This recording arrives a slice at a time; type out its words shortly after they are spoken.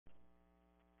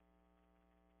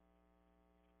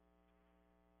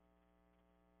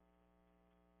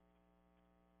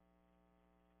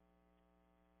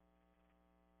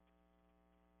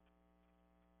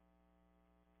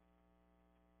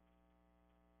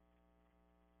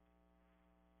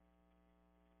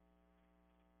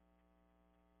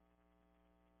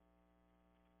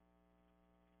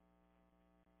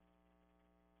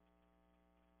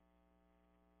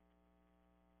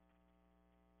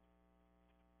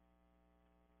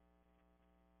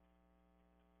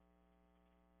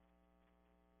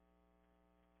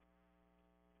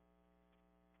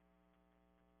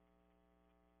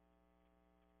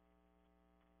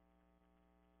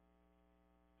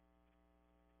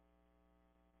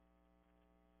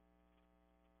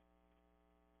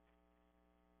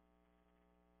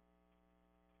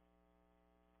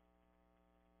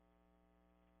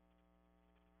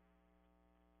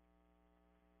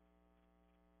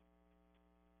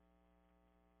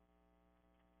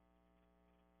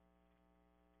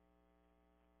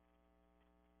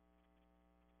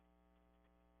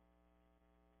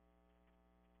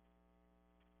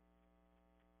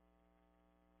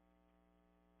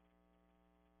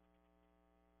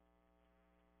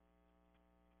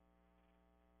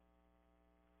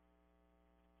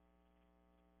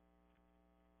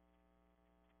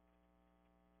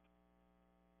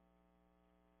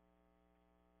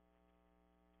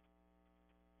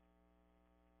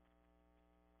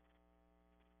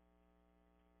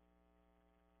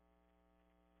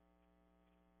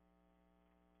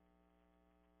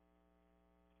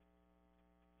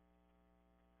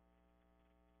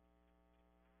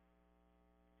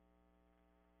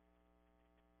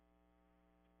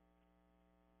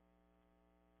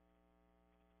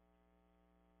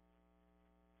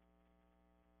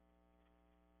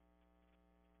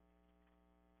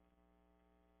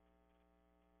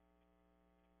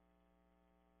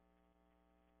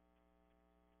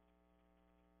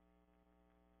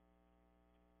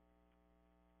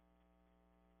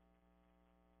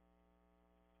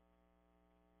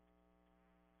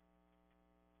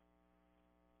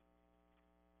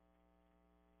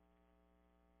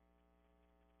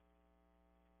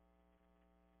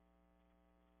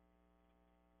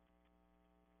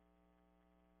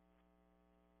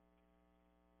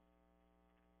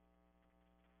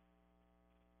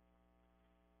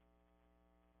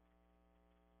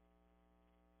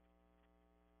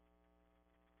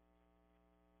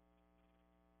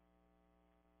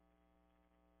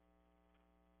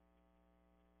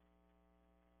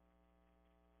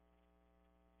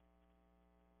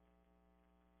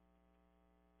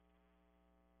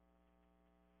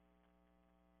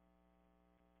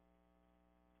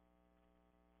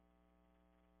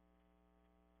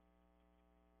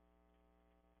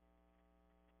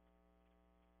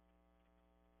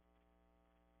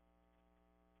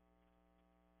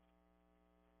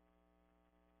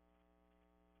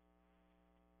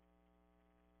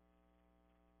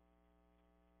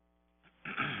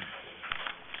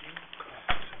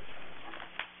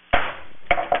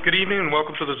Good evening and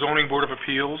welcome to the Zoning Board of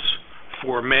Appeals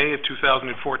for May of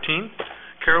 2014.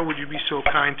 Carol, would you be so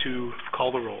kind to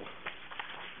call the roll?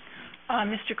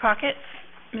 Mr. Crockett,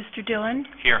 Mr. Dillon.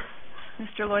 Here.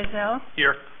 Mr. Loisel.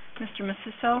 Here. Mr.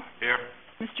 Maciso. Here.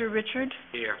 Mr. Richard.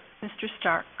 Here. Mr.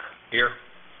 Stark. Here.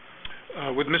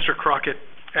 With Mr. Crockett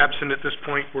absent at this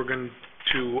point, we're going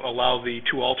to allow the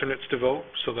two alternates to vote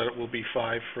so that it will be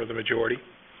 5 for the majority.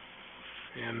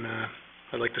 And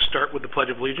I'd like to start with the Pledge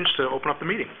of Allegiance to open up the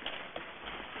meeting.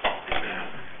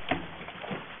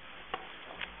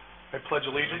 I pledge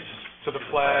allegiance to the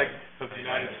flag of the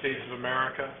United States of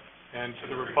America and to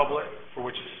the republic for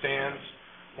which it stands,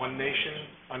 one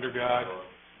nation, under God,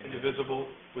 indivisible,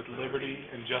 with liberty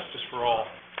and justice for all.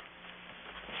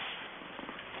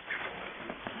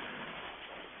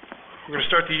 We're going to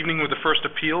start the evening with the first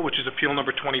appeal, which is appeal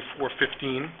number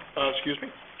 2415. Excuse me?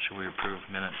 Should we approve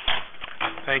minutes?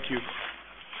 Thank you.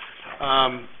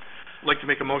 I'd like to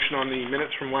make a motion on the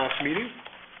minutes from last meeting.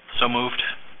 So moved.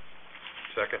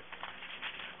 Second.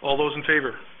 All those in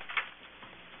favor?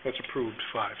 That's approved,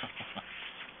 5.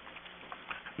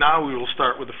 Now we will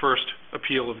start with the first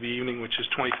appeal of the evening, which is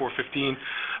 2415,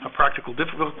 a practical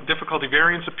difficulty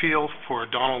variance appeal for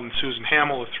Donald and Susan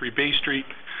Hamill of 3 Bay Street.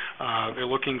 They're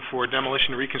looking for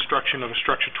demolition and reconstruction of a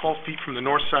structure 12 feet from the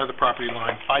north side of the property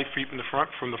line, 5 feet from the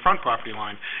front property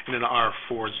line in an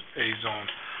R4A zone.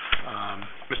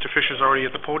 Mr. Fisher's already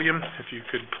at the podium. If you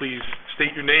could please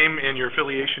state your name and your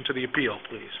affiliation to the appeal,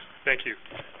 please. Thank you.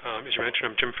 As you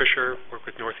mentioned, I'm Jim Fisher, work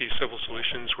with Northeast Civil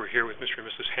Solutions. We're here with Mr. and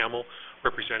Mrs. Hamill,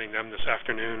 representing them this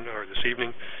afternoon or this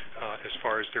evening as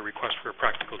far as their request for a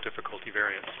practical difficulty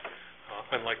variance.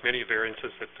 Unlike many variances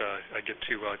that I get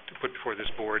to put before this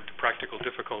board, practical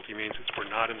difficulty means we're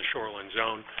not in the shoreline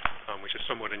zone, which is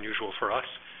somewhat unusual for us,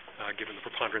 given the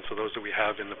preponderance of those that we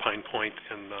have in the Pine Point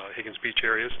and Higgins Beach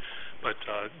areas. But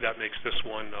that makes this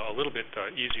one a little bit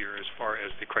easier as far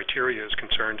as the criteria is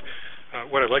concerned.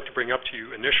 What I'd like to bring up to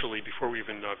you initially before we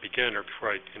even begin, or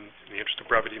before in the interest of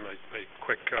brevity, my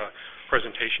quick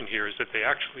presentation here is that they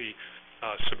actually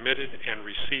submitted and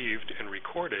received and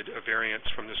recorded a variance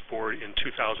from this board in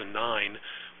 2009,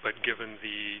 but given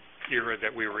the era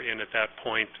that we were in at that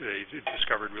point, they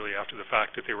discovered really after the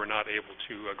fact that they were not able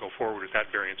to go forward with that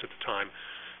variance at the time.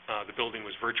 The building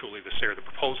was virtually the same, the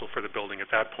proposal for the building at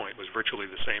that point was virtually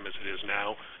the same as it is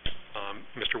now.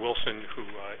 Mr. Wilson, who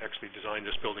actually designed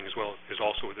this building as well, is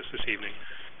also with us this evening,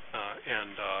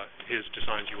 and his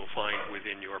designs you will find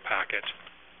within your packet.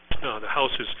 The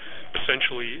house is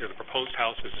essentially, the proposed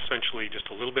house is essentially just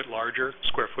a little bit larger,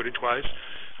 square footage-wise,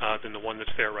 than the one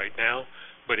that's there right now.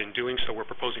 But in doing so, we're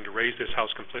proposing to raise this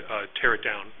house, tear it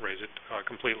down, raise it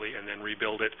completely, and then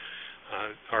rebuild it.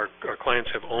 Our clients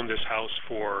have owned this house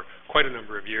for quite a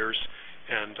number of years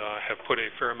and have put a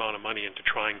fair amount of money into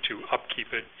trying to upkeep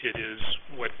it. It is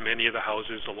what many of the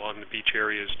houses along the beach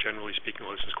areas, generally speaking,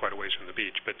 well, this is quite a ways from the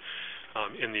beach, but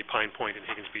in the Pine Point and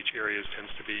Higgins Beach areas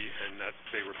tends to be, and that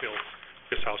they were built,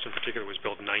 this house in particular was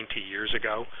built 90 years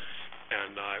ago,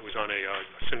 and it was on a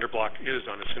cinder block, is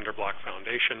on a cinder block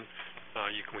foundation.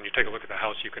 When you take a look at the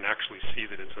house, you can actually see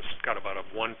that it's got about a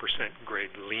 1%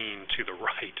 grade lean to the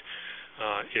right.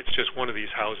 It's just one of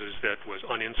these houses that was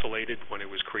uninsulated when it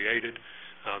was created.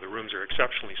 The rooms are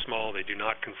exceptionally small. They do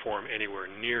not conform anywhere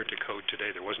near to code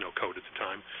today. There was no code at the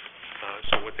time.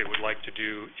 So what they would like to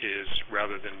do is,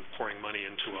 rather than pouring money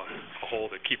into a hole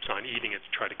that keeps on eating it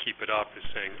to try to keep it up, is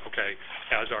saying, okay,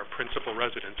 as our principal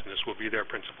residence, and this will be their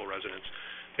principal residence,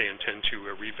 they intend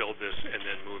to rebuild this and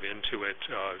then move into it,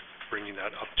 bringing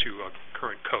that up to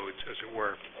current codes, as it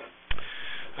were.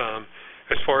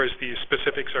 As far as the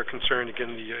specifics are concerned,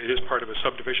 again, it is part of a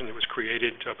subdivision that was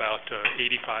created about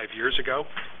 85 years ago,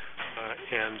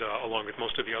 and along with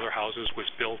most of the other houses, was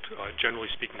built,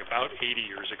 generally speaking, about 80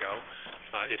 years ago.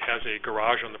 It has a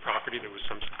garage on the property that was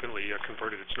subsequently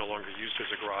converted. It's no longer used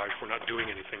as a garage. We're not doing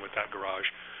anything with that garage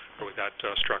or with that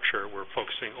structure. We're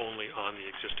focusing only on the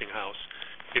existing house.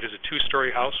 It is a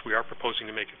 2-story house. We are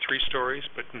proposing to make it 3 stories,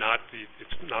 but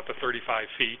it's not the 35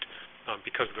 feet.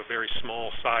 Because of the very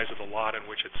small size of the lot in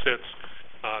which it sits,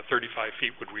 35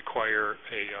 feet would require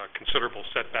a considerable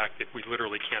setback that we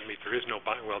literally can't meet. There is no,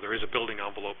 well, there is a building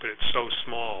envelope, but it's so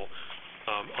small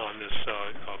on this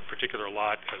particular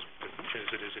lot, as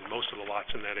it is in most of the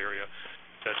lots in that area,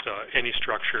 that any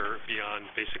structure beyond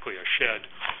basically a shed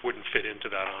wouldn't fit into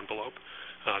that envelope.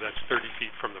 That's 30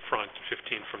 feet from the front,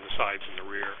 15 from the sides and the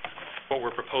rear. What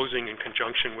we're proposing in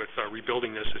conjunction with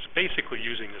rebuilding this is basically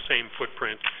using the same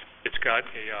footprint. It's got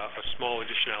a small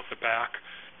addition out the back,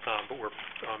 but we're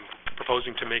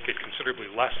proposing to make it considerably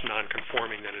less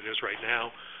non-conforming than it is right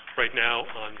now. Right now,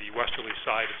 on the westerly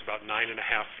side, it's about 9.5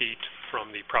 feet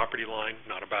from the property line,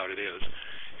 not about, it is,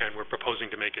 and we're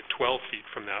proposing to make it 12 feet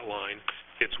from that line.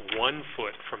 It's 1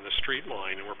 foot from the street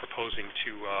line, and we're proposing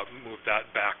to move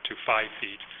that back to 5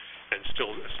 feet and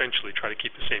still essentially try to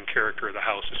keep the same character of the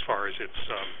house as far as its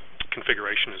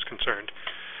configuration is concerned.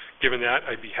 Given that,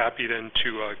 I'd be happy then to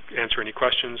answer any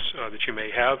questions that you may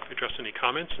have, address any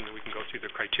comments, and then we can go through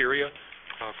the criteria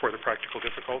for the practical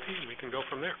difficulty, and we can go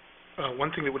from there. One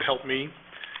thing that would help me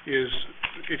is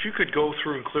if you could go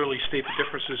through and clearly state the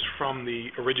differences from the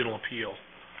original appeal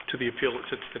to the appeal that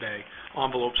sits today,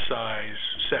 envelope size,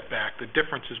 setback, the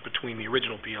differences between the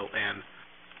original appeal and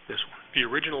this one. The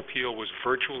original appeal was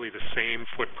virtually the same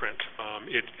footprint.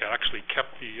 It actually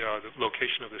kept the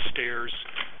location of the stairs,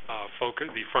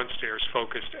 the front stairs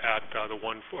focused at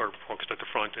focused at the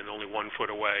front and only 1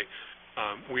 foot away.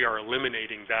 We are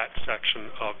eliminating that section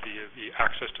of the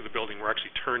access to the building. We're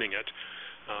actually turning it.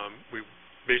 We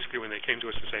basically, when they came to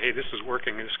us and say, hey, this is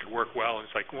working, this could work well, and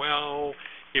it's like, well,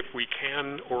 if we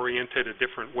can orient it a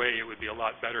different way, it would be a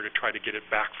lot better to try to get it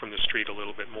back from the street a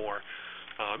little bit more.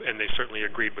 And they certainly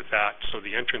agreed with that. So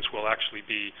the entrance will actually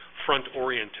be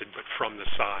front-oriented, but from the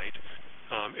side.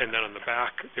 And then on the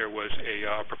back, there was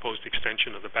a proposed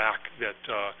extension of the back that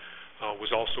was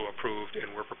also approved,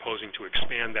 and we're proposing to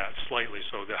expand that slightly.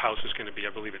 So the house is going to be,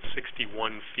 I believe it's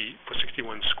 61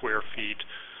 square feet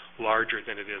larger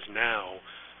than it is now.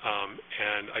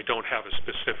 And I don't have a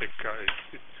specific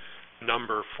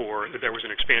number for, there was an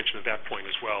expansion at that point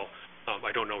as well.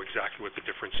 I don't know exactly what the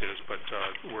difference is, but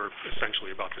we're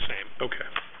essentially about the same. Okay.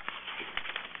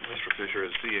 Mr. Fisher,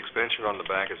 is the expansion on the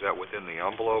back, is that within the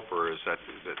envelope, or is that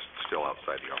still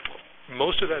outside the envelope?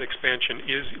 Most of that expansion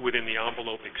is within the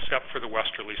envelope, except for the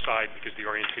westerly side, because the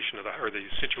orientation of the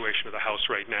situation of the house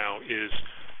right now is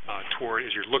toward,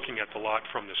 as you're looking at the lot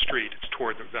from the street, it's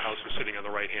toward the house is sitting on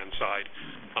the right-hand side.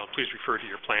 Please refer to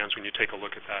your plans when you take a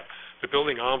look at that. The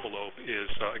building envelope is,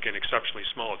 again, exceptionally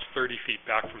small. It's 30 feet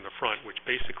back from the front, which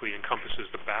basically encompasses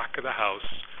the back of the house,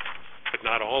 but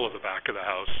not all of the back of the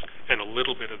house, and a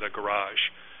little bit of the garage.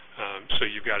 So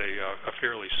you've got a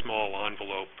fairly small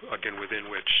envelope, again,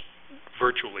 within which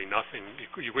virtually nothing,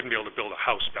 you wouldn't be able to build a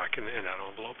house back in that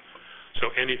envelope.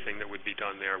 So anything that would be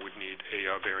done there would need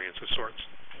a variance of sorts.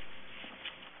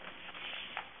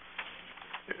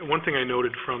 One thing I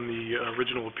noted from the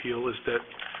original appeal is that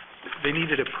they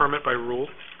needed a permit by rule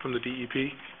from the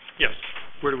DEP. Yes.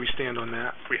 Where do we stand on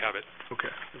that? We have it.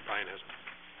 Okay. Brian has it.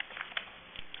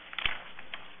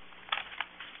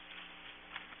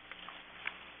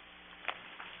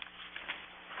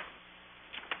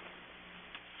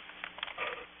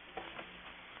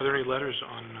 Are there any letters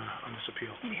on this appeal?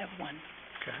 We have one.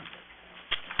 Okay.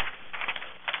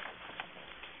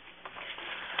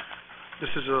 This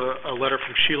is a letter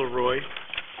from Sheila Roy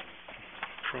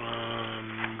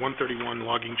from 131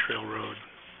 Logging Trail Road,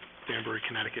 Danbury,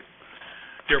 Connecticut.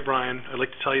 Dear Brian, I'd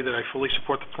like to tell you that I fully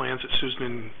support the plans that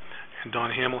Susan and Don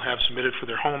Hamill have submitted for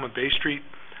their home on Bay Street.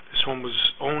 This home was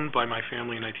owned by my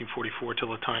family in 1944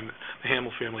 till the time the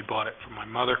Hamill family bought it from my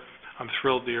mother. I'm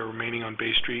thrilled they are remaining on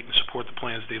Bay Street and support the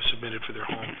plans they have submitted for their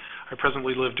home. I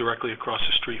presently live directly across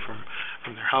the street from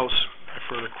their house.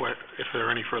 If there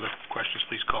are any further questions,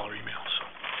 please call or email. So.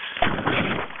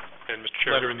 And Mr.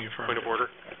 Chair, letter in the affirmative. Point of order.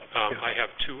 Yes. I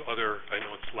have 2 other, I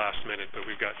know it's last minute, but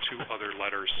we've got 2 other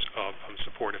letters of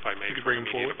support, if I may, You can for bring them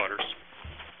immediate forward. abutters.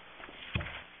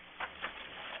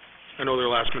 I know they're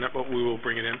last minute, but we will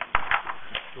bring it in.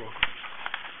 You're welcome.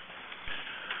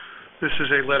 This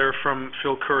is a letter from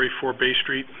Phil Curry for Bay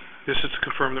Street. This is to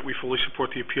confirm that we fully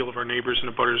support the appeal of our neighbors and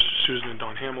abutters, Susan and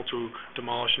Don Hamill, to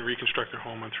demolish and reconstruct their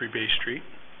home on 3 Bay Street.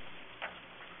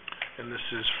 And this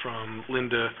is from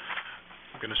Linda,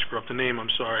 I'm going to screw up the name,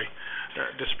 I'm sorry,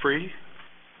 Desprez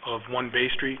of 1 Bay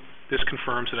Street. This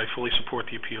confirms that I fully support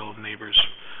the appeal of neighbors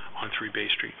on 3 Bay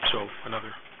Street. So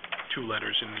another 2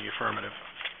 letters in the affirmative.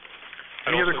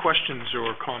 Any other questions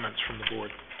or comments from the board?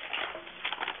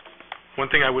 One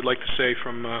thing I would like to say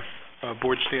from a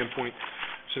board standpoint,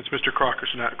 since Mr. Crockett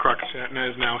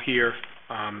is now here,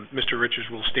 Mr. Richards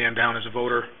will stand down as a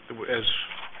voter,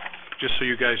 just so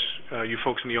you guys, you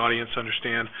folks in the audience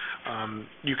understand.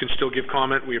 You can still give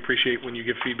comment. We appreciate when you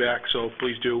give feedback, so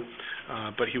please do,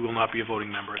 but he will not be a voting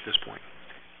member at this point.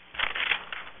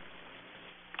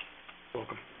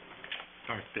 Welcome.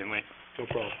 All right, Finley. No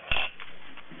problem.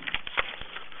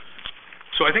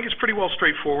 So I think it's pretty well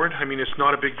straightforward. I mean, it's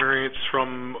not a big variance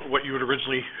from what you had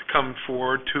originally come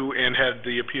forward to and had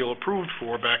the appeal approved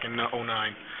for back in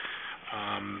 '09.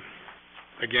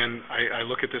 Again, I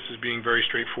look at this as being very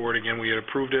straightforward. Again, we had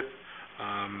approved it.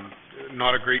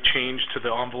 Not a great change to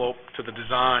the envelope, to the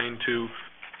design,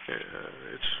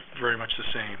 it's very much the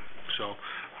same. So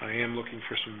I am looking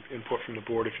for some input from the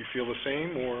board if you feel the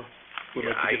same, or would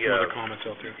like to Yeah, get some other comments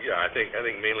out there. Yeah, I think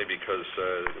mainly because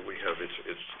we have,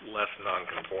 it's less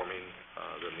non-conforming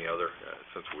than the other,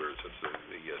 since the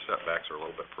setbacks are a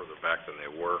little bit further back than they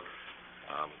were.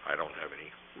 I don't have any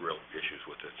real issues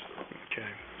with it, so.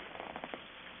 Okay.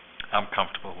 I'm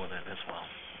comfortable with it as well.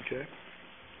 Okay.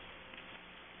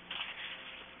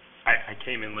 I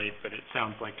came in late, but it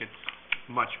sounds like it's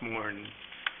much more in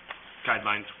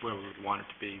guidelines where we would want it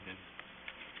to be than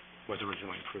was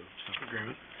originally approved, so.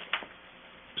 Agreement.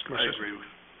 Mr. I Marcis? agree. It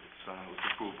was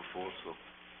approved before, so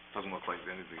it doesn't look like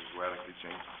anything's radically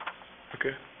changed.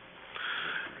 Okay.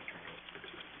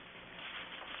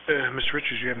 Mr.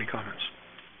 Richards, do you have any comments?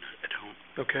 I don't.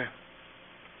 Okay.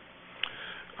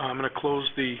 I'm going to close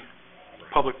the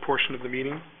public portion of the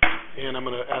meeting, and I'm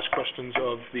going to ask questions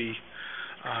of the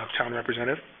town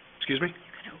representative. Excuse me?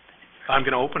 I'm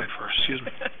going to open it first, excuse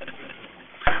me.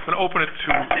 I'm going to open it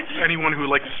to anyone who would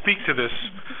like to speak to this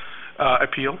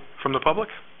appeal from the public.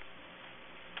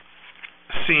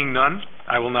 Seeing none,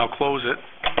 I will now close it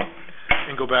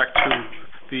and go back to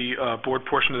the board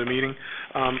portion of the meeting.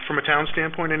 From a town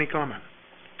standpoint, any comment?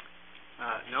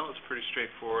 No, it's pretty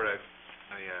straightforward.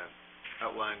 I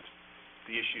outlined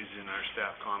the issues in our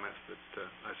staff comments that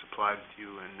I supplied to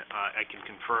you, and I can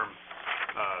confirm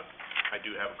I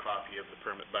do have a copy of the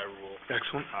permit by rule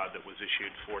Excellent. that was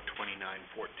issued for 2914.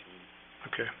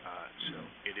 Okay. So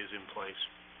it is in place.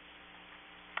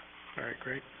 All right,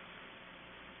 great.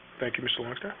 Thank you, Mr.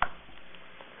 Longstaff.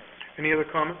 Any other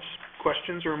comments,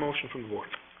 questions, or a motion from the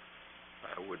board?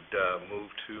 I would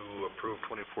move to approve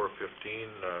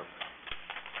 2415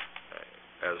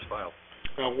 as filed.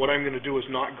 What I'm going to do is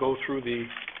not go through the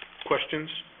questions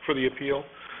for the appeal,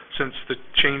 since the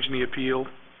change in the appeal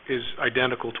is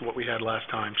identical to what we had last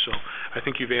time. So I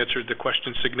think you've answered the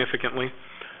question significantly.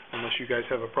 Unless you guys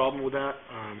have a problem with that,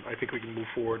 I think we can move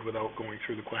forward without going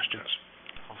through the questions.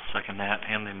 I'll second that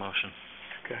and the motion.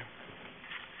 Okay.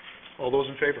 All those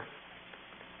in favor?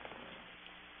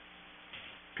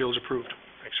 Appeal is approved.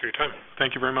 Thanks for your time.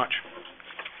 Thank you very much.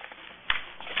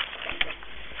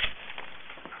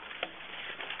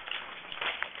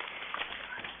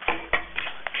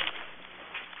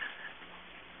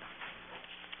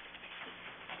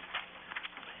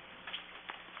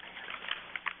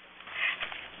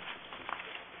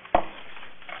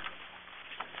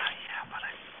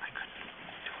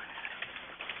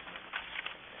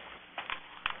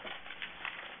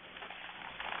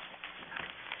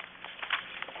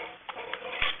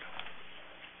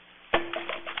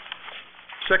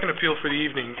 Second appeal for the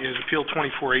evening is Appeal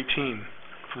 2418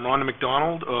 from Rhonda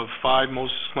McDonald of 5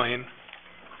 Moses Lane.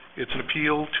 It's an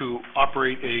appeal to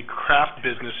operate a craft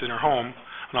business in her home,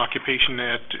 an occupation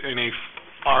in a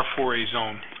R4A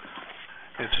zone.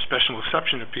 It's a special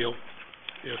exception appeal.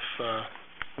 If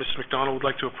Mrs. McDonald would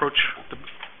like to approach the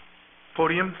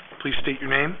podium, please state your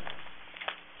name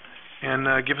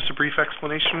and give us a brief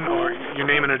explanation, or your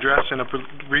name and address, and a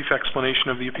brief explanation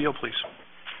of the appeal, please.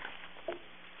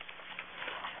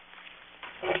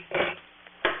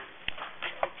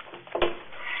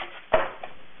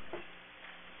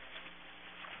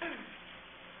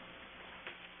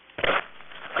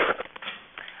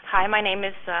 Hi, my name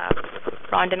is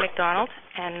Rhonda McDonald,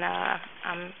 and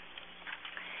I'm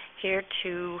here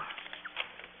to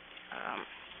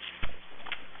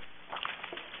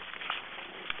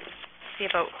see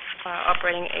about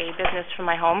operating a business from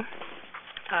my home.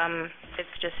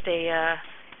 It's just a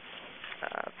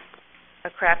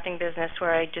crafting business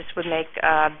where I just would make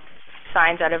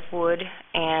signs out of wood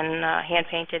and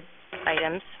hand-painted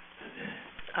items.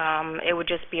 It would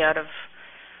just be out of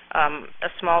a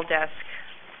small desk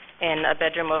in a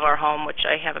bedroom of our home, which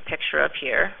I have a picture of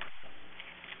here.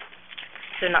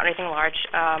 So not anything large.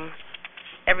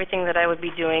 Everything that I would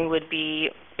be doing would be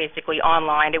basically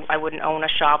online. I wouldn't own a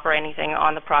shop or anything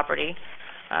on the property.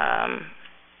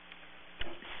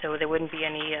 So there wouldn't be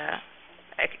any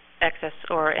excess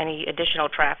or any additional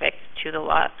traffic to the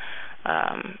lot.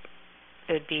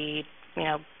 It would be,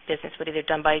 business would either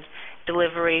done by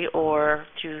delivery or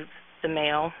through the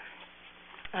mail.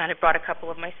 And I brought a couple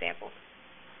of my samples.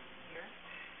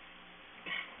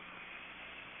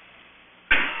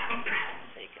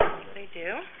 So you can see what I do.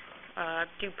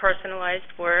 Do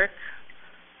personalized work.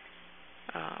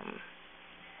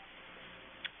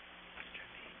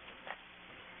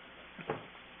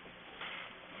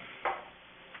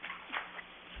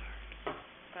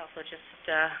 Also just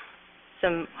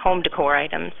some home decor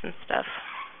items and stuff.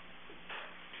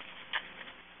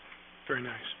 Very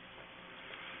nice.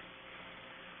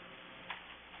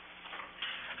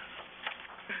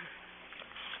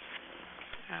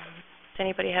 Does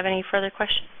anybody have any further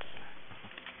questions?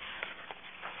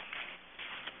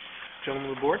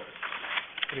 Gentlemen of the board,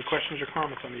 any questions or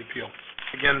comments on the appeal?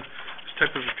 Again, this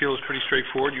type of appeal is pretty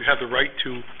straightforward. You have the right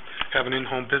to have an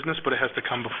in-home business, but it has to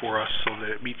come before us so that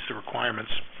it meets the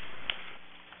requirements.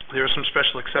 There are some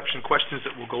special exception questions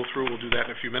that we'll go through. We'll do that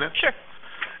in a few minutes. Sure.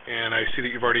 And I see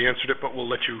that you've already answered it, but we'll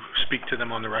let you speak to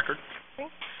them on the record. Okay.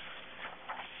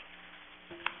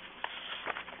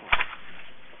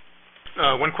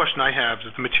 One question I have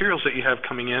is the materials that you have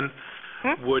coming in,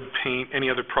 wood, paint, any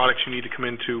other products you need to come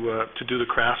in to do the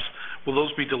crafts, will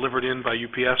those be delivered in by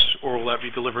UPS, or will that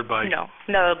be delivered by... No,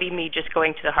 it'll be me just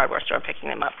going to the hardware store and picking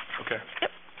them up. Okay.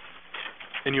 Yep.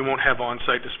 And you won't have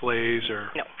on-site displays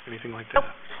or No. anything like that?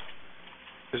 Nope.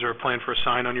 Is there a plan for a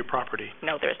sign on your property?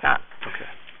 No, there's not. Okay.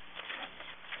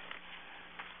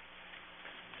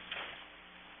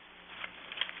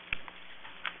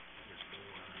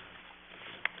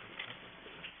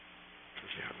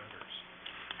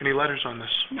 Any letters on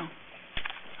this? No.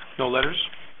 No letters?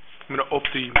 I'm going to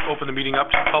open the meeting up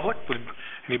to the public. Would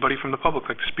anybody from the public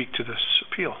like to speak to this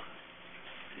appeal?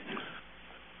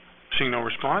 Seeing no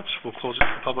response, we'll close it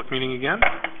to the public meeting again.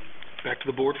 Back to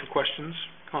the board for questions,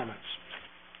 comments.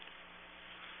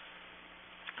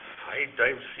 I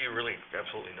see really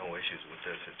absolutely no issues with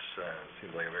this. It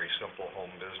seems like a very simple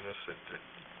home business.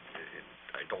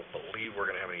 I don't believe we're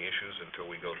going to have any issues until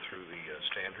we go through the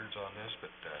standards on this,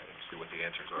 but see what the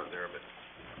answers are there, but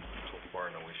so far,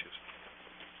 no issues.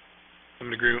 I'm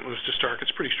in agreement with Mr. Stark.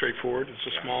 It's pretty straightforward. It's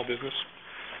a small business.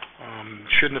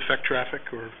 Shouldn't affect traffic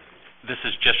or... This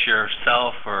is just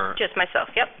yourself, or? Just myself,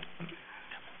 yep.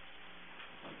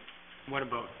 What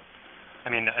about, I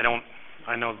mean,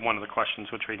 I know one of the questions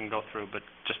which we can go through, but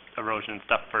just erosion and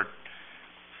stuff for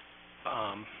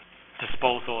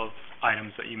disposal of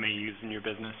items that you may use in your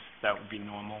business, that would be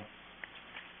normal?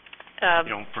 You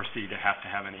don't foresee to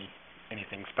have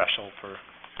anything special for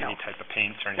any type of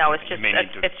paints or anything? No, that you may need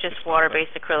to it's just dispose of?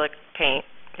 water-based acrylic paint.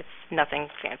 It's nothing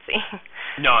fancy.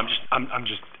 No, I'm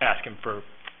just asking for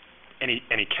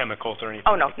any chemicals or anything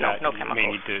Oh, no, like that no you chemicals. may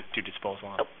need to do disposal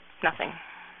on. Nope, nothing.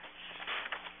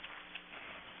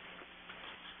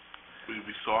 Will you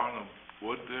be sawing the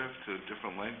wood there to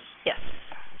different lengths? Yes.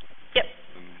 Yep,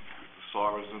 And the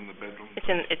saw is in the bedroom?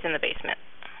 it's in the basement.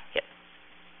 Yep.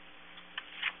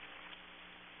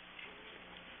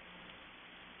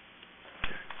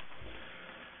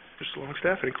 Mr.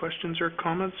 Longstaff, any questions or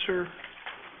comments or...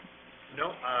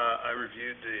 No, I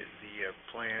reviewed the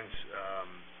plans.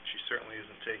 She certainly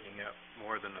isn't taking up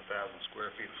more than 1,000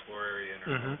 square feet of floor area in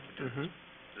her home to do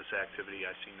this activity.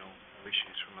 I see no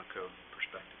issues from a code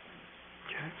perspective.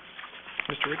 Okay.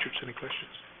 Mr. Richards, any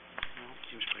questions? No,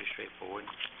 seems pretty straightforward.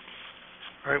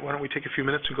 All right, why don't we take a few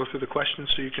minutes and go through the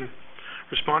questions so you can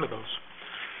respond to those.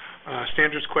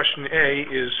 Standards question A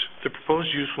is, the proposed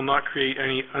use will not create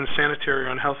any unsanitary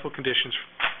or unhealthful conditions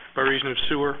by reason of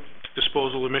sewer,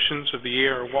 disposal emissions of the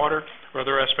air or water, or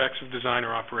other aspects of design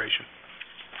or operation.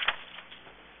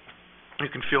 You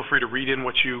can feel free to read in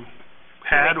what you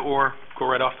had or go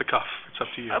right off the cuff. It's up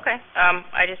to you. Okay,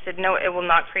 I just said, no, it will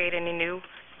not create any new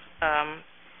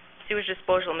sewage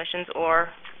disposal emissions or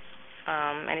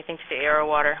anything to the air or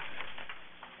water.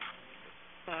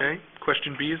 Okay.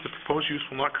 Question B is, the proposed use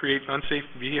will not create unsafe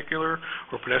vehicular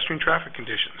or pedestrian traffic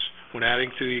conditions when adding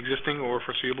to the existing or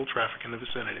foreseeable traffic in the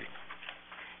vicinity.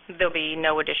 There'll be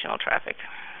no additional traffic.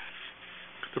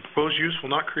 The proposed use will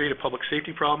not create a public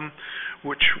safety problem,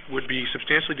 which would be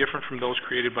substantially different from those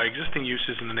created by existing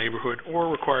uses in the neighborhood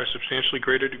or require a substantially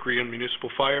greater degree of municipal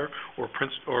fire or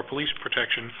police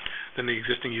protection than the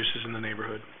existing uses in the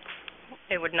neighborhood.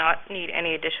 It would not need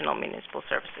any additional municipal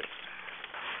services.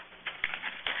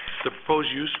 The proposed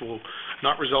use will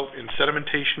not result in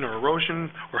sedimentation or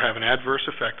erosion or have an adverse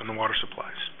effect on the water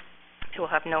supplies. It will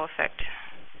have no effect.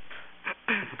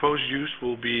 The proposed use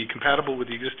will be compatible with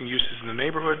the existing uses in the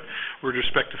neighborhood with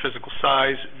respect to physical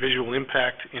size, visual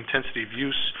impact, intensity of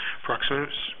use,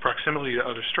 proximity to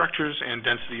other structures, and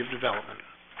density of development.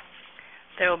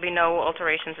 There will be no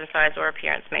alterations in size or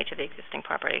appearance made to the existing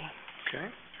property. Okay.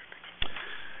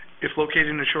 If located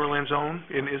in a shoreline zone,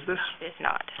 and is this? It is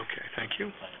not. Okay, thank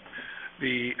you.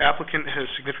 The applicant has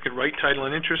significant right, title,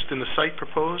 and interest in the site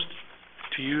proposed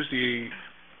to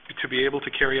be able to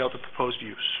carry out the proposed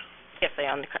use. Yes, they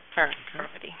own the current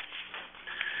property.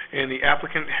 And the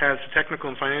applicant has the technical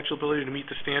and financial ability to meet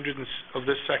the standards of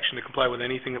this section to comply with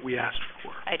anything that we asked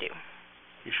for. I do.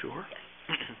 You sure?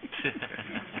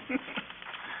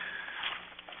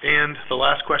 And the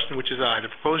last question, which is I, the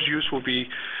proposed use will be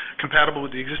compatible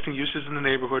with the existing uses in the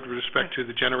neighborhood with respect to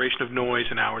the generation of noise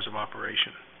and hours of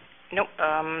operation. Nope,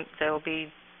 there will be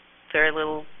very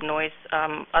little noise,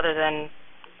 other than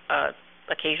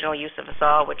occasional use of a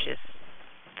saw, which is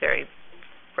very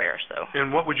rare, so.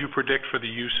 And what would you predict for the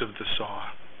use of the saw,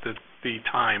 the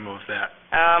time of that?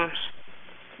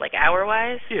 Like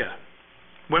hour-wise? Yeah.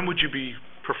 When would you be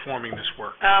performing this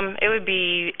work? It would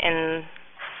be in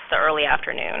the early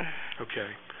afternoon. Okay.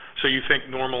 So you think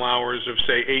normal hours of,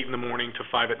 say, 8 in the morning to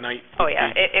 5 at night? Oh,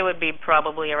 yeah. It would be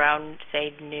probably around,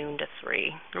 say, noon to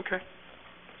 3. Okay.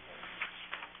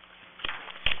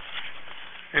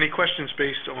 Any questions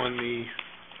based on the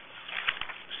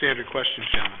standard questions,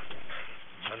 gentlemen?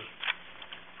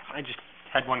 I just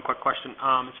had one quick question.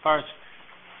 As far as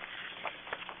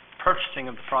purchasing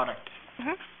of the product,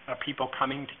 are people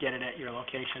coming to get it at your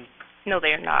location? No, they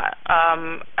are not.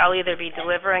 I'll either be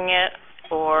delivering it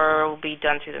or it will be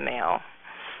done through the mail.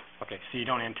 Okay, so you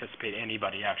don't anticipate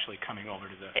anybody actually coming over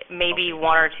to the... Maybe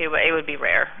one or two, but it would be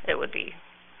rare. It would be.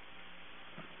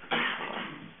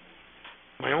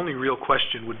 My only real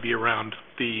question would be around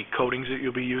the coatings that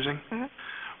you'll be using.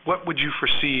 What would you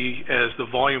foresee as the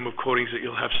volume of coatings that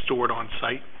you'll have stored on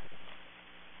site?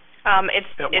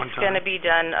 It's going to be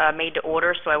done made to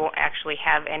order, so I won't actually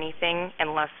have anything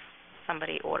unless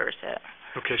somebody orders it.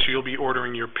 Okay, so you'll be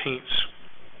ordering your paints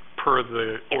per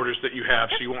the orders that you have,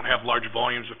 so you won't have large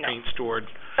volumes of paint stored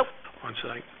on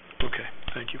site? Okay,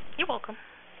 thank you. You're welcome.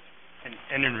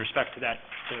 And in respect to that,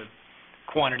 the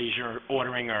quantities you're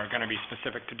ordering are going to be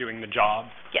specific to doing the job?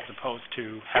 Yes. As opposed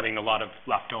to having a lot of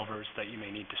leftovers that you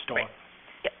may need to store? Right.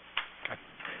 Yep. Okay.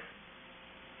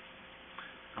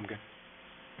 I'm good.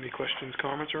 Any questions,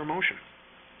 comments, or a motion?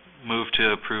 Move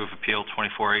to approve Appeal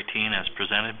 2418 as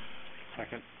presented.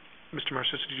 Second. Mr.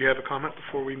 Marcissa, did you have a comment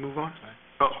before we move on?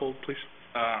 Hold, please.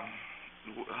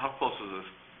 How close is this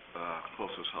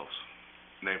closest house,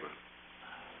 neighbor?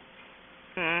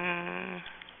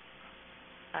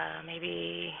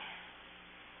 Maybe...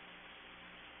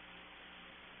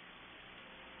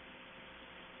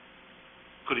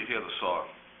 Could he hear the saw?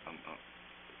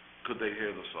 Could they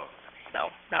hear the saw? No,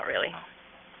 not really.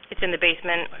 It's in the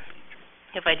basement.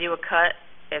 If I do a cut,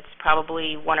 it's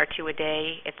probably 1 or 2 a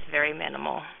day. It's very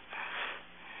minimal.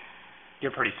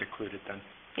 You're pretty secluded then?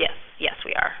 Yes,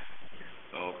 we are.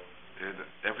 So,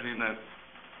 everything that,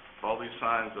 all these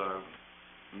signs are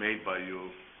made by you.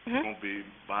 You won't be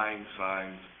buying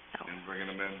signs and bringing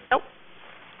them in? Nope.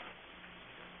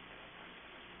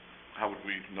 How would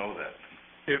we know that?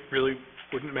 It really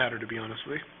wouldn't matter, to be honest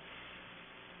with you.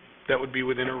 That would be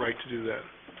within her right to do that.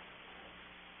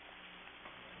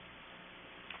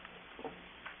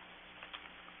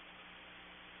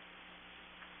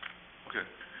 Okay.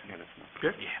 Yeah, that's not...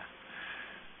 Good? Yeah.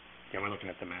 Yeah, we're looking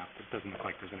at the map. It doesn't look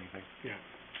like there's anything. Yeah.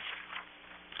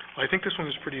 I think this one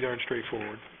is pretty darn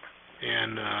straightforward,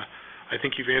 and I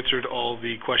think you've answered all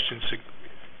the questions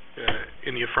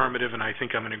in the affirmative, and I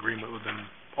think I'm in agreement with them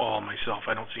all myself.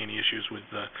 I don't see any issues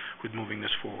with moving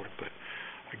this forward, but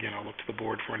again, I'll look to the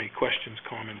board for any questions,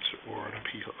 comments, or an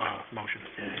appeal, motion.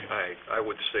 I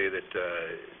would say that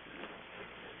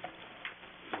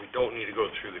we don't need to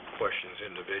go through the questions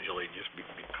individually, just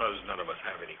because none of us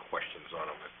have any questions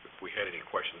on them. If we had any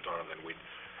questions on them, then we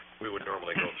would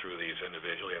normally go through these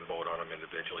individually and vote on them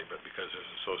individually, but because this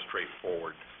is so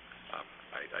straightforward,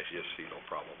 I just see no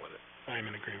problem with it. I'm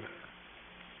in agreement.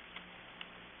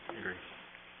 I agree.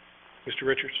 Mr.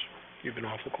 Richards, you've been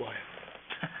awful quiet.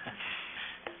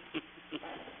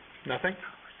 Nothing?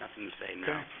 Nothing to say, no.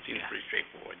 Okay. Seems pretty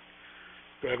straightforward.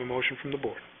 Do I have a motion from the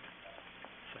board?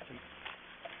 Second.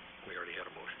 We already had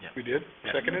a motion. Yeah. We did?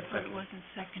 Yeah. Seconded? But it wasn't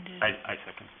seconded. I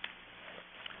second.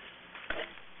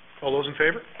 All those in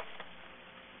favor?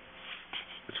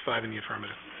 It's 5 in the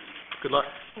affirmative. Good luck.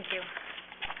 Thank you.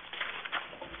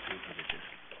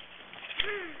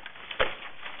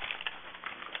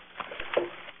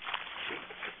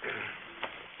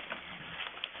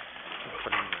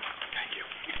 Thank you.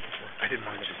 I didn't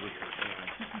want to just leave it.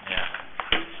 Yeah.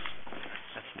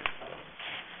 That's new.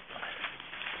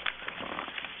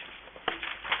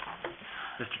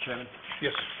 Mr. Chairman,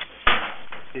 Yes.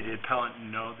 did the appellant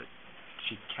know that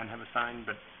she can have a sign,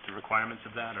 but the requirements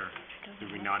of that, or do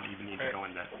we not even need to go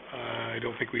in that? I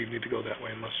don't think we need to go that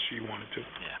way unless she wanted to.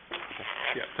 Yeah.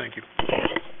 Yeah, thank you.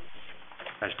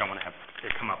 I just don't want to have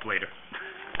it come up later.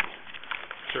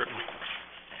 Certainly.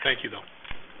 Thank you, though.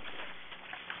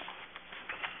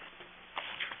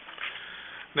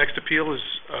 Next appeal is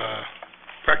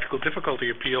Practical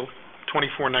Difficulty Appeal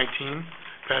 2419,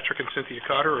 Patrick and Cynthia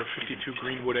Cotter of 52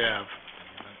 Greenwood Ave.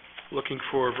 Looking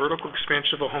for vertical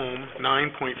expansion of a home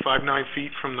 9.59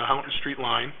 feet from the Houghton Street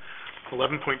line,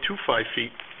 11.25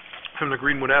 feet from the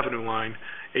Greenwood Avenue line,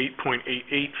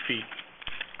 8.88 feet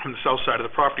from the south side of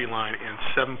the property line and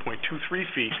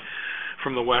 7.23 feet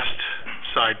from the west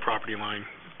side property line.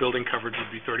 Building coverage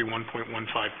would be 31.15%.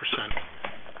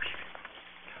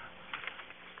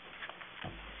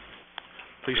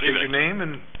 Please Good state your evening. name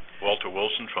and Walter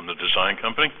Wilson from the Design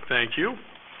Company. thank you.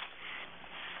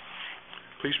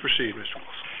 Please proceed, Mr.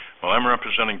 Wilson. Well, I'm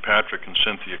representing Patrick and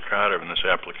Cynthia Carter in this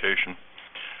application.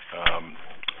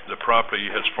 The property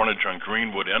has frontage on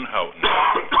Greenwood and Houghton.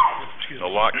 The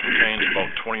lot contains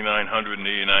about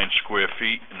 2,989 square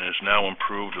feet and is now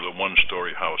improved with a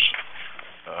one-story house.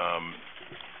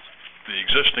 The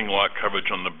existing lot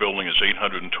coverage on the building is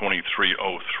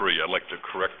 823.03. I'd like to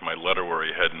correct my letter where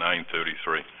I had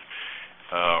 933,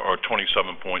 or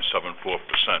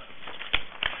 27.74%.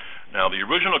 Now, the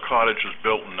original cottage was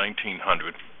built in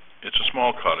 1900. It's a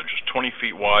small cottage. It's 20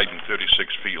 feet wide and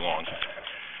 36 feet long.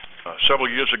 Several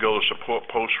years ago, the support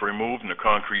posts were removed and a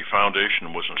concrete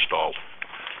foundation was installed.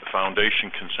 The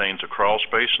foundation contains a crawl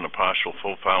space and a partial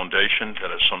full foundation that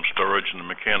has some storage in the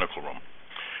mechanical room.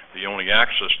 The only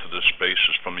access to this space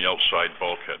is from the outside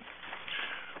bulkhead.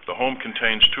 The home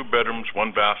contains 2 bedrooms, 1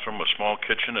 bathroom, a small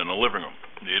kitchen, and a living room.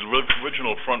 The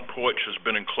original front porch has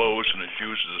been enclosed and is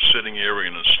used as a sitting area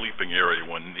and a sleeping area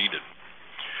when needed.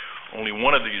 Only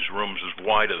one of these rooms is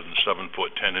wider than 7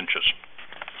 foot 10 inches.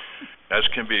 As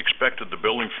can be expected, the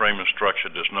building frame and structure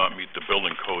does not meet the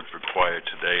building codes required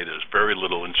today. There's very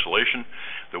little insulation.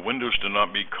 The windows do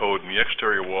not meet code, and the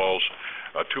exterior walls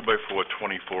are 2x4,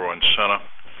 24 on center.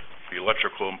 The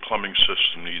electrical and plumbing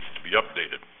system needs to be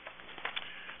updated.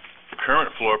 The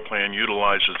current floor plan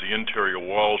utilizes the interior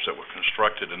walls that were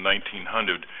constructed in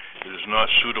 1900. It is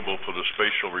not suitable for the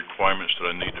spatial requirements that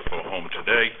are needed for a home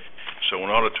today. So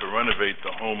in order to renovate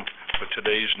the home for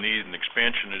today's need, an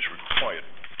expansion is required.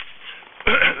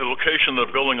 The location of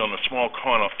the building on a small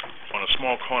corner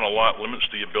lot limits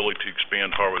the ability to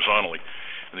expand horizontally,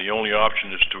 and the only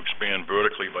option is to expand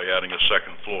vertically by adding a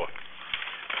second floor.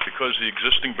 Because the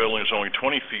existing building is only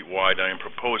 20 feet wide, I am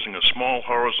proposing a small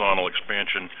horizontal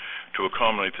expansion to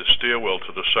accommodate the stairwell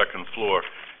to the second floor,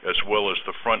 as well as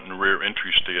the front and rear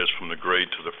entry stairs from the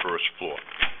grade to the first floor.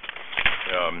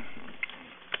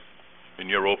 In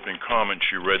your opening comments,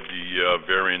 you read the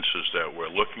variances that we're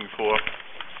looking for.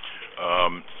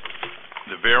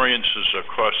 The variances, of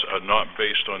course, are not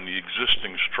based on the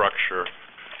existing structure.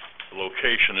 The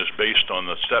location is based on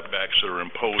the setbacks that are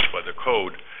imposed by the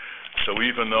code. So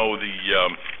even though the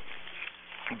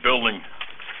building,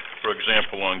 for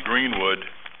example, on Greenwood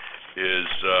is,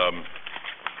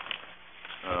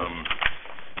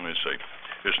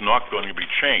 is not going to be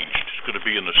changed. It's going to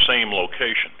be in the same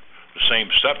location, the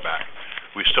same setback.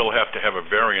 We still have to have a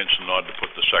variance in order to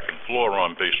put the second floor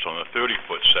on based on a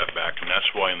 30-foot setback, and that's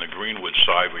why on the Greenwood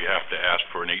side we have to ask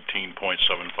for an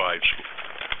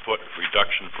 18.75-foot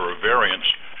reduction for a variance,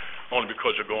 only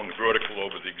because they're going vertical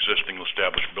over the existing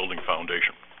established building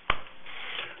foundation.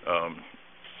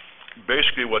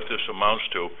 Basically what this amounts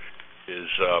to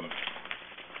is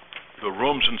the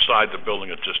rooms inside the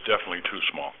building are just definitely too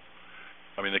small.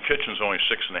 I mean, the kitchen's only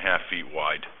 6.5 feet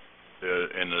wide.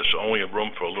 And there's only a room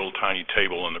for a little tiny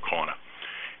table in the corner.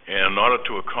 And in order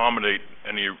to accommodate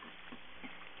any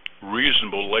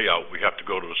reasonable layout, we have to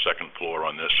go to the second floor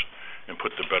on this and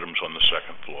put the bedrooms on the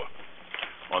second floor.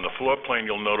 On the floor plan,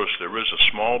 you'll notice there is a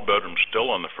small bedroom still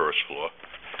on the first floor.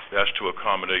 That's to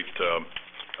accommodate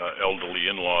elderly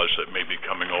in-laws that may be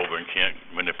coming over and can't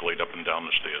manipulate up and down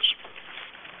the stairs.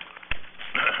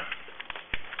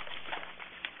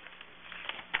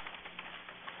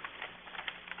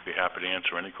 Be happy to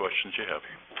answer any questions you have.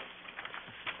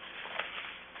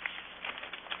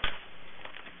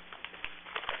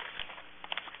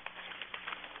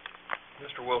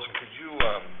 Mr. Wilson, could you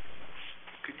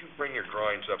bring your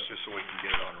drawings up just so we can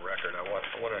get it on record? I'd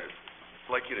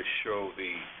like you to show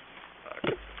the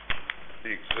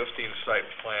existing site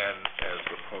plan as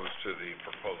opposed to the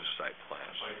proposed site plan.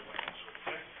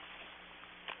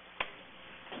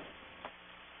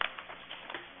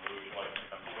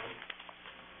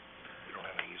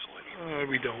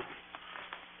 We don't.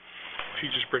 If you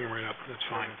just bring them right up, that's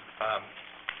fine.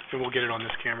 And we'll get it on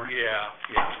this camera. Yeah.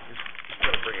 Just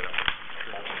gotta bring it up.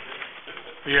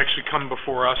 You actually come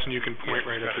before us and you can point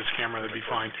right at this camera, that'd be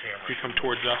fine. If you come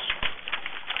towards us.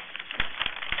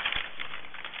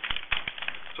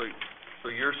 So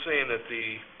you're saying that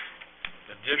the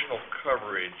additional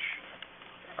coverage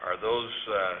are those,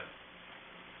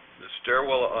 the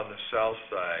stairwell on the south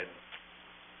side,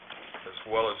 as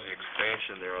well as the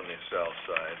expansion there on the south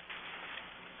side.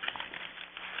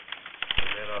 And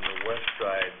then on the west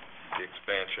side, the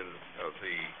expansion of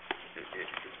the,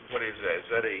 what is that? Is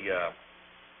that a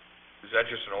Is that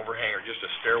just an overhang or just a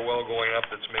stairwell going up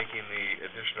that's making the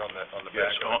addition on the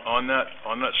back? Yes, on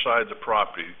that side of the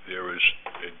property, there is,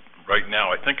 right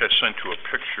now, I think I sent you a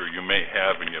picture you may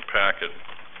have in your packet.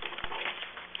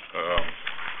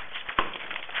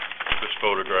 This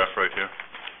photograph right here,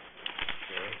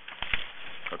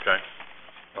 okay?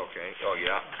 Okay, oh,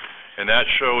 yeah. And that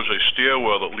shows a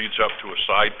stairwell that leads up to a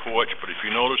side porch, but if you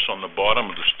notice on the bottom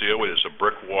of the stairway, there's a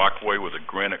brick walkway with a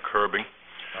granite curbing.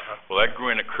 Well, that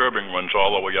granite curbing runs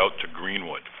all the way out to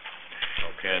Greenwood.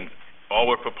 And all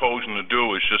we're proposing to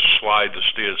do is just slide the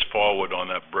stairs forward on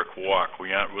that brick walk.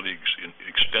 We aren't really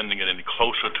extending it any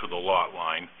closer to the lot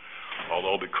line,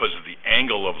 although because of the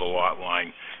angle of the lot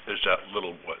line, there's that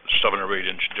little, 7 or 8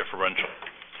 inch differential.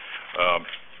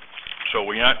 So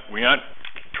we aren't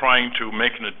trying to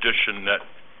make an addition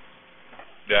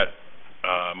that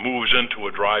moves into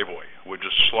a driveway. We're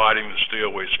just sliding the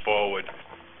stairways forward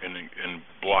and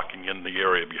blocking in the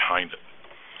area behind it.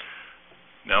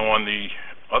 Now on the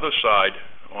other side,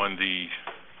 on the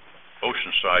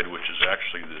ocean side, which is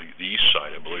actually the east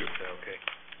side, I believe, Okay.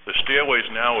 the stairways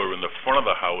now are in the front of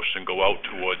the house and go out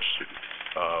towards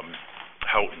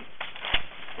Houghton.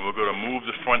 And we're going to move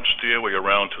the front stairway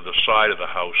around to the side of the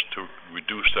house to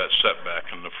reduce that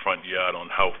setback in the front yard on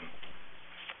Houghton.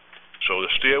 So the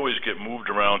stairways get moved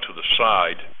around to the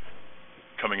side,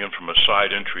 coming in from a side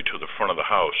entry to the front of the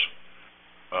house.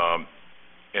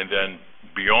 And then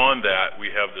beyond that, we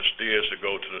have the stairs that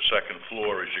go to the second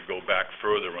floor as you go back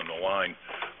further on the line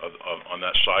on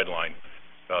that sideline.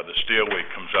 The stairway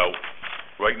comes out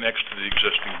right next to the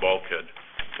existing bulkhead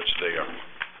that's there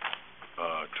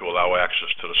to allow access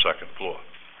to the second floor.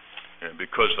 And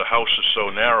because the house is so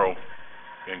narrow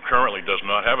and currently does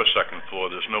not have a second floor,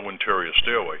 there's no interior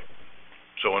stairway.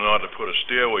 So in order to put a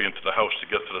stairway into the house to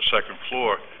get to the second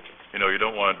floor, you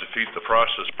don't want to defeat the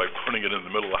process by putting it in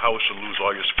the middle of the house and lose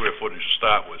all your square footage to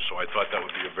start with. So I thought that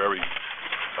would be a very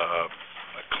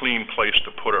a clean place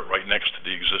to put it right next to the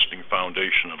existing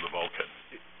foundation of the bulkhead.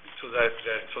 So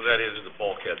that is the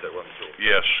bulkhead that runs through?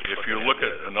 Yes, if you look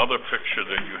at another picture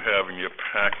that you have in your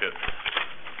packet.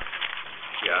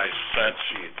 Yeah, I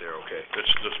see it there, okay.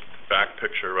 It's this back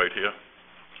picture right here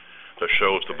that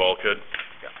shows the bulkhead.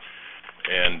 Yeah.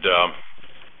 And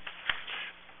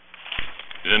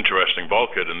an interesting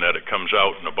bulkhead in that it comes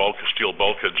out and the steel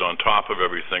bulkhead's on top of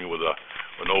everything with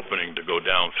an opening to go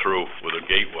down through with a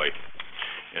gateway.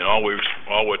 And all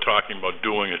we're talking about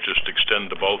doing is just extend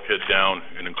the bulkhead down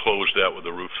and enclose that with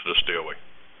the roof to the stairway.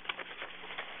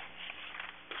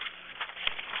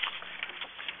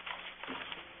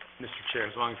 Mr. Chair,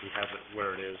 as long as he has it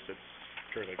where it is, it's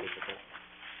fairly good to go.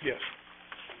 Yes.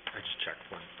 I just checked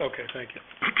for him. Okay, thank you.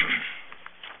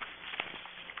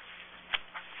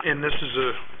 And this is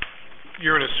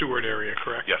you're in a sewered area,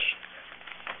 correct? Yes.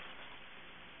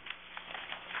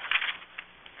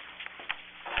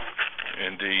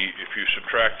 And if you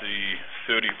subtract the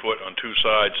 30-foot on two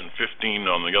sides and 15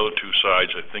 on the other two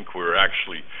sides, I think we're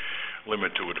actually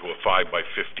limited to a 5 by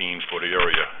 15-foot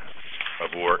area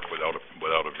of work without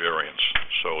a variance.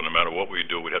 So no matter what we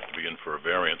do, we'd have to be in for a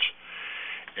variance.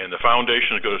 And the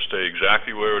foundation is going to stay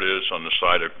exactly where it is on the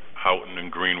side of Houghton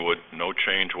and Greenwood, no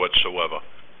change whatsoever.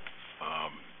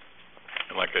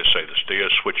 And like I say, the stairs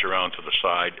switch around to the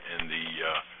side, and the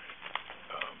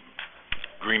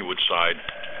Greenwood side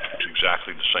is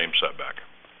exactly the same setback.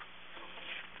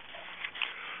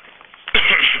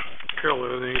 Carol,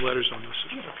 are there any letters on this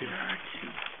up here?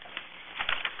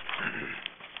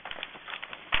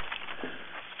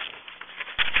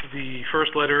 The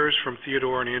first letter is from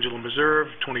Theodore and Angela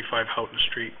Meserve, 25 Houghton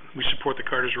Street. We support the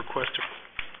Carters' request to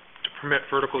permit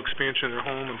vertical expansion of their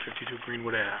home on 52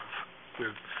 Greenwood Ave.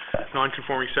 With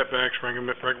non-conforming setbacks,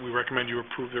 we recommend you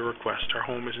approve their request. Our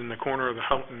home is in the corner of the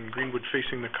Houghton and Greenwood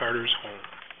facing the Carters' home.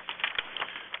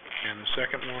 And the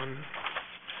second one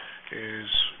is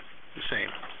the same.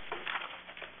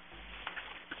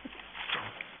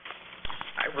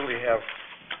 I really have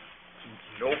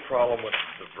no problem with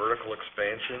the vertical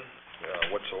expansion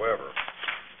whatsoever,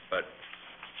 but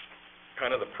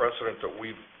kind of the precedent that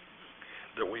we've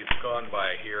gone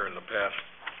by here in the past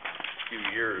few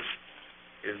years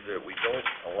is that we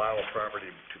don't allow a property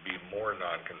to be more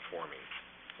non-conforming.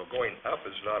 So going up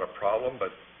is not a problem,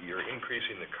 but you're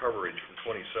increasing the coverage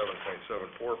from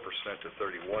 27.74% to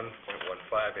 31.15,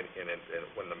 and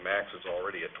when the max is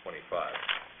already at 25.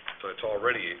 So it's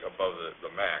already above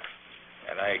the max.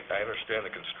 And I understand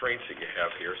the constraints that you have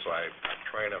here, so I'm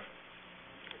trying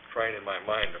in my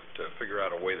mind to figure out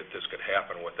a way that this could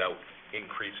happen without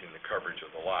increasing the coverage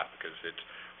of the lot, because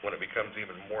when it becomes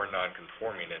even more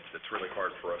non-conforming, it's really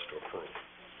hard for us to approve.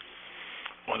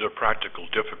 Under practical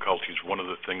difficulties, one of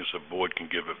the things the board can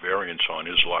give a variance on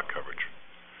is lot coverage.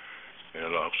 And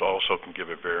it also can give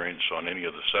a variance on any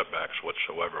of the setbacks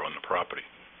whatsoever on the property.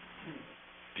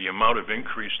 The amount of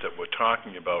increase that we're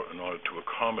talking about in order to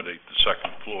accommodate the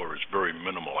second floor is very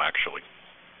minimal, actually.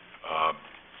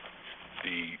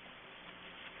 The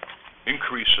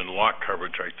increase in lot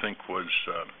coverage, I think,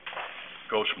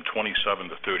 goes from 27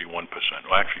 to 31%.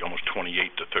 Well, actually, almost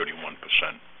 28 to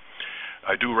 31%.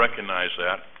 I do recognize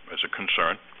that as a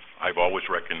concern. I've always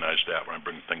recognized that when I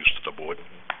bring things to the board.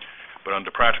 But under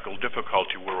practical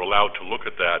difficulty, we're allowed to look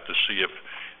at that to see if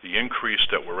the increase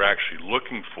that we're actually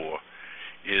looking for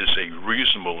is a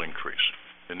reasonable increase.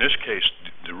 In this case,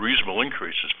 the reasonable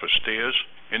increase is for stairs,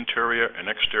 interior and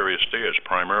exterior stairs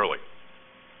primarily.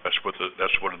 That's what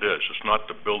it is. It's not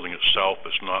the building itself.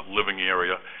 It's not living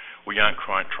area. We aren't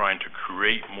trying to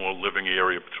create more living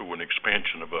area through an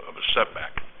expansion of a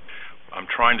setback. I'm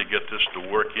trying to get this to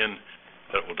work in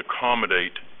that would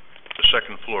accommodate the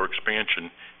second floor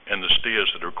expansion and the stairs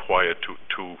that are required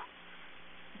to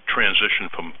transition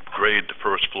from grade to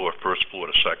first floor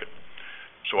to second.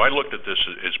 So I looked at this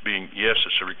as being, yes,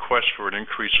 it's a request for an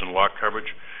increase in lot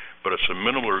coverage, but it's a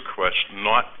minimal request,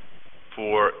 not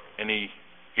for any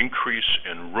increase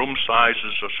in room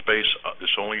sizes or space.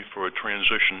 It's only for a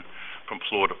transition from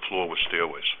floor to floor with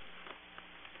stairways.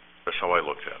 That's how I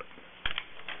looked at it.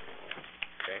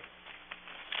 Okay.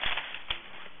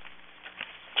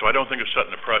 So I don't think it's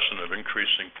setting a precedent of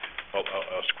increasing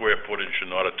a square footage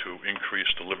in order to increase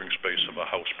the living space of a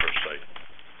house per se.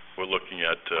 We're looking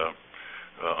at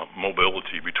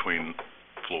mobility between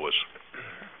floors.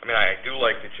 I mean, I do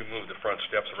like that you moved the front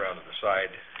steps around to the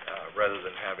side, rather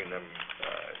than having them,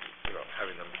 much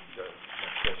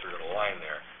closer to the line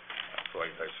there. So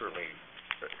I certainly,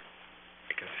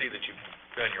 I can see that you've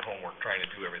done your homework trying to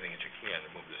do everything that you can to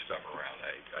move this stuff around.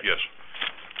 Yes.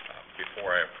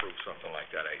 Before I approve something like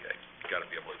that, I got to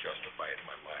be able to justify it in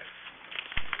my mind.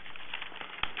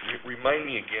 Remind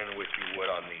me again, if you would,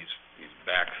 on these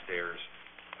back stairs,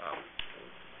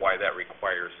 why that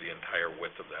requires the entire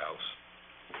width of the house.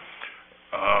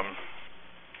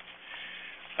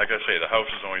 Like I say, the house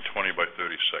is only 20 by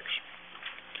 36.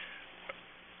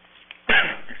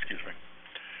 Excuse me.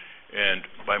 And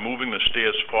by moving the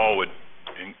stairs forward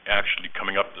and actually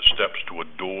coming up the steps to a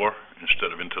door instead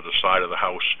of into the side of the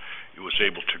house, it was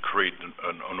able to create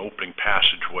an opening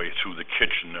passageway through the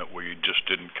kitchen that way you just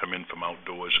didn't come in from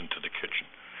outdoors into the kitchen.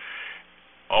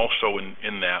 Also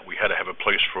in that, we had to have a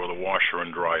place for the washer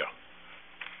and dryer.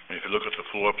 And if you look at the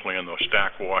floor plan, the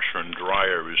stack washer and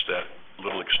dryer is that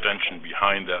little extension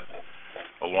behind that,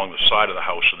 along the side of the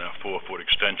house, in that 4-foot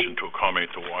extension to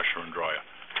accommodate the washer and dryer.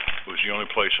 It was the only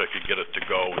place I could get it to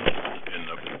go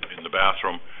in the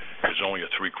bathroom. There's only a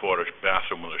 3/4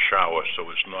 bathroom with a shower, so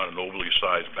it's not an overly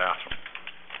sized bathroom.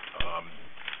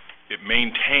 It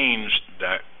maintains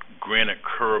that granite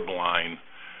curb line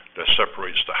that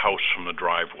separates the house from the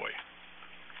driveway,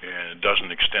 and it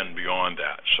doesn't extend beyond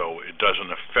that, so it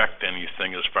doesn't affect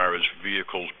anything as far as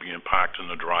vehicles being parked in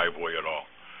the driveway at all.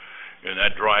 And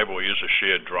that driveway is a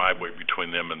shared driveway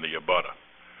between them and the abutter,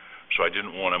 so I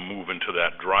didn't want to move into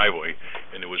that driveway,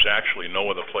 and there was actually no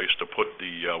other place to put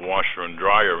the washer and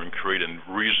dryer and create a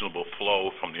reasonable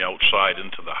flow from the outside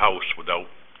into the house without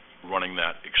running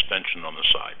that extension on the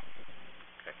side.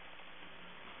 Okay.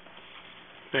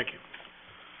 Thank you.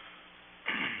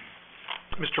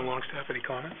 Mr. Longstaff, any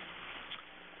comment?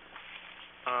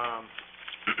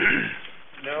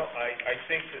 No, I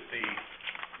think that the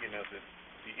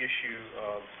issue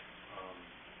of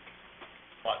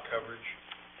lot coverage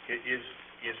is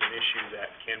an issue that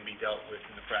can be dealt with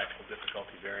in the practical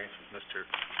difficulty variance, as Mr.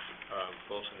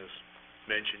 Wilson has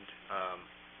mentioned.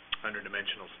 Under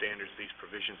dimensional standards, these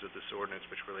provisions of this ordinance,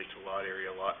 which relate to lot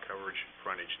area, lot coverage,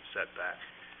 frontage, and setback,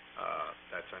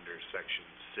 that's under section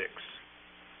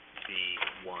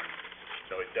 6B1.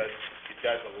 So it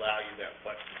does allow you that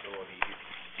flexibility if you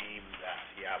deem that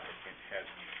the applicant has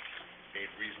made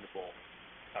reasonable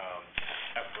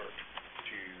effort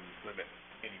to limit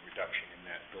any reduction in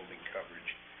that building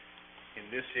coverage. In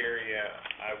this area,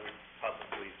 I would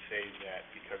probably say that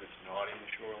because it's not in the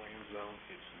shoreline zone,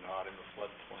 it's not in the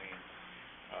floodplain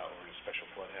or in a special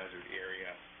flood hazard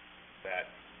area, that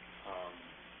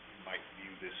you might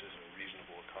view this as a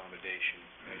reasonable accommodation,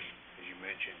 as you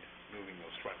mentioned, moving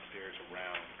those front stairs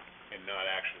around and not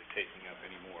actually taking up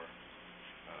any more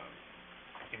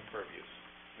impervious,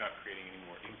 not creating any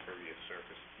more impervious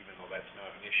surface, even though that's not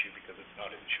an issue because it's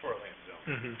not in the shoreline zone.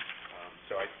 Mm-hmm.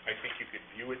 So I think you could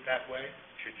view it that way,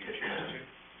 should you choose to.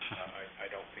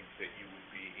 I don't think that you would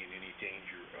be in any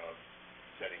danger of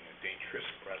setting a dangerous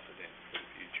precedent for the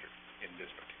future in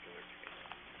this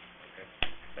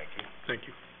Thank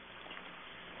you.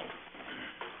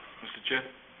 Mr. Chair,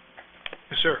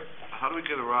 Yes, sir. how do we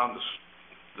get around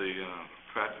the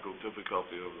practical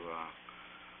difficulty of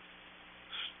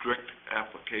strict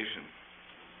application?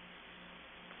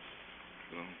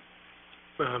 You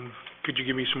know, Could you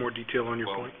give me some more detail on your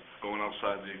well, point? going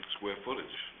outside the square footage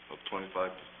of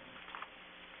 25%.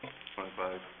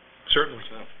 Certainly.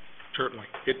 Certainly.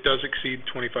 It does exceed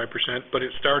 25%, but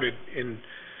it started in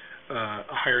a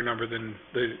higher number than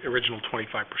the original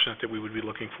 25% that we would be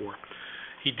looking for.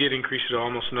 He did increase it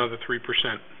almost another 3%,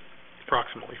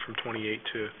 approximately, from 28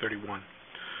 to 31.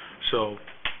 So,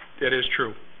 that is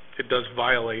true. It does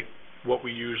violate what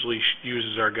we usually use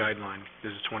as our guideline,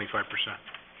 is 25%.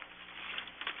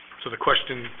 So the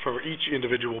question for each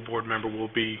individual board member will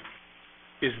be,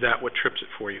 is that what trips it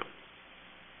for you?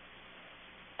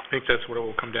 I think that's what it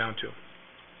will come down to.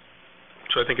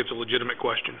 So I think it's a legitimate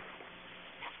question.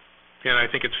 And I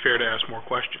think it's fair to ask more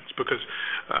questions, because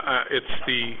it's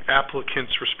the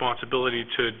applicant's responsibility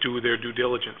to do their due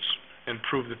diligence and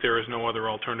prove that there is no other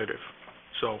alternative.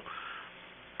 So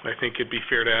I think it'd be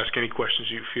fair to ask any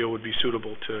questions you feel would be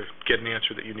suitable to get an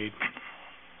answer that you need.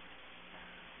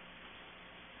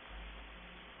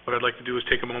 What I'd like to do is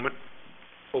take a moment,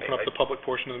 open up the public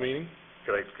portion of the meeting.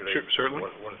 Could I? Sure, certainly.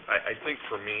 I think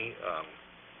for me,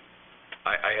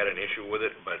 I had an issue with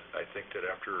it, but I think that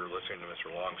after listening to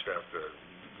Mr. Longstaff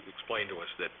explain to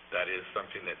us that that is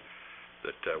something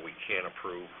that we can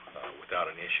approve without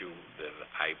an issue, then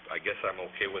I guess I'm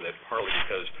okay with it, partly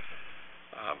because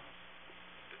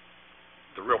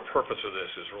the real purpose of this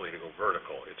is really to go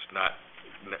vertical. It's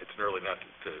really not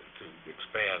to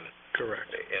expand.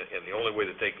 Correct. And the only way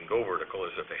that they can go vertical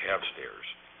is if they have stairs.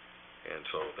 And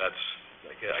so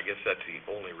I guess that's the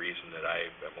only reason that I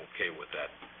am okay with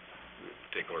that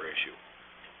particular issue.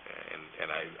 And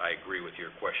I agree with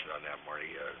your question on that, Marty,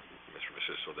 Mr.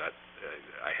 Masisto, that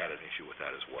I had an issue with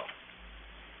that as well.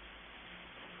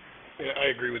 Yeah, I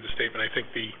agree with the statement. I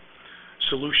think the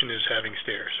solution is having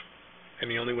stairs. And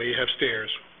the only way you have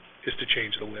stairs is to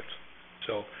change the width.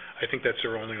 So I think that's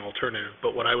their only alternative.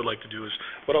 But what I would like to do is,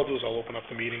 what I'll do is I'll open up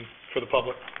the meeting for the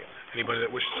public, anybody that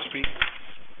wishes to speak,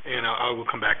 and I will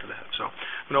come back to that. So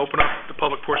I'm going to open up the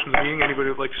public portion of the meeting. Anybody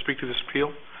who would like to speak to this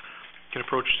appeal can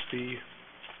approach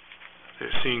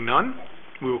seeing none.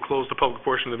 We will close the public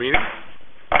portion of the meeting.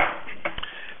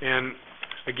 And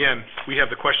again, we have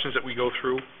the questions that we go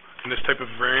through in this type of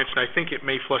variance, and I think it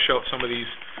may flush out some of these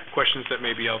questions that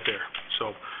may be out there.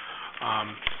 So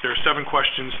there are 7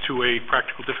 questions to a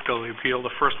practical difficulty appeal.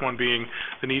 The first one being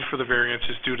the need for the variance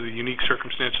is due to the unique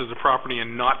circumstances of the property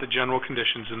and not the general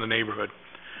conditions in the neighborhood.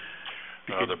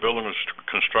 The building was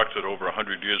constructed over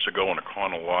 100 years ago on a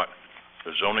corner lot.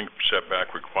 The zoning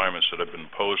setback requirements that have been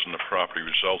imposed on the property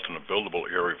result in a buildable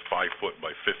area of 5 foot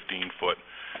by 15 foot.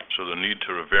 So the need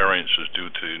to a variance is due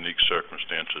to unique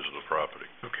circumstances of the property.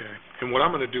 Okay. And what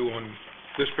I'm going to do on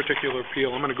this particular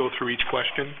appeal, I'm going to go through each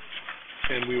question,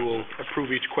 and we will approve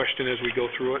each question as we go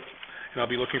through it. And I'll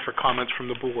be looking for comments from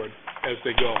the board as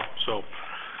they go. So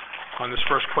on this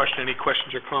first question, any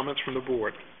questions or comments from the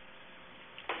board?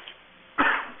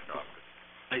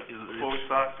 Before we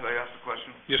start, could I ask a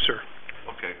question? Yes, sir.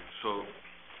 Okay, so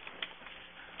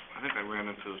I think I ran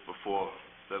into this before,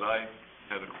 that I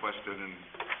had a question and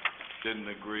didn't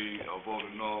agree or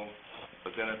voted no,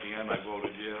 but then at the end I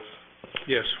voted yes.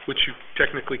 Yes, which you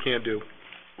technically can't do.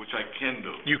 Which I can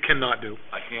do. You cannot do.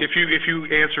 I can't. If you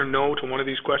answer no to one of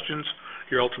these questions,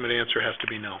 your ultimate answer has to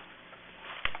be no.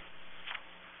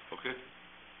 Okay.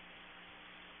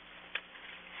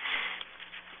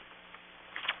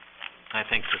 I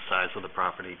think the size of the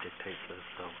property dictates this,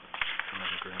 so I'm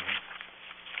in agreement.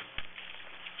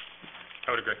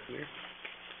 I would agree.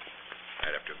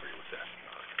 I'd have to agree with that.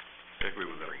 I agree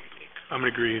with that. I'm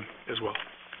going to agree as well.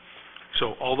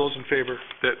 So all those in favor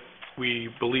that we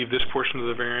believe this portion of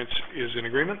the variance is in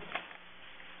agreement?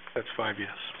 That's 5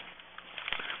 yes.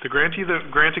 The granting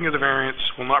of the variance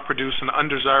will not produce an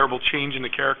undesirable change in the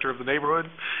character of the neighborhood.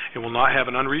 It will not have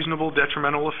an unreasonable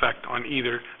detrimental effect on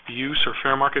either the use or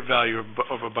fair market value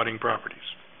of abutting properties.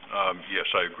 Yes,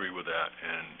 I agree with that,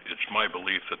 and it's my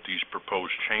belief that these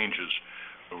proposed changes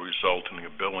will result in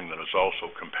a building that is also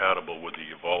compatible with the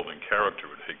evolving character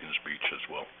at Higgins Beach as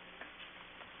well.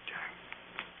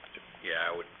 Yeah,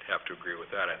 I would have to agree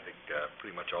with that. I think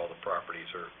pretty much all the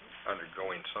properties are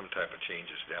undergoing some type of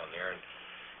changes down there, and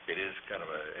it is kind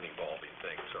of an evolving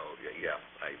thing. So, yeah,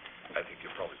 I think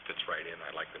it probably fits right in.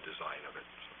 I like the design of it.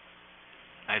 So.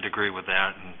 I'd agree with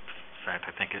that, and in fact,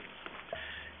 I think it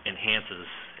enhances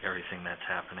everything that's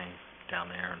happening down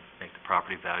there and make the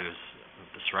property values of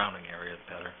the surrounding area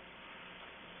better.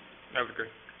 I would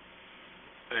agree.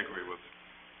 I agree with.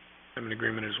 I'm in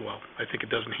agreement as well. I think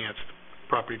it does enhance the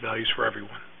property values for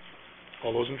everyone.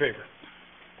 All those in favor?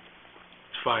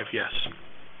 It's 5 yes.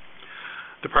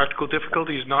 The practical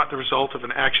difficulty is not the result of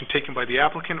an action taken by the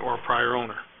applicant or a prior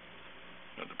owner.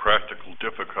 The practical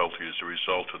difficulty is the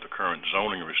result of the current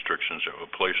zoning restrictions that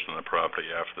were placed on the property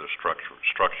after the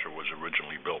structure was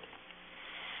originally built.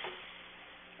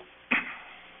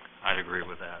 I'd agree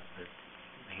with that.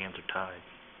 The hands are tied.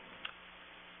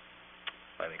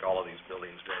 I think all of these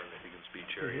buildings down in the Higgins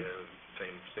Beach area,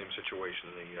 same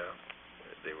situation.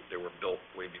 They were built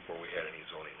way before we had any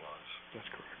zoning laws. That's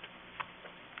correct.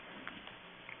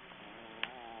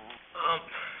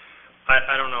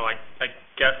 I don't know, I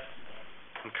guess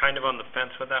I'm kind of on the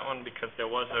fence with that one because there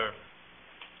was a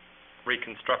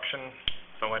reconstruction,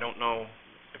 so I don't know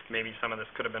if maybe some of this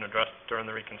could have been addressed during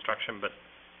the reconstruction, but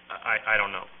I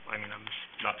don't know. I mean, I'm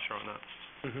not sure on that.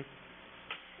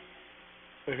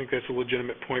 I think that's a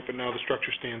legitimate point, but now the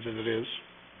structure stands as it is.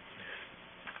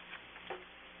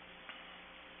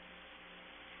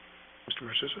 Mr.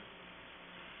 Marcissa?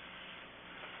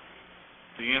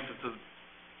 The answer to the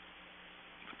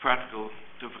practical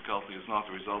difficulty is not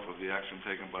the result of the action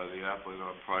taken by the applicant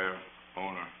or prior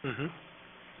owner.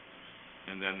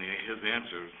 And then his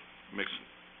answer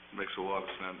makes a lot of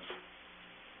sense.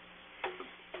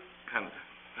 Kind of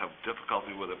have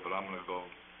difficulty with it, but I'm going to go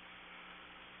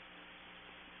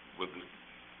with the...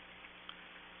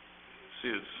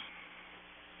 See,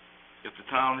 if the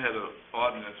town had an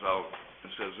ordinance out and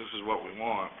says this is what we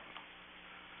want,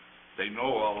 they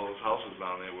know all those houses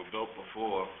down there were built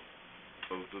before,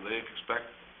 so do they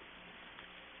expect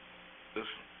this?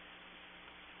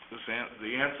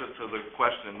 The answer to the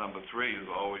question number 3 is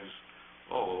always,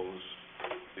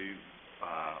 the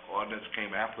ordinance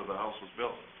came after the house was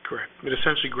built. Correct. It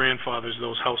essentially grandfathers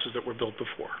those houses that were built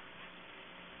before.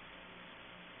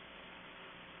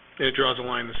 It draws a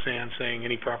line in the sand saying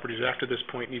any properties after this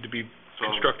point need to be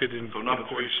constructed in... So number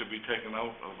 3 should be taken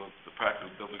out of the practical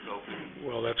difficulty.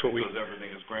 Well, that's what because everything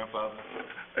is grandfathered?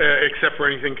 Except for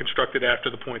anything constructed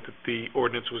after the point that the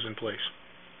ordinance was in place.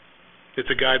 It's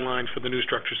a guideline for the new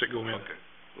structures that go in. Okay.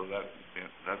 So that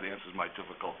answers my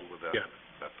difficulty with that,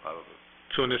 that part of it.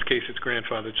 So in this case, it's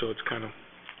grandfathered, so it's kind of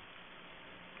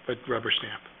a rubber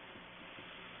stamp.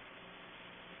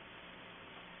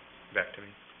 Back to me.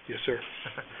 Yes, sir.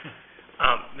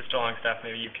 Mr. Longstaff,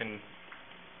 maybe you can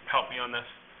help me on this,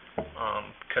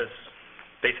 because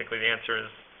basically the answer is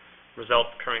result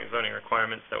current zoning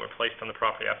requirements that were placed on the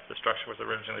property after the structure was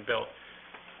originally built.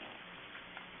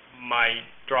 My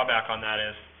drawback on that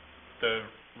is the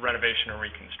renovation or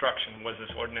reconstruction. Was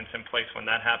this ordinance in place when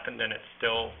that happened and it's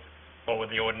still, or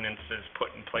were the ordinances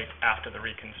put in place after the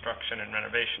reconstruction and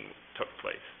renovation took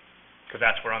place? Because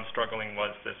that's where I'm struggling.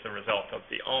 Was this a result of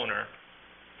the owner?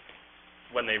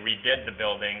 When they redid the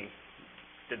building,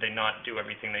 did they not do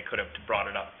everything they could have to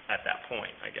brought it up at that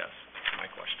point, I guess, is my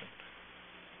question.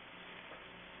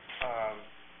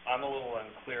 I'm a little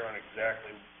unclear on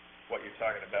exactly what you're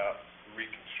talking about,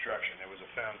 reconstruction. There was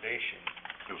a foundation.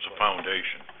 It was a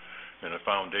foundation, and a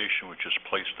foundation which is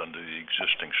placed under the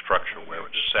existing structure where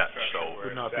it's set, so...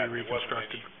 Would not be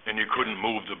reconstructed. And you couldn't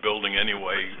move the building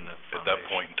anyway at that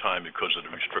point in time because of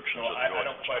the restrictions of the I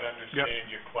ordinance. don't quite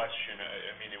understand your question.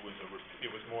 I mean, it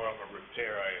was more of a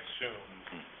repair, I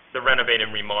assume. The renovate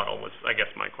and remodel was, I guess,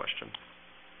 my question.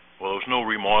 Well, there was no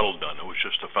remodel done. It was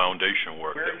just the foundation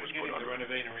work that was put on. Where are you getting the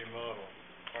renovate and remodel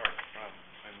part from?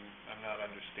 I'm not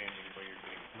understanding where you're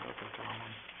getting.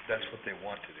 That's what they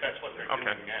want to do. That's what they're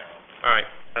doing now. All right,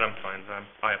 then I'm fine.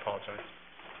 I apologize.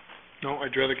 No,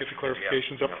 I'd rather get the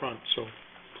clarifications up front, so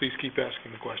please keep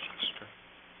asking the questions.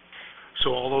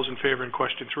 So all those in favor in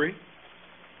question 3?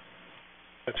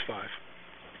 That's 5.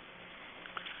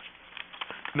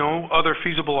 No other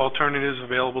feasible alternatives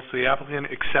available to the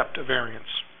applicant except a variance.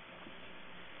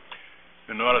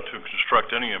 In order to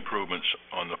construct any improvements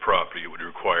on the property, it would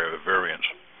require a variance.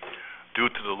 Due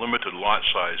to the limited lot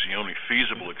size, the only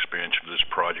feasible expansion of this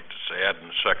project is to add in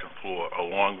the second floor,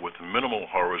 along with minimal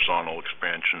horizontal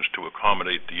expansions to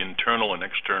accommodate the internal and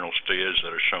external stairs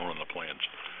that are shown on the plans.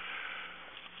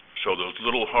 So those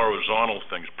little horizontal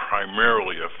things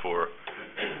primarily are for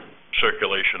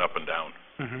circulation up and down,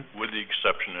 with the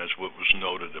exception, as what was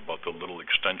noted, about the little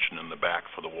extension in the back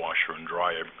for the washer and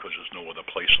dryer, because there's no other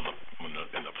place in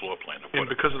the floor plan to put And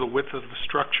it. because of the width of the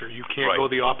structure, you can't go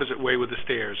the opposite way with the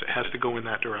stairs. It has to go in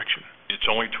that direction. It's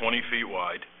only 20 feet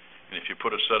wide, and if you put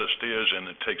a set of stairs in,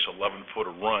 it takes 11 foot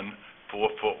to run,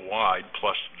 4 foot wide,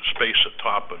 plus space at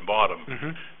top and bottom.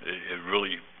 It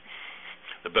really,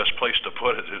 the best place to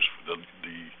put it is the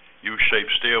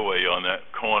U-shaped stairway on that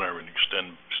corner and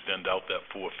extend out that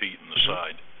 4 feet in the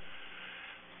side.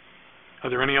 Are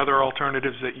there any other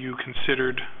alternatives that you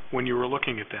considered when you were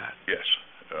looking at that? Yes.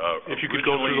 If you could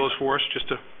go through those for us, just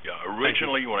to... Yeah,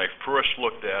 originally, when I first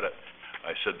looked at it,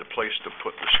 I said the place to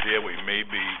put the stairway may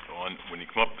be on, when you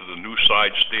come up to the new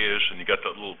side stairs and you got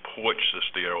that little porch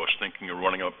that's there, I was thinking of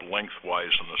running up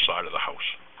lengthwise on the side of the house.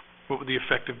 What would the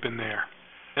effect have been there?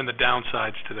 And the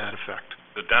downsides to that effect?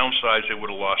 The downsides, they would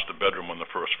have lost the bedroom on the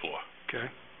first floor. Okay.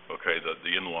 Okay,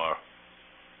 the in-law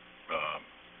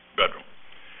bedroom.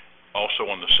 Also,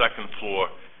 on the second floor,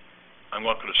 I'm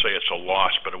not going to say it's a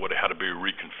loss, but it would have had to be a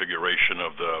reconfiguration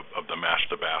of the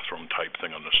master bathroom type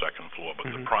thing on the second floor.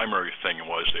 But the primary thing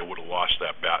was they would have lost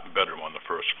that bedroom on the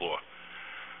first floor,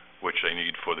 which they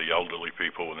need for the elderly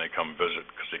people when they come visit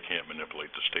because they can't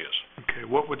manipulate the stairs. Okay,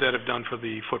 what would that have done for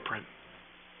the footprint?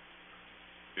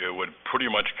 It would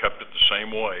pretty much kept it the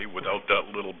same way without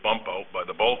that little bump out by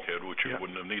the bulkhead, which you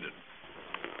wouldn't have needed.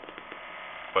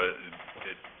 But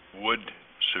it would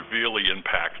severely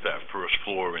impact that first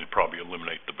floor and probably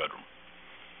eliminate the bedroom.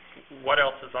 What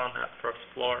else is on that first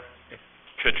floor?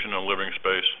 Kitchen and living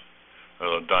space,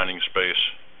 dining space.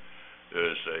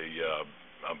 There's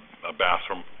a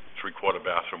bathroom, 3/4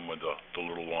 bathroom with the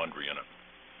little laundry in it,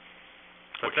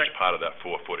 which is part of that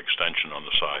 4-foot extension on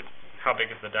the side. How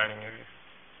big is the dining area?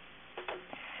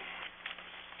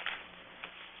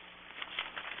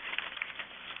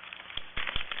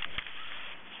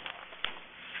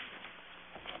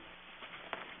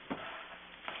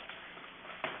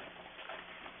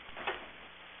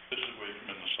 This is where you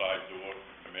come in the side door,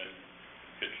 come in,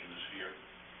 the kitchen is here.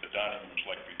 The dining room is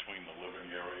like between the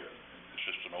living area, it's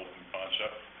just an open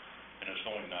concept, and it's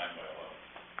only 9 by 11.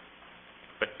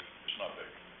 But it's not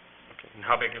big. Okay, and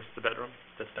how big is the bedroom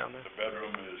that's down there? The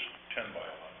bedroom is 10 by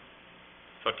 11.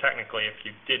 So technically, if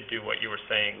you did do what you were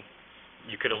saying,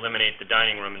 you could eliminate the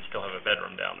dining room and still have a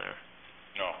bedroom down there.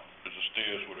 No, because the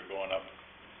stairs would have gone up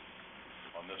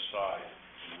on this side,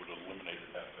 and would have eliminated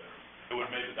that bedroom. It would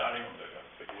have made the dining room bigger,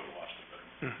 but you would have lost the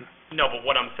bedroom. No, but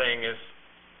what I'm saying is,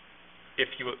 if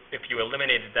you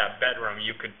eliminated that bedroom,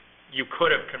 you could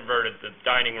have converted the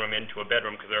dining room into a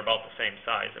bedroom because they're about the same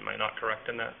size. Am I not correct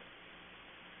in that?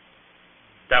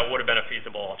 That would have been a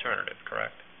feasible alternative,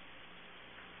 correct?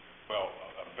 Well,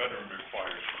 a bedroom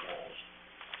requires walls.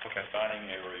 Okay. The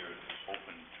dining area is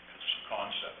open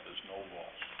concept, there's no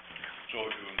walls. So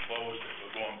if you enclose it,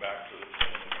 we're going back to the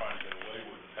thing they're trying to get away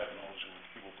with, having all those little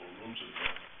cubicle rooms in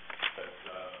there that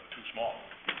are too small.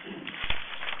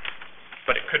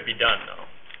 But it could be done, though.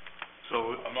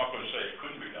 So, I'm not going to say it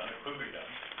couldn't be done, it could be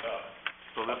done.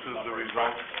 so this is the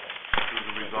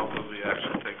result of the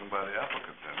action taken by the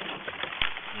applicant then?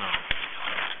 No.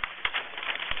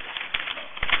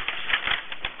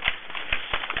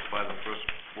 By the first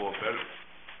floor bedroom,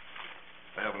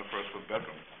 by having a first floor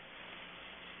bedroom.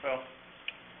 Well,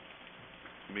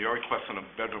 I mean, you're requesting a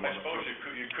bedroom on I the suppose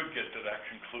first. you could get to that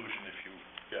conclusion if you,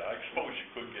 I suppose you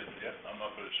could get there. I'm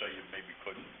not going to say you maybe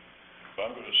couldn't. But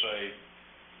I'm going to say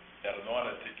that in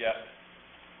order to get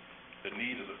the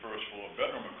need of the first floor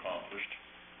bedroom accomplished,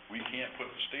 we can't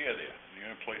put the stair there. The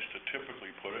only place to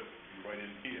typically put it would be right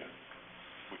in here,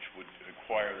 which would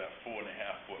require that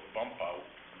 4.5-foot bump out,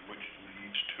 which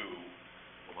leads to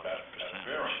that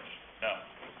variance. Now,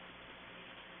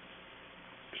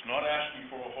 it's not asking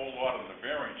for a whole lot of the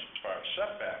variance as far as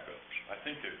setback goes. I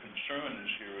think the concern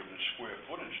is here in the square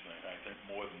footage thing, I think,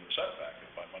 more than the setback,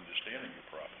 if I'm understanding you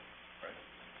properly, right?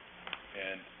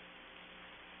 And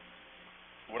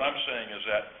what I'm saying is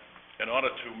that in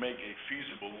order to make a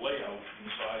feasible layout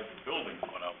inside the building,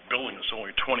 when a building is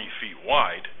only 20 feet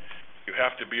wide, you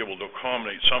have to be able to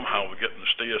accommodate somehow with getting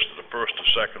the stairs to the first or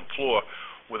second floor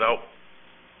without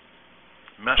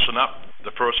messing up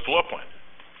the first floor plan.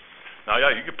 Now,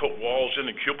 yeah, you could put walls in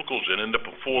and cubicles in, end up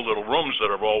with 4 little rooms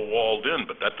that are all walled in,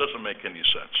 but that doesn't make any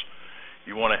sense.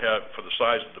 You want to have, for the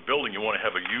size of the building, you want to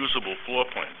have a usable floor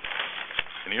plan.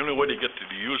 And the only way to get to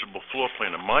the usable floor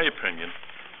plan, in my opinion,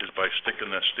 is by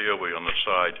sticking that stairway on the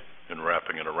side and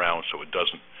wrapping it around so it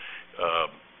doesn't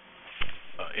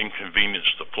inconvenience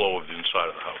the flow of the inside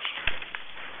of the house.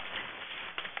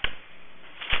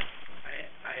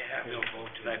 I have no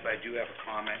vote tonight, but I do have a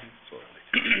comment.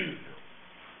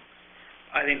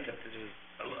 I think that this is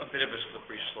a bit of a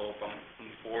slippery slope.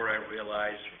 Before I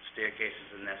realized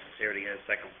staircases are necessary to get a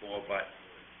second floor, but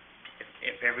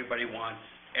if everybody wants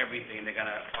everything, they're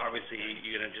gonna, obviously,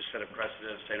 you're gonna just set a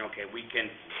precedent of saying, okay, we can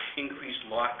increase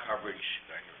lot coverage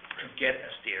to get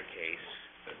a staircase.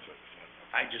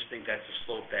 I just think that's a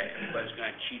slope that everybody's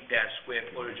gonna cheat that square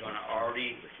footage on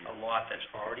a lot that's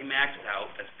already maxed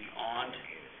out, that's beyond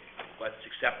what's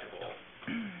acceptable.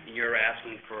 And you're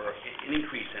asking for an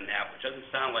increase in that, which doesn't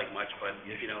sound like much, but,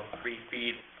 3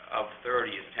 feet of 30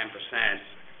 is 10%.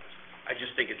 I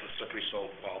just think it's a slippery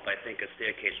slope, Walt. I think a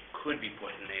staircase could be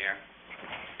put in there.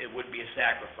 It would be a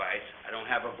sacrifice. I don't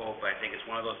have a vote, but I think it's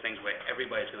one of those things where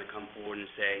everybody's gonna come forward and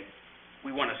say, we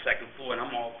want a second floor, and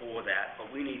I'm all for that, but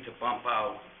we need to bump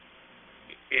out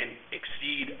and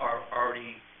exceed our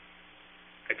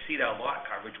lot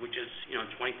coverage, which is,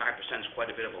 25% is quite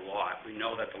a bit of a lot. We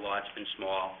know that the lot's been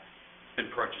small,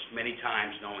 been purchased many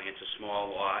times knowing it's a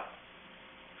small lot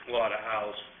of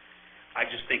house. I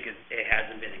just think it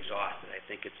hasn't been exhausted. I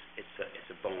think it's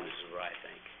a bonus is what I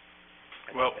think.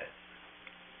 Well,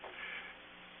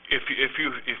 if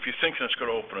you think it's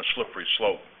going to open a slippery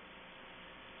slope,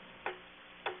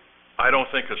 I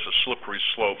don't think it's a slippery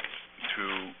slope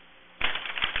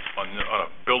on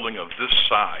a building of this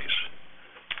size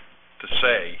to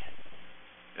say,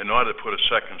 in order to put a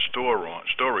second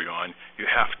story on, you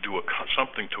have to do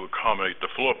something to accommodate the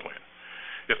floor plan.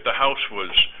 If the house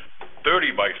was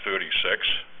 30 by 36,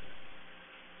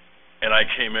 and I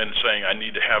came in saying I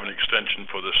need to have an extension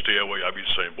for the stairway, I'd be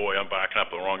saying, boy, I'm backing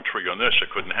up the wrong tree on this. It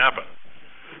couldn't happen.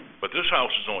 But this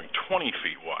house is only 20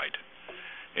 feet wide,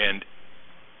 and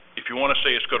if you want to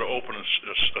say it's going to open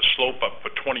a slope up for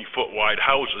 20-foot wide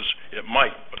houses, it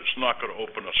might, but it's not going to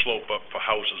open a slope up for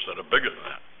houses that are bigger than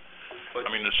that. I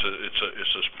mean, it's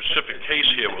a specific case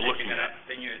here we're looking at.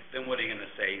 Then what are you gonna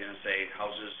say? You're gonna say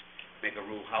houses, make a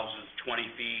rule, houses 20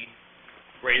 feet,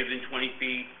 greater than 20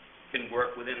 feet, can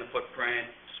work within the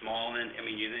footprint, small, and,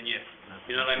 you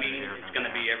know what I mean? It's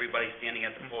gonna be everybody standing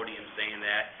at the podium saying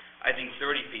that. I think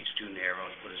 30 feet's too narrow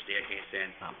to put a staircase in.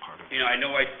 Not part of I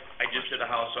know I just did a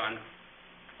house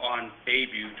on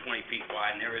Bayview, 20 feet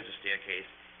wide, and there is a staircase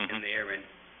in there, and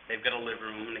they've got a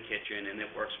living room and a kitchen, and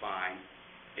it works fine.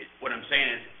 What I'm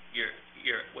saying is,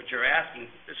 what you're asking,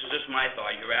 this is just my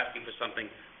thought, you're asking for something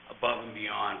above and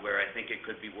beyond where I think it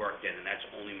could be worked in, and that's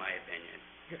only my opinion.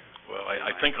 Well,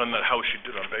 I think on that house you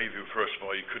did on Bayview, first of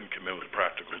all, you couldn't come in with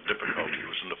practical difficulty. It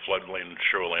was in the floodplain and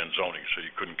shoreland zoning, so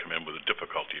you couldn't come in with a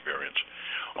difficulty variance.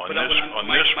 On this,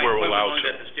 we're allowed to. My point was only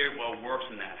that the stairwell works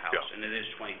in that house, and it is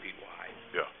 20 feet wide.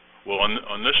 Yeah. Well,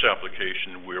 on this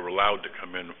application, we're allowed to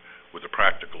come in with a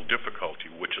practical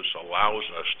difficulty, which allows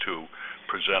us to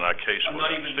present our case with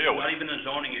a stairway. Not even a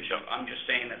zoning issue. I'm just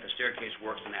saying that the staircase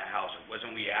works in that house. It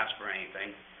wasn't we asked for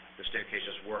anything. The staircase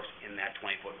just works in that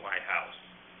 20-foot wide house.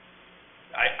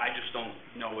 I just don't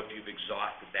know if you've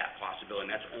exhausted that possibility,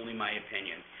 and that's only my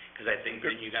opinion, because I think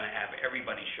then you're going to have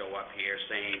everybody show up here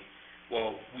saying,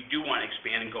 well, we do want to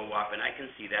expand and go up, and I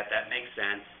can see that. That makes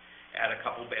sense. Add a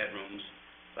couple bedrooms.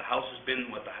 The house has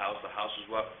been what the house is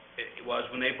what it was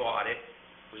when they bought it.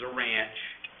 It was a ranch,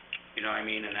 you know what I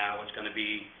mean, and now it's going to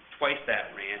be twice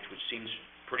that ranch, which seems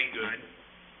pretty good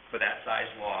for that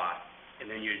size lot, and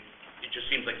then it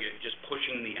just seems like you're just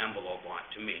pushing the envelope on,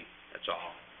 to me, that's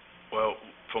all. Well,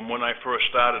 from when I first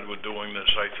started with doing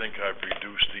this, I think I've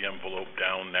reduced the envelope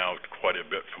down now quite a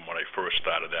bit from when I first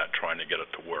started that, trying to get it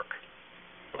to work.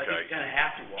 I think you kind of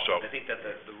have to, Walt. So, I think that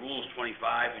the rule is 25,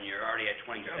 and you're already at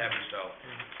 27, so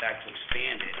back to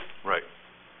expand it. Right.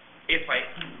 If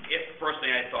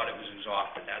personally I thought it was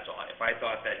exhausted, that's all. If I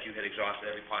thought that you had exhausted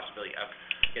every possibility of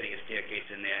getting a staircase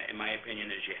in there, in my opinion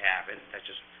is you haven't. That's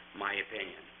just my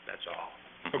opinion, that's all.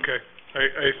 Okay.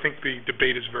 I think the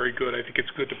debate is very good. I think it's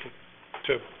good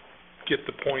to get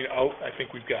the point out. I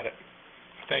think we've got it.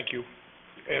 Thank you.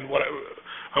 And what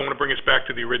I want to bring us back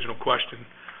to the original question.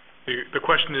 The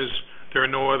question is, there are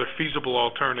no other feasible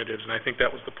alternatives, and I think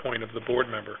that was the point of the board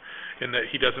member, in that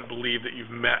he doesn't believe that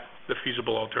you've met the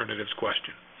feasible alternatives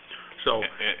question. So,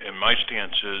 and my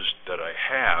stance is that I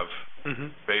have,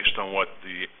 based on what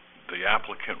the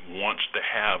applicant wants to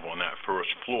have on that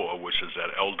first floor, which is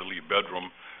that elderly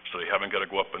bedroom, so they haven't got to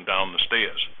go up and down the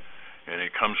stairs. And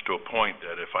it comes to a point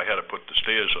that if I had to put the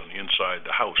stairs on the inside of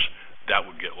the house, that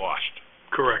would get lost.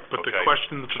 Correct, but the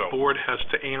question that the board has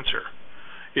to answer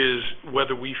is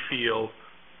whether we feel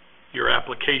your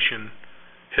application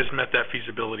has met that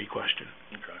feasibility question.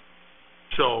 Okay.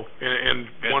 So, and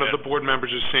one of the board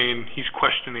members is saying he's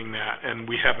questioning that, and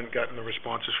we haven't gotten the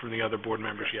responses from the other board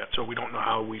members yet, so we don't know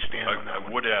how we stand on that I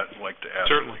one. would like to ask.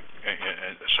 Certainly.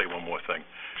 And say one more thing.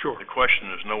 Sure. The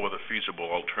question is, no other feasible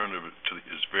alternative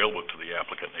is available to the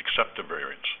applicant except a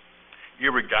variance.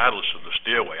 Irregardless of the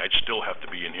stairway, I'd still have to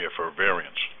be in here for a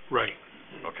variance. Right.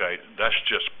 Okay? That's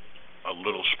just a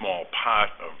little small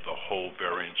part of the whole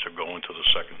variance of going to the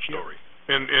second story.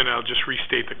 And I'll just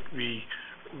restate the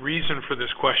reason for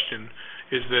this question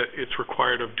is that it's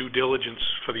required of due diligence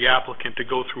for the applicant to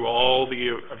go through all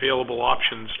the available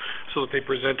options so that they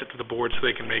present it to the board so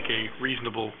they can make a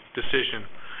reasonable decision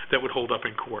that would hold up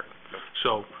in court.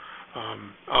 So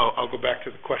I'll go back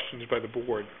to the questions by the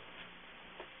board.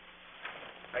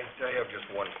 I have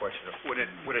just one question. Would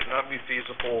it not be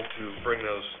feasible to bring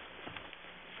those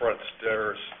front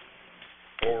stairs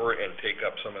over and take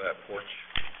up some of that porch?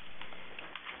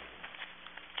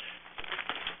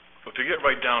 But to get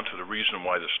right down to the reason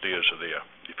why the stairs are there,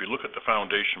 if you look at the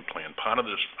foundation plan, part of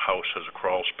this house has a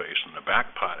crawl space, and the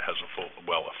back part has a full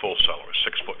cellar,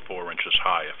 6 foot 4 inches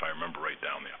high, if I remember right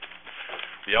down there.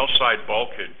 The outside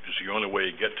bulkhead is the only way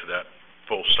you get to that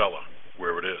full cellar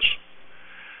where it is.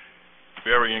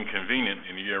 Very inconvenient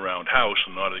in a year-round house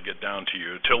in order to get down to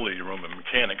your utility room and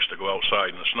mechanics to go outside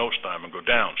in the snowstorm and go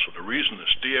down. So the reason the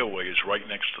stairway is right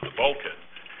next to the bulkhead,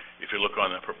 if you look on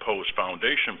the proposed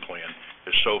foundation plan,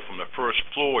 is so from the first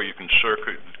floor you can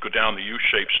go down the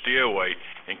U-shaped stairway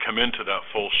and come into that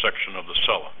full section of the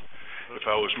cellar. If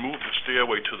I was to move the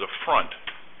stairway to the front,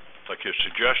 like you're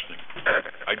suggesting,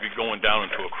 I'd be going down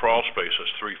into a crawl space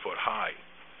that's 3 foot high.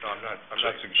 No, I'm not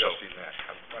suggesting that.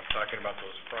 I'm talking about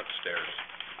those front stairs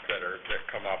that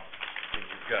come up.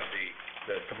 You've got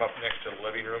that come up next to the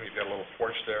living room. You've got a little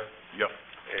porch there. Yep.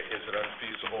 Is it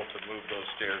unfeasible to move those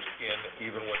stairs in,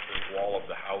 even with the wall of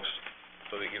the house,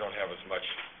 so that you don't have as much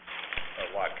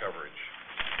lot coverage?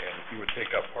 And if you would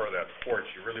take up part of that porch,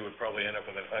 you really would probably end up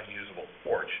with an unusable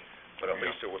porch, but at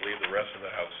least it would leave the rest of the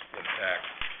house intact.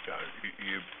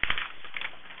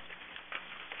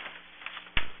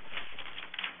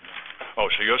 Oh,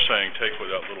 so you're saying take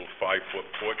with that little 5 foot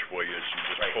porch where you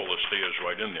just Right. pull the stairs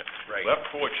right in there. Right. That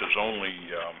porch is only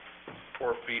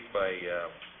 4 feet by, 4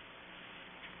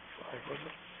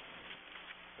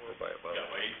 by about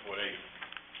 8 foot 8.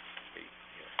 8,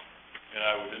 yeah. And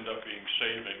I would end up being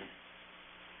saving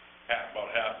about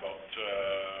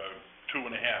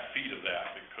 2.5 feet of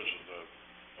that because of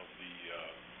the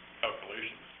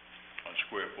calculations on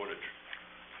square footage.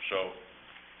 So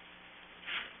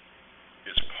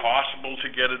it's possible to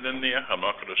get it in there. I'm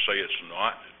not going to say it's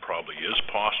not. It probably is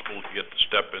possible to get the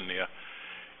step in there.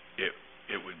 It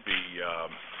would be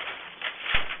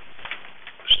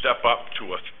step up to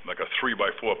like a 3 by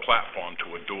 4 platform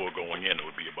to a door going in. It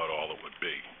would be about all it would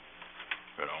be,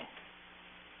 you know.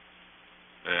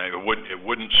 And it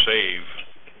wouldn't save.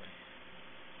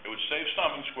 It would save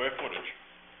some in square footage.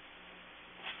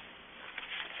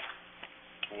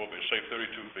 What would it save?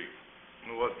 32 feet.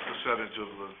 What percentage of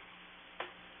the,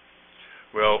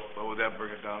 Well, what would that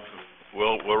bring it down to?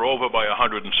 well, we're over by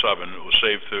 107. It will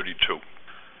save 32.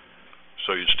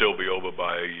 So you'd still be over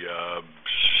by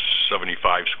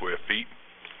 75 square feet,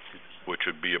 which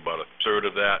would be about a third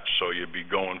of that. So you'd be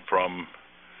going from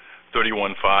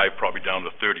 31.5 probably down to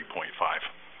 30.5.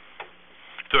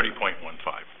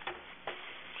 30.15.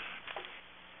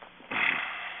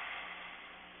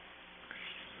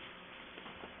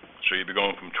 So you'd be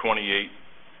going from 28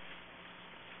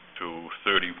 to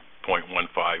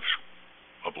 30.15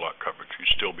 of lot coverage. You'd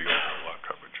still be over lot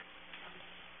coverage.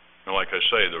 And like I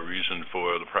say, the reason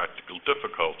for the practical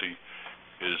difficulty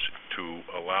is to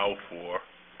allow for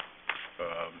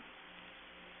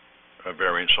a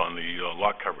variance on the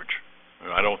lot coverage.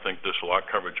 And I don't think this lot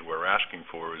coverage we're asking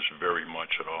for is very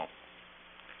much at all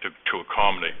to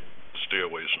accommodate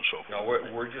stairways and so forth. No,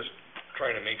 we're just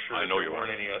trying to make sure I that know there you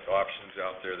weren't any options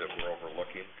out there that we're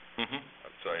overlooking. Mm-hmm.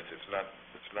 So it's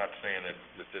not saying that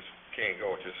this can't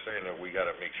go, it's just saying that we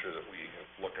gotta make sure that we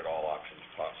look at all options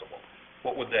possible.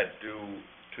 What would that do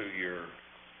to your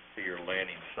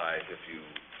landing size if you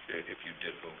did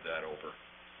move that over?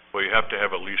 Well, you have to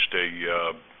have at least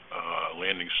a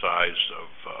landing size of,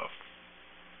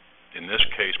 in this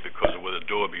case, because of where the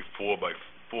door would be 4 by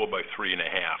 3.5.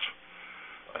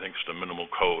 I think it's the minimal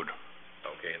code.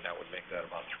 Okay, and that would make that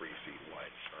about 3 feet wide.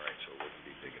 All right, so it wouldn't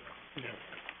be big enough. Yeah.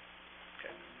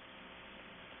 Okay.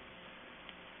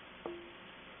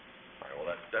 All right,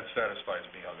 well, that satisfies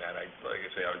me on that. Like I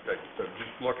say, I'm just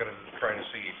looking and trying to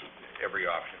see every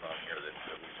option on here that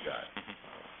we've got.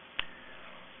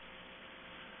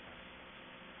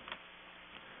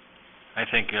 I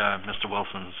think Mr.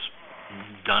 Wilson's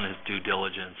done his due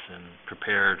diligence and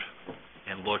prepared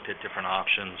and looked at different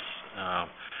options.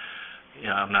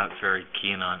 I'm not very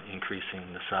keen on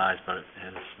increasing the size, but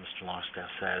as Mr. Longstaff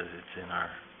says, it's in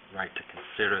our right to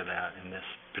consider that in this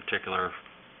particular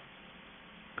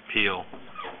appeal,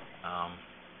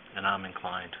 and I'm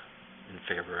inclined in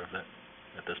favor of it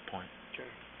at this point. Okay.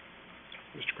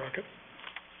 Mr. Crockett?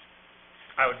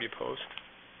 I would be opposed.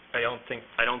 I don't think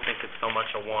it's so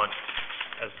much a want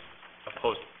as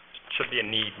opposed should be a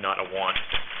need, not a want.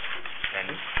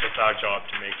 And it's our job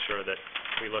to make sure that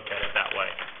we look at it that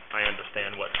way. I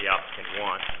understand what the applicant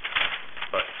wants,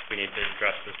 but we need to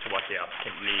address as to what the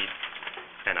applicant needs.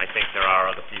 And I think there are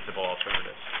other feasible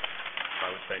alternatives. So I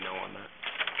would say no on that.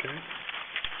 Okay.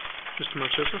 Mr.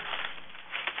 Marchesa?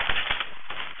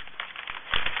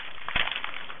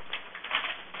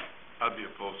 I'd be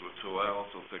opposed to it too. I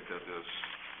also think that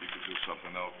you could do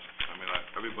something else. I mean,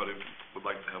 everybody would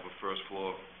like to have a first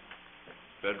floor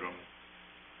bedroom,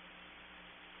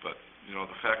 but, you know,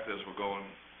 the fact is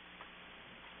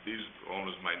these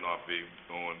owners might not be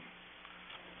going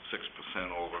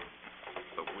 6% over,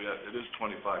 but it is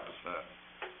 25%.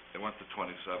 They went to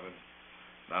 27,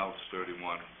 now it's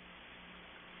 31.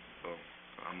 So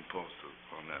I'm opposed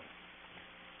on that.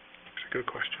 It's a good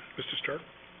question. Mr. Stark?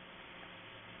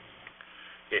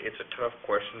 It's a tough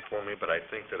question for me, but I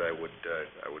think that I would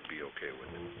be okay with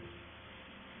it.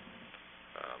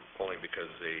 Only because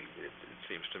it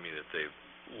seems to me that they've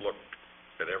looked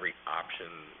at every option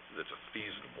that's a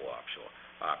feasible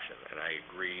option, and I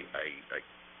agree. I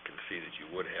can see that you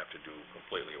would have to do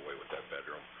completely away with that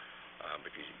bedroom,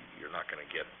 because you're not going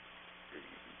to get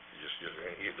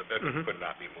the bedroom could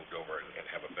not be moved over and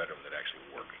have a bedroom that actually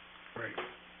works. Right.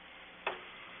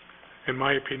 In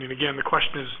my opinion, again, the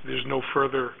question is, there's no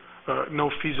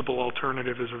feasible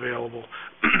alternative is available.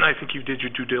 I think you did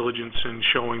your due diligence in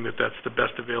showing that that's the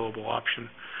best available option.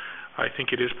 I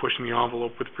think it is pushing the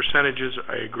envelope with percentages.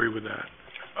 I agree with that.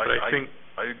 But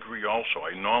I agree also.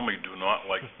 I normally do not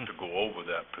like to go over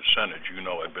that percentage. You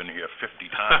know, I've been here 50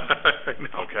 times.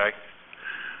 Okay?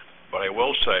 But I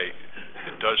will say,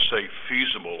 it does say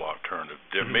feasible alternative.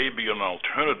 There may be an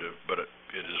alternative, but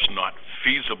it is not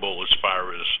feasible as far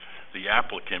as the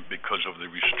applicant because of the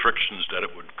restrictions that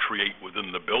it would create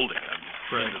within the building. And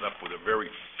we ended up with a very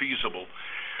feasible,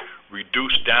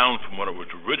 reduced down from what it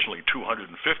was originally 250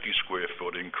 square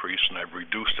foot increase, and I've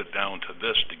reduced it down to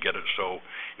this to get it so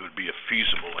it would be a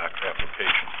feasible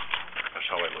application. That's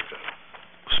how I looked at it.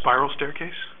 Spiral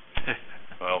staircase?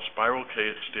 Well, spiral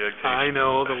staircase. I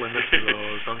know the limits of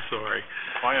those. I'm sorry.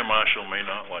 Fire marshal may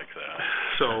not like that.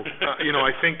 So, you know,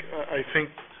 I think,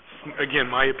 again,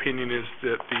 my opinion is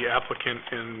that the applicant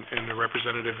and the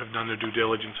representative have done their due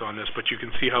diligence on this, but you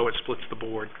can see how it splits the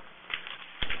board.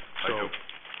 So,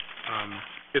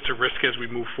 it's a risk as we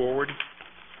move forward.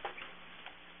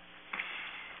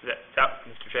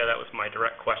 Mr. Chair, that was my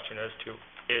direct question as to,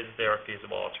 is there a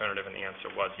feasible alternative? And the answer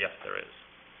was, yes, there is.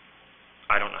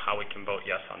 I don't know how we can vote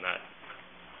yes on that,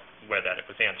 where that it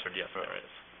was answered, yes, there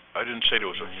is. I didn't say there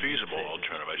was a feasible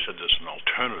alternative. I said there's an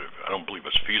alternative. I don't believe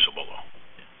it's feasible, though.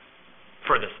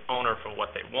 For this owner, for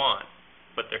what they want,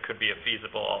 but there could be a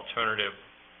feasible alternative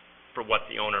for what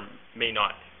the owner may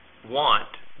not want,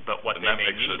 but what they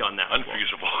may need on that floor.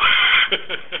 Unfeasible.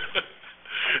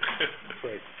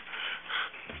 Right.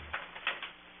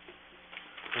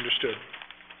 Understood.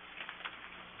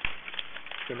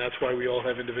 And that's why we all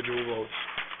have individual votes.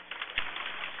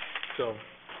 So,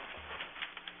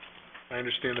 I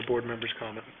understand the board member's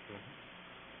comment.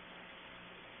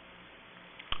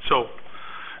 So,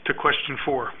 to question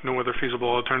 4, no other feasible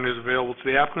alternatives available to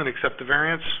the applicant except the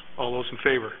variance. All those in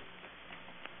favor?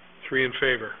 3 in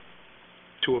favor,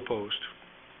 2 opposed.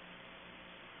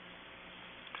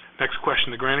 Next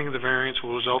question, the granting of the variance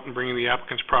will result in bringing the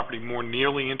applicant's property more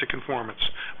nearly into conformance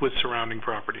with surrounding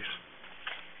properties.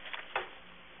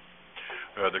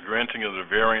 The granting of the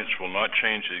variance will not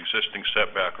change the existing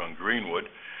setback on Greenwood,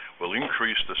 will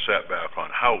increase the setback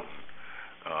on Houghton.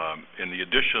 In the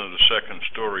addition of the second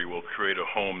story will create a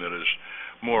home that is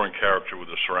more in character with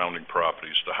the surrounding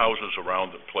properties. The houses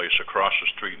around the place, across the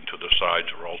street and to the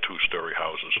sides, are all 2-story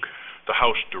houses. Okay. The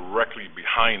house directly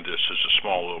behind this is a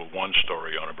small little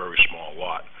 1-story on a very small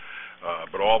lot.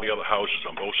 But all the other houses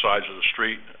on both sides of the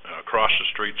street, across the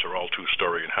streets, are all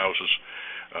 2-story houses.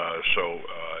 So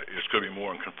it's going to be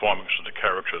more in conformance to the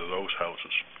character of those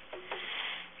houses.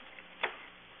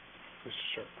 Mr.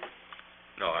 Sharp.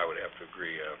 No, I would have to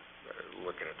agree.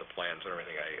 Looking at the plans and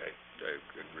everything, I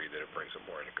agree that it brings it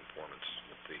more into conformance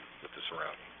with the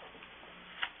surrounding.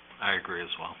 I agree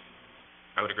as well.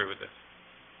 I would agree with this.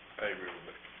 I agree with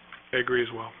it. I agree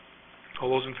as well. All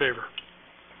those in favor?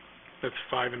 That's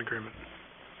 5 in agreement.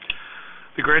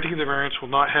 The granting of the variance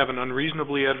will not have an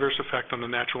unreasonably adverse effect on the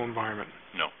natural environment.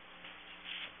 No.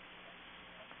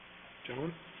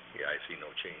 Gentlemen? Yeah, I see no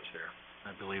change there.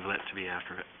 I believe that to be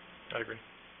accurate. I agree.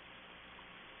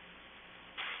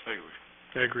 I agree.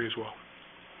 I agree as well.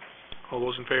 All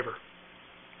those in favor?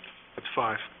 That's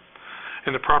 5.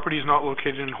 And the property is not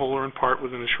located in whole or in part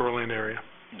within the shoreline area?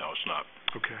 No, it's not.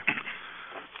 Okay.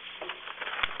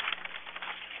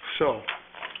 So,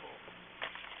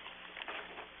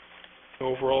 The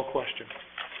overall question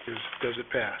is, does it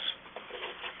pass?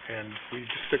 And we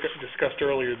discussed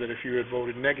earlier that if you had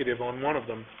voted negative on one of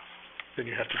them, then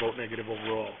you have to vote negative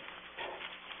overall.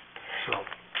 So,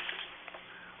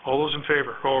 all those in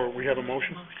favor? Or we have a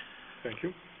motion? Thank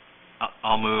you.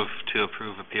 I'll move to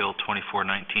approve Appeal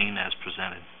 2419 as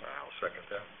presented. I'll second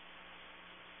that.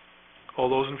 All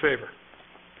those in favor?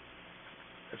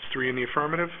 That's 3 in the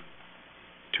affirmative,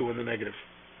 2 in the negative.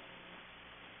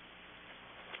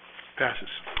 Passes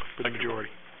with the majority.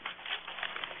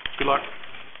 Good luck.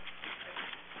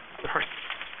 All right.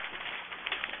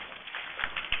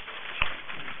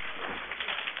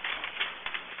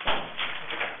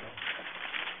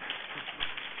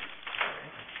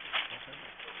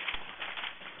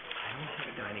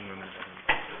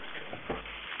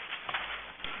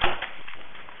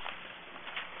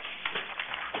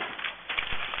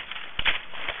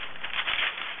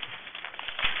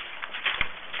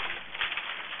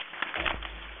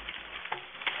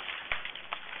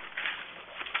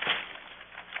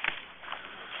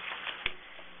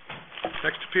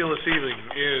 Next appeal this evening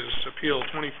is Appeal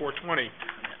 2420.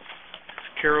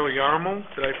 Carol Yarmel,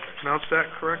 did I pronounce that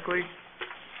correctly?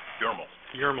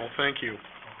 Yarmel, thank you,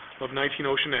 of 19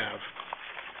 Ocean Ave.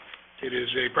 It is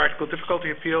a practical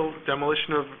difficulty appeal,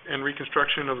 demolition of and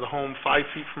reconstruction of the home 5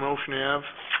 feet from Ocean Ave,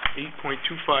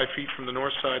 8.25 feet from the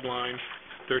north side line,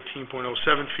 13.07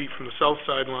 feet from the south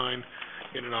side line,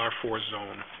 in an R4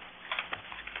 zone.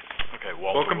 Okay,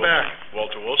 Walter Welcome Wilson. back.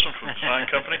 Walter Wilson from the Sign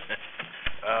Company.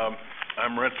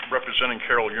 I'm representing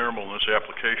Carol Yermal in this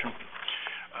application.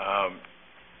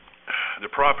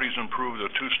 The property's improved, a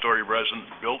 2-story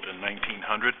residence built in 1900,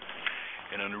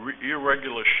 and an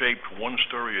irregular shaped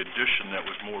 1-story addition that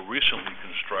was more recently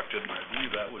constructed, and I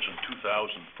believe that was in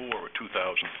 2004 or 2005.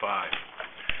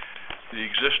 The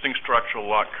existing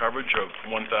structural lot coverage of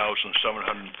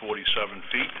 1,747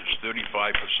 feet is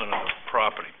 35% of the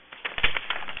property.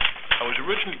 I was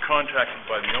originally contacted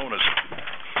by the owners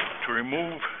to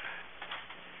remove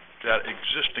that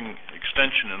existing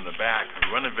extension in the back and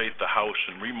renovate the house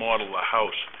and remodel the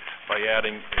house by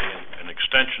adding an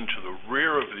extension to the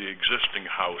rear of the existing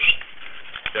house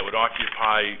that would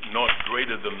occupy not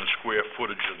greater than the square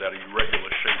footage of that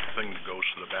irregular shaped thing that goes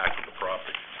to the back of the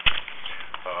property.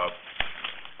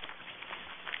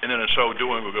 And then in so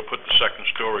doing, we're going to put the second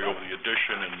story over the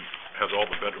addition and has all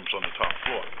the bedrooms on the top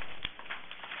floor.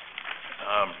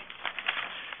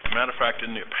 Matter of fact,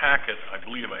 in the packet, I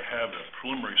believe I have a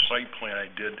preliminary site plan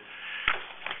I did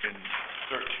in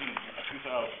 2013.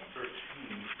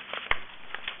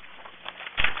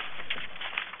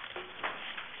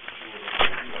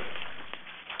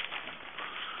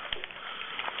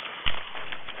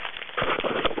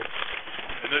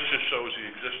 And this just shows the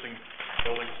existing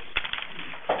building.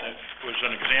 It was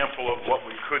an example of what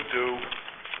we could do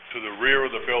to the rear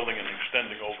of the building and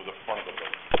extending over the front of the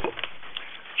building.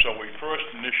 So we first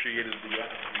initiated the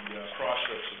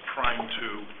process of trying to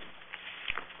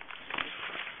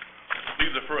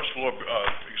leave the first floor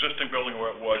existing building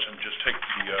where it was and just take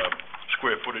the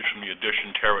square footage from the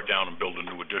addition, tear it down, and build a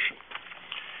new addition.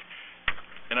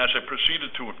 And as I proceeded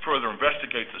to further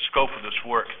investigate the scope of this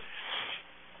work,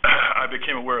 I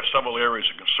became aware of several areas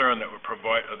of concern that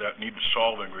needed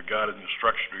solving regarding the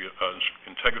structural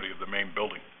integrity of the main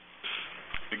building.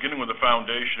 Beginning with the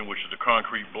foundation, which is a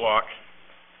concrete block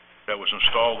that was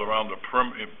installed around the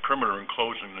perimeter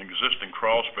enclosing an existing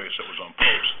crawl space that was on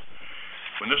posts.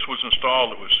 When this was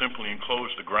installed, it was simply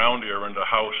enclosed the ground area in the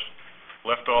house,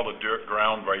 left all the dirt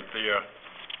ground right there,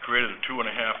 created a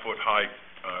 2.5-foot high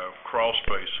crawl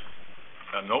space,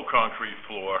 no concrete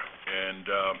floor, and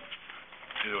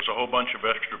there was a whole bunch of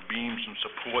extra beams and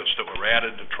supports that were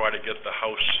added to try to get the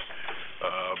house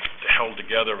held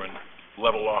together and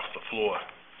level off the floor.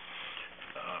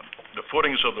 The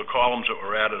footings of the columns that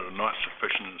were added are not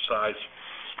sufficient in size,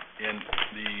 and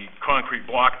the concrete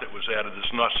block that was added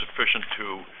is not sufficient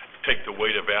to take the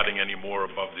weight of adding any more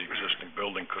above the existing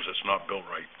building because it's not built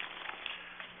right.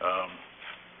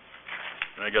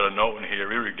 And I got a note in here,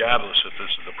 regardless if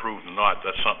this is approved or not,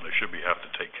 that's something they should have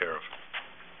to take care of.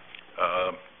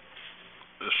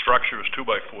 The structure is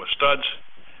 2x4 studs.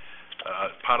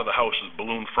 Part of the house is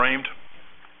balloon framed.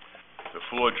 The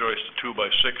floor joists are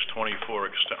 2x6, 24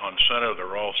 on center.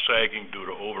 They're all sagging due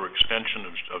to overextension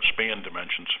of span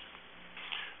dimensions.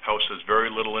 House has very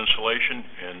little insulation,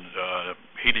 and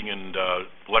heating and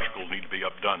electrical need to be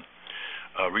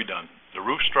redone. The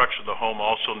roof structure of the home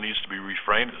also needs to be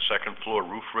reframed. The second floor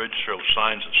roof ridge shows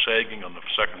signs of sagging on the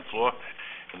second floor,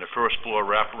 and the first floor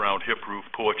wraparound hip roof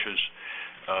porches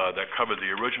that covered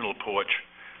the original porch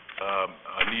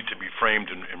need to be framed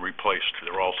and replaced.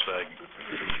 They're all sagging.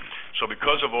 So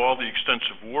because of all the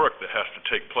extensive work that has to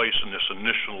take place in this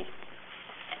initial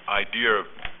idea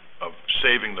of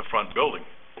saving the front building,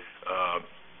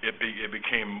 it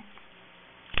became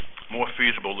more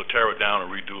feasible to tear it down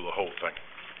and redo the whole thing.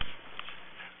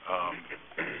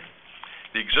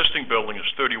 The existing building is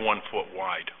 31 foot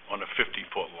wide on a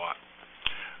 50-foot lot.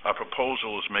 Our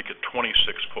proposal is make it 26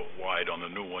 foot wide on the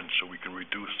new one so we can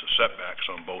reduce the setbacks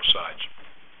on both sides.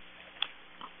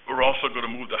 We're also going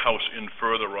to move the house in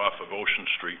further off of Ocean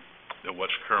Street than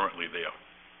what's currently there.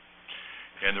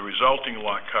 And the resulting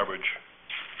lot coverage,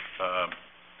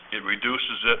 it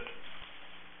reduces it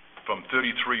from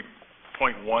 35.1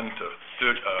 to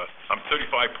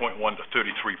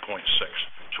 33.6.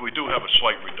 So we do have a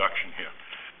slight reduction here.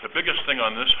 The biggest thing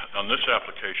on this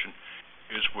application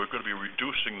is we're going to be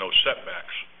reducing those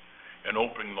setbacks and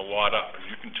opening the lot up. As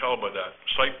you can tell by that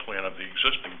site plan of the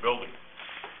existing building,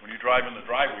 when you drive in the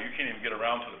driveway, you can't even get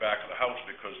around to the back of the house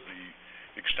because the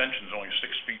extension is only 6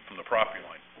 feet from the property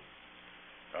line.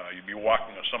 You'd be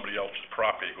walking on somebody else's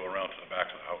property to go around to the back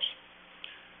of the house.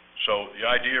 So the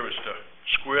idea is to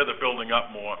square the building up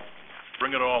more,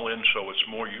 bring it all in so it's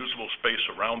more usable space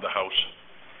around the house,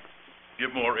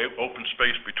 give more open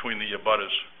space between the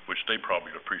abutters, which they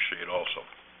probably appreciate also.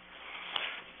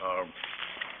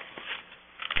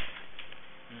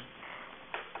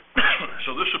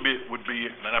 So this would be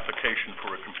an application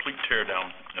for a complete tear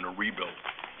down and a rebuild.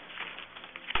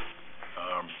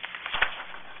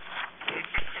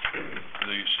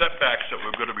 The setbacks that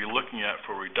we're going to be looking at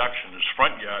for reduction is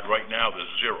front yard. Right now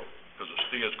there's 0 because the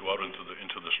stairs go out into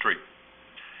the street,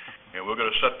 and we're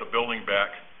going to set the building back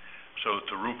so that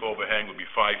the roof overhang would be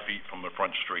 5 feet from the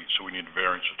front street, so we need a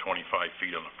variance of 25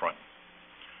 feet on the front.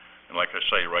 And like I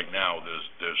say, right now,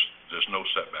 there's no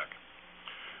setback.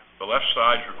 The left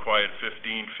side is required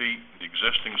 15 feet. The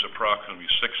existing is approximately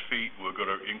 6 feet. We're going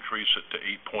to increase it to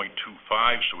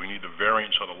 8.25, so we need a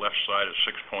variance on the left side of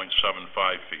 6.75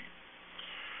 feet.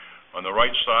 On the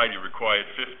right side, you're required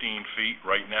 15 feet.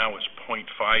 Right now, it's 0.5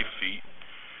 feet.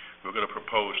 We're going to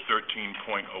propose 13.07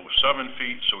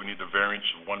 feet, so we need a variance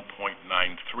of 1.93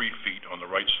 feet on the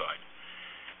right side.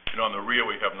 And on the rear,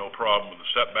 we have no problem with the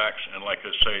setbacks, and like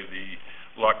I say, the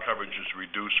lot coverage is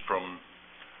reduced from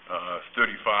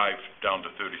 35 down to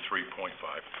 33.5.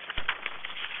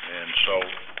 And so,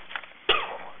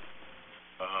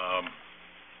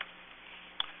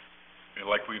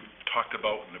 like we've talked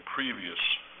about in the previous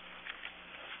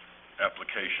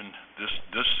application,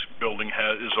 this building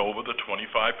is over the 25%,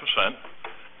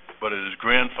 but it is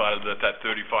grandfathered at that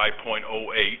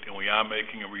 35.08, and we are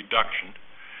making a reduction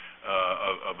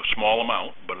of a small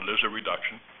amount, but it is a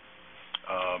reduction,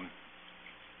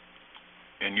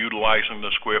 and utilizing the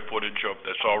square footage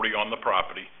that's already on the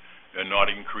property and not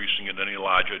increasing it any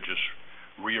larger, just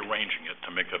rearranging it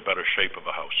to make a better shape of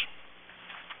a house.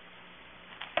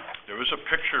 There is a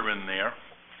picture in there,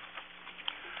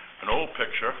 an old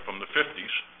picture from the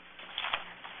 50s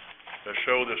that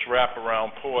show this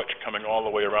wraparound porch coming all the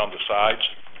way around the sides.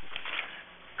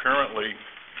 Currently,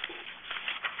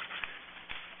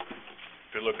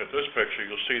 if you look at this picture,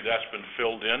 you'll see that's been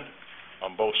filled in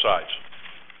on both sides.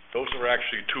 Those are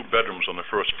actually 2 bedrooms on the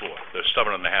first floor. They're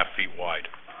 7.5 feet wide.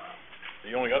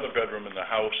 The only other bedroom in the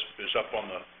house is up on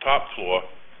the top floor,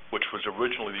 which was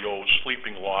originally the old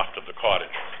sleeping loft of the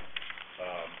cottage.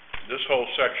 This whole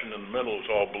section in the middle is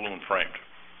all balloon framed.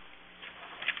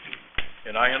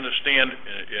 And I understand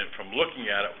from looking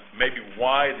at it, maybe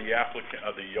why the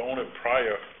owner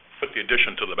prior put the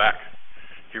addition to the back.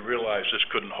 He realized this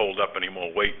couldn't hold up any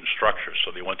more weight and structure,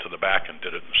 so they went to the back and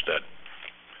did it instead.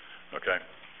 Okay?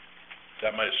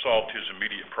 That might have solved his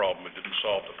immediate problem. It didn't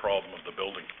solve the problem of the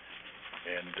building.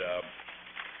 And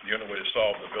the only way to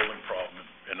solve the building problem,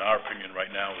 in our opinion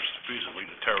right now, is feasibly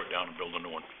to tear it down and build a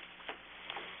new one.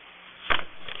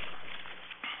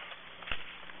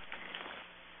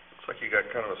 Looks like you got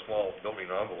kind of a small building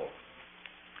envelope.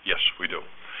 Yes, we do.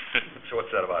 So what's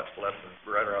that, about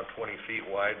right around 20 feet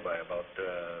wide by about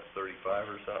 35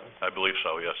 or something? I believe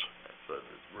so, yes. So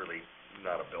it's really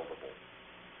not a buildable.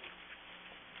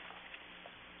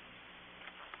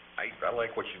 I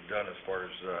like what you've done as far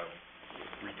as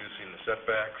reducing the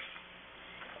setbacks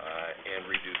and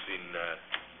reducing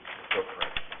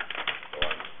footprint. So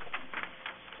at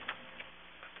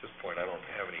this point, I don't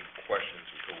have any questions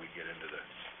until we get into the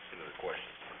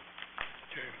questions.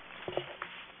 Okay.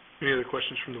 Any other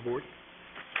questions from the board?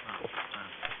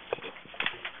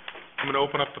 I'm going to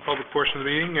open up the public portion of the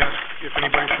meeting. If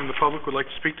anybody from the public would like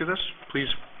to speak to this,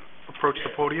 please approach the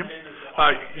podium.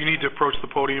 You need to approach the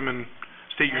podium and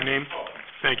state your name.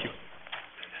 Thank you.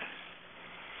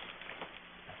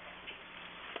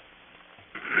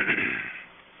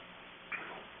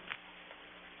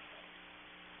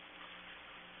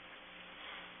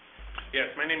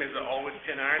 My name is Alwood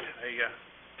Pinard,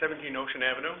 17 Ocean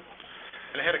Avenue,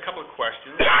 and I had a couple of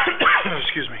questions.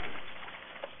 Excuse me.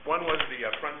 One was the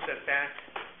front setback.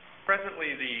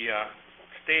 Presently, the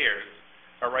stairs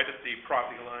are right at the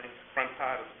property line, front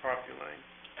part of the property line.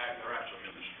 They're actually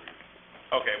in the street.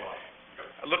 Okay, well,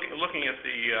 looking at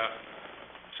the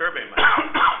survey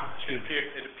map, it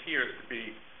appears to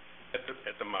be at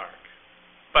the mark.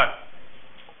 But,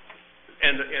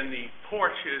 and the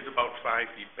porch is about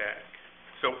 5 feet back.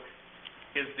 So,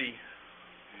 is the...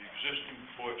 The existing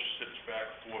porch sits back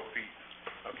 4 feet.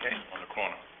 Okay. On the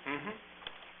corner. Mm-hmm.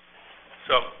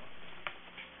 So,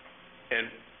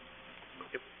 and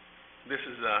this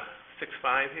is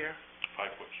 6'5" here?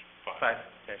 5 foot. 5,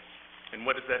 okay. And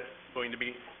what is that going to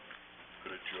be?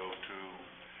 Go to Joe,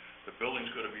 the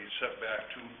building's gonna be set back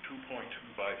 2.25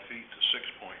 feet to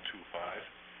 6.25,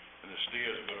 and the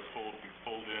stairs are gonna be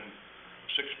pulled in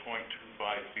 6.25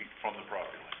 feet from the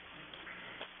property line.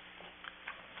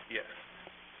 Yes.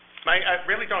 I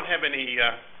really don't have any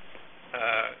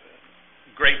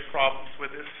great problems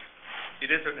with this. It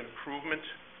is an improvement,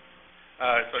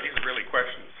 so these are really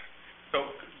questions. So,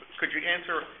 could you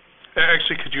answer?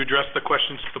 Actually, could you address the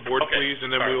questions to the board, Okay, please,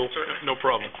 and then sorry, we'll, certainly. no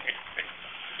problem.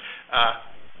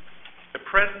 The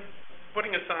present,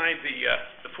 putting aside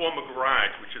the former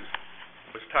garage, which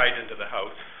was tied into the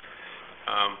house,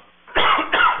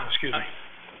 Excuse me.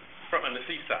 from on the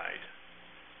seaside,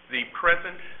 the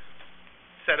present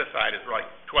set-aside is like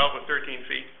 12 or 13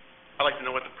 feet. I'd like to know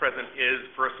what the present is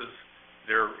versus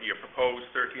your proposed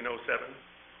 1307.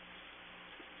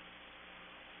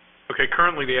 Okay,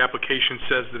 currently the application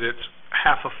says that it's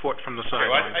half a foot from the Okay,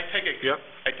 well, sideline. I take Yep,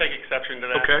 exception to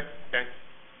that. okay. Okay.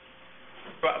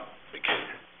 But,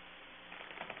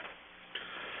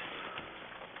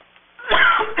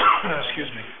 Excuse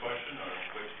me. Question, or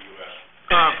wait till you ask?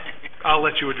 I'll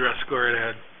let you address, go right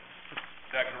ahead.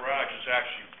 That garage is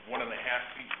actually 1.5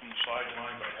 feet from the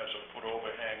sideline, but has a foot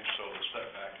overhang, so the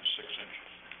setback is 6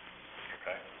 inches.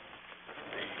 Okay?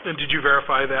 And did you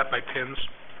verify that by pins?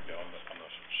 Yeah, on the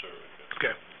survey.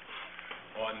 Okay.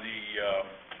 On the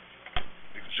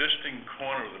existing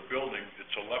corner of the building,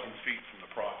 it's 11 feet from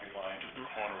the property line to the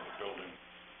corner of the building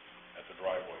at the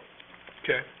driveway.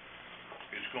 Okay.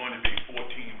 It's going to be 14.32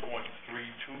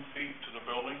 feet to the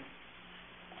building.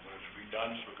 When it's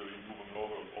redone, so we're going to be moving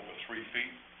over 3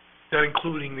 feet. That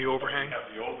including the overhang? We have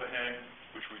the overhang,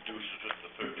 which reduces it to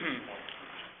 13.3.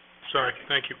 Sorry,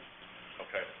 thank you.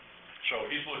 Okay. So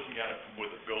he's looking at it from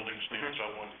where the building stands, so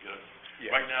I wanted to get it.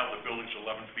 Yeah. Right now, the building's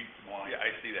 11 feet wide. Yeah,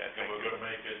 I see that. And Thank we're you. going to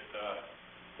make it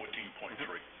 14.3.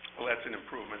 Well, that's an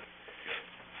improvement.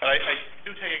 But I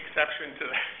do take exception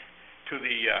to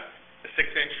the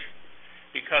 6-inch,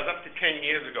 because up to 10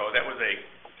 years ago, that was a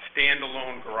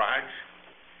standalone garage,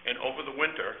 and over the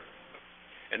winter,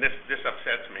 and this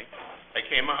upsets me, I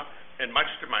came up, and much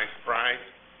to my surprise,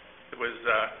 it was,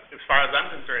 as far as I'm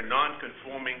concerned,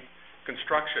 non-conforming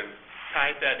construction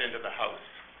tied that into the house.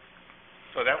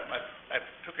 So that, I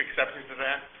took exception to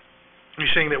that. You're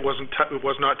saying that it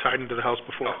was not tied into the house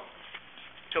before? No.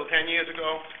 Till 10 years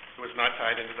ago, it was not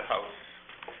tied into the house.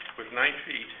 It was 9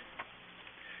 feet,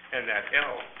 and that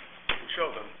L, you can show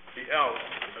them, the L,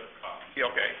 yeah,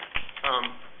 okay.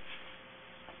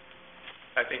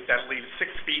 I think that leaves 6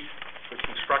 feet, was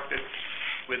constructed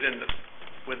within that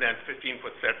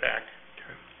 15-foot setback.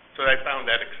 Okay. So I found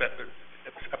that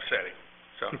upsetting,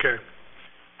 so. Okay.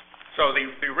 So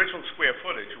the original square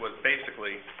footage was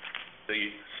basically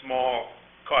the small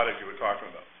cottage you were talking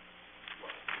about,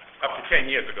 up to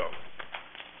 10 years ago.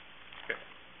 Okay.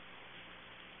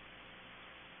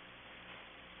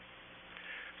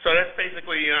 So that's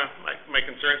basically my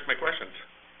concerns, my questions.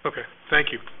 Okay,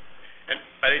 thank you.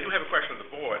 But I do have a question of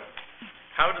the board.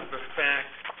 How does the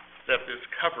fact that this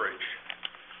coverage,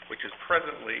 which is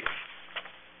presently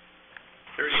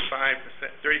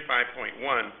 35.1,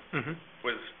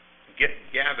 was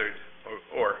gathered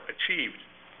or achieved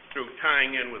through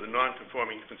tying in with a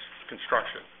non-conforming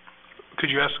construction?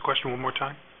 Could you ask the question one more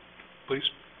time, please?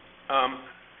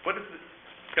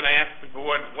 Can I ask the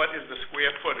board, what is the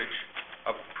square footage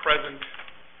of present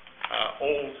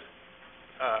old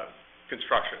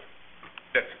construction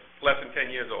that's less than 10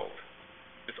 years old?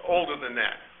 It's older than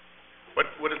that.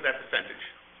 What is that percentage?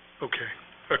 Okay.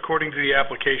 According to the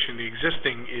application, the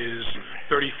existing is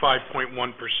 35.1%,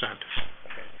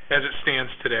 as it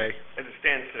stands today. As it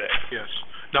stands today? Yes.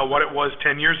 Now, what it was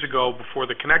 10 years ago before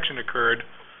the connection occurred,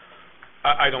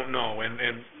 I don't know. And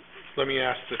let me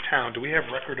ask the town, do we have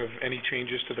record of any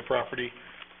changes to the property?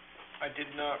 I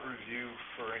did not review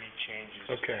for any changes.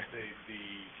 Okay.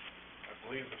 I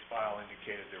believe the file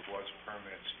indicated there was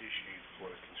permits issued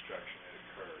for the construction that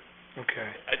occurred. Okay,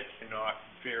 I cannot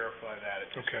verify that at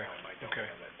this Okay, time. I don't okay.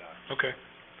 have that done. okay.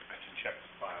 I should check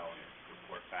the file and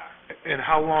report back. And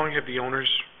how long have the owners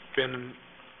been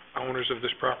owners of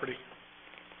this property?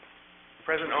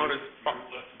 Present owners, Less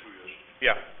than 2 years.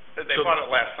 yeah, they So- bought it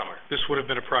last summer. This would have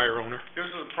been a prior owner? This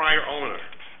is the prior owner,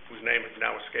 whose name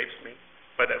now escapes me,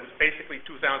 but it was basically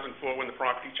 2004 when the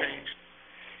property changed.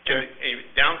 Okay.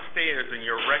 And downstairs in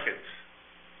your records,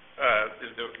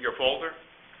 your folder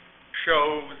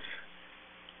shows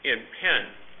in pen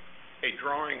a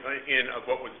drawing in of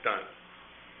what was done.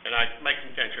 And my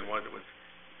contention was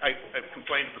I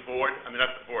complained to the board,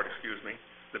 not the board, excuse me,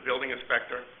 the building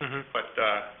inspector, Mm-hmm. but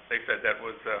they said that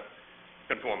was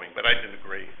conforming, but I didn't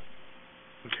agree.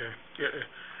 Okay.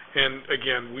 Yeah, and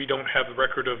again, we don't have the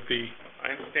record of the I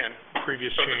understand.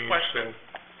 previous So change, the question,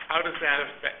 how does that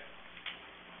affect,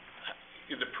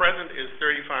 the present is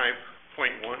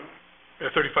 35.1,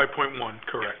 35.1,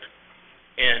 correct.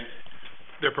 and,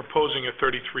 They're proposing a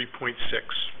 33.6.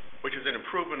 which is an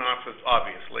improvement off of,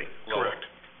 obviously, lower. Correct,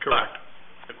 correct.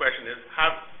 But the question is,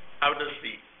 how does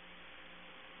the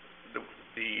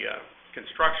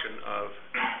construction of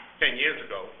 10 years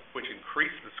ago, which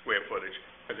increased the square footage,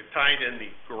 has it tied in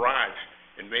the garage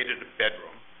and made it a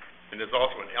bedroom? And there's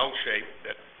also an L shape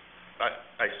that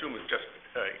I assume is just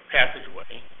a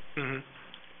passageway, Mm-hmm.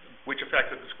 which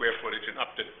affected the square footage and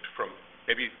upped it from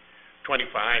maybe 25,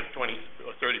 20,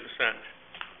 or 30%.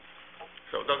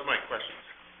 So those are my questions.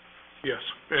 Yes,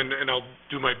 and I'll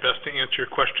do my best to answer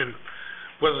your question.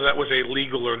 Whether that was a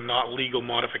legal or not legal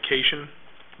modification,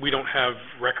 we don't have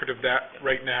record of that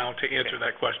right now to answer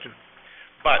that question.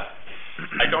 But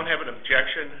I don't have an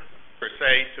objection per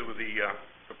se to the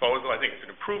proposal. I think it's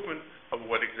an improvement of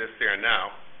what exists there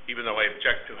now, even though I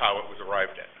object to how it was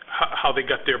arrived at. How they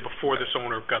got there before this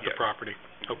owner got the Yes. property.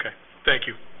 Okay, thank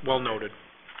you. Well noted.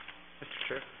 Mr.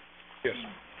 Chair, Yes.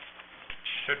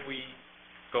 should we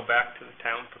go back to the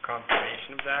town for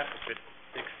confirmation of that, if it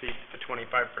exceeds the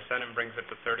 25% and brings it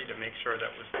to 30, to make sure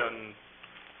that was done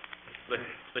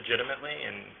legitimately,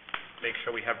 and make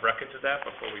sure we have records of that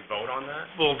before we vote on that?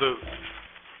 Well, the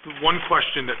one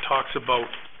question that talks about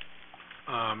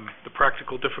the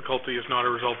practical difficulty is not a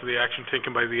result of the action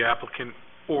taken by the applicant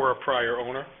or a prior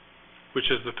owner, which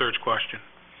is the third question.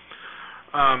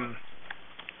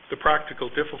 The practical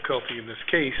difficulty in this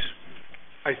case,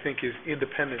 I think, is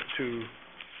independent to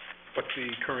what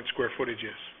the current square footage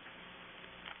is,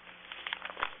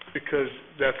 because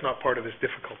that's not part of this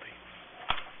difficulty.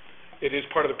 It is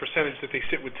part of the percentage that they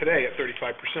sit with today at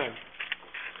 35%,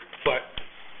 but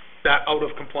that out of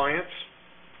compliance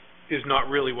is not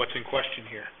really what's in question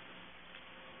here.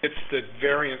 It's the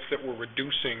variance that we're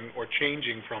reducing or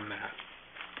changing from that.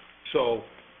 So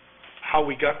how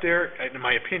we got there, in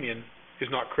my opinion, is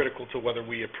not critical to whether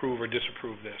we approve or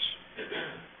disapprove this.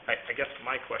 I guess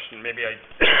my question, maybe I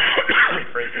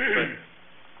rephrase it, but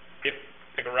if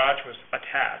the garage was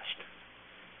attached,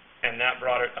 and that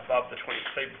brought it above the 20,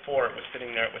 say before it was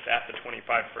sitting there, it was at the 25%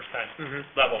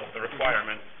 level of the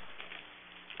requirement,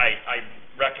 I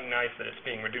recognize that it's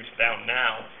being reduced down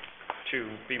now to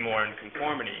be more in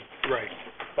conformity. Right.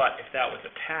 But if that was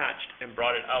attached and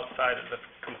brought it outside of the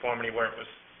conformity where it was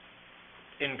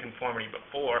in conformity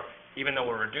before, even though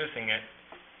we're reducing it,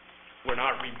 we're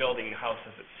not rebuilding the house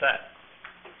as it's set,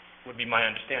 would be my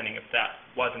understanding, if that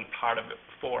wasn't part of it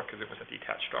before, because it was a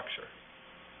detached structure.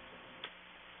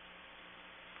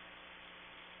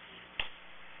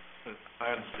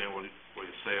 I understand what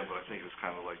you're saying, but I think it's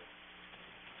kind of like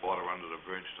water under the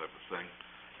bridge type of thing.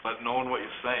 But knowing what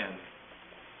you're saying,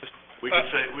 we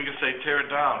could say tear it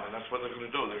down, and that's what they're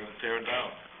gonna do, they're gonna tear it down.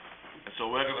 And so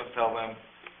we're gonna tell them,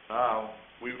 now,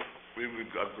 we would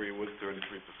agree with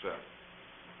 33%,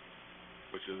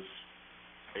 which is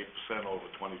 8% over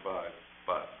 25,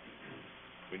 but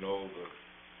we know the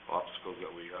obstacles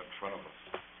that we have in front of us.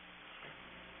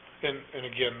 And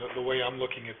again, the way I'm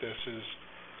looking at this is,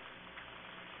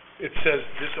 it says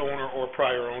this owner or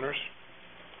prior owners.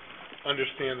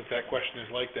 Understand that question is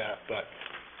like that, but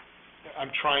I'm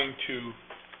trying to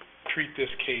treat this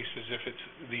case as if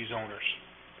it's these owners,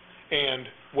 and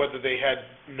whether they had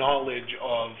knowledge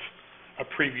of a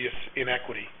previous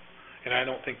inequity, and I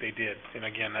don't think they did, and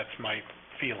again, that's my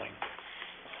feeling.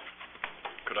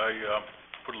 Could I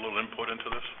put a little input into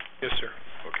this? Yes, sir.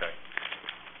 Okay.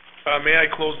 May I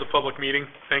close the public meeting?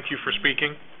 Thank you for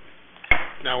speaking.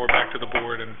 Now we're back to the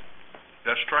board, and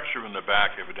That structure in the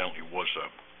back evidently was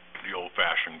the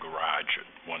old-fashioned garage at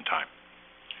one time.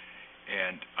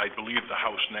 And I believe the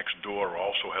house next door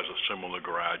also has a similar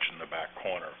garage in the back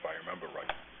corner, if I remember right.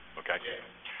 Okay?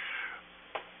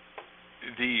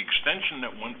 the extension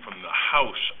that went from the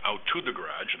house out to the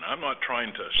garage, and I'm not trying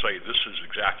to say this is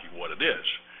exactly what it is,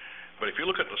 but if you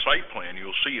look at the site plan,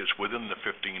 you'll see it's within the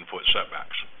 15-foot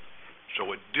setbacks.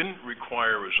 So it didn't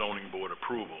require a zoning board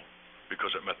approval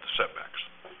because it met the setbacks.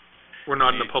 We're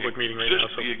not in a public meeting right now,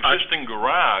 so The existing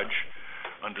garage,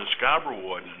 under Scarborough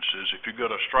ordinances, if you've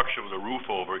got a structure with a roof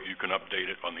over it, you can update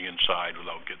it on the inside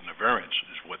without getting a variance,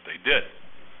 is what they did.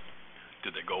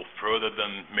 Did they go further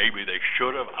than maybe they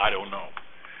should have? I don't know.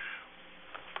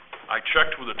 I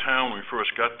checked with the town when we first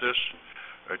got this.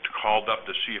 I called up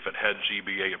to see if it had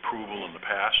ZBA approval in the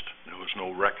past. There was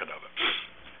no record of it.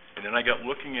 And then I got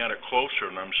looking at it closer,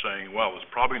 and I'm saying, well, there's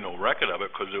probably no record of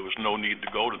it because there was no need to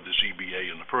go to the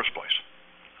ZBA in the first place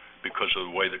because of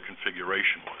the way the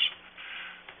configuration was.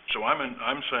 So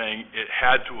I'm saying it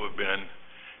had to have been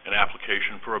an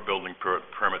application for a building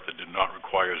permit that did not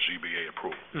require ZBA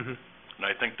approval. Mhm. And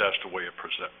I think that's the way it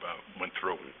went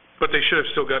through. But they should have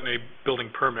still gotten a building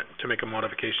permit to make a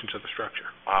modification to the structure.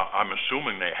 I'm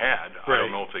assuming they had. I Right.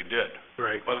 don't know if they did.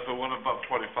 Right. But if it went above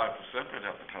 25%, they'd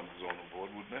have to come to the zoning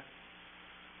board, wouldn't they?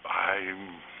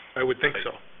 I would think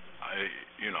so.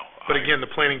 But again, the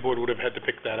planning board would have had to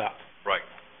pick that up. Right.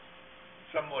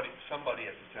 Somebody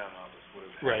at the town office would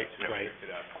have Right, had to right. pick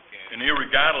it up. And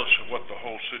irregardless of what the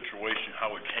whole situation,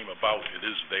 how it came about, it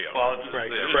is there. Well, it's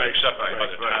Right, It is right. accepted by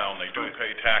the town, they do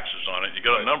pay taxes on it. You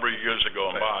got a number of years to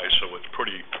go by, so it's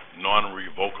pretty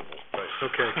non-revocable.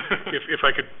 Okay. If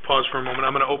I could pause for a moment,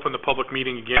 I'm going to open the public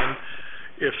meeting again.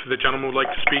 If the gentleman would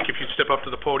like to speak, if you'd step up to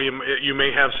the podium, you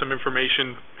may have some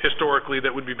information historically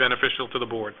that would be beneficial to the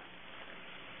board.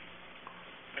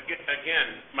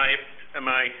 Again,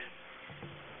 my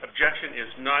objection is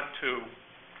not to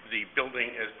the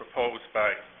building as proposed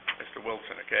by Mr.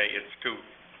 Wilson, okay? It's to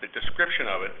the description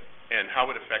of it and how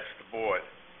it affects the board.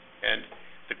 And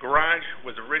the garage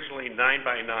was originally 9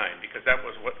 by 9 because that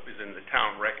was what was in the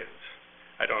town records.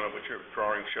 I don't know what your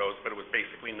drawing shows, but it was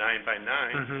basically 9 by 9.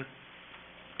 Mm-hmm.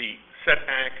 The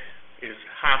setback is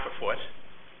half a foot.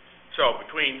 So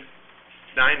between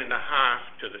 9.5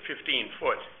 to the 15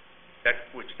 foot,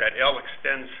 that L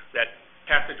extends, that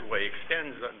passageway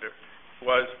extends under,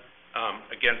 was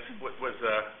against, was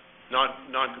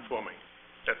non-conforming.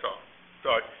 That's all.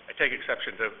 So I take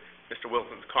exception to Mr.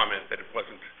 Wilson's comment that it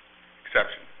wasn't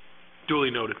exception. Duly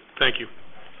noted. Thank you.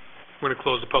 We're going to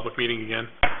close the public meeting again.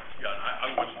 Yeah,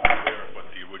 I wasn't aware of what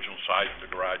the original size of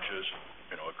the garage is.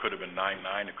 You know, it could have been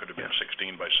 9.9, it could have been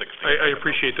 16 by 16. I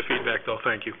appreciate the feedback, though.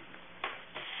 Thank you.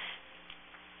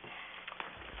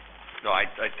 No, I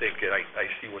think, I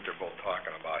see what they're both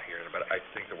talking about here, but I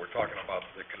think that we're talking about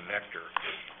the connector,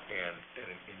 and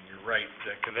you're right,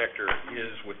 the connector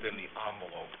is within the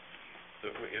envelope,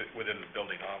 within the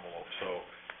building envelope, so,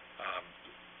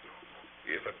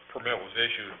 if a permit was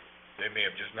issued, they may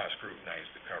have just not scrutinized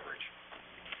the coverage,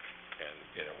 and,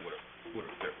 would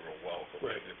have fit real well if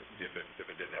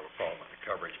it didn't have a problem with the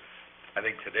coverage. I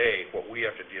think today, what we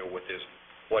have to deal with is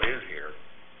what is here,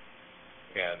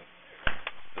 and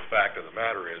the fact of the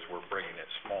matter is, we're bringing it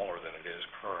smaller than it is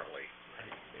currently.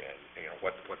 And,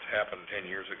 what's happened 10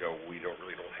 years ago, we don't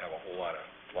have a whole lot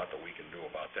that we can do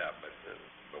about that,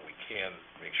 but we can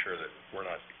make sure that we're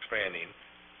not expanding,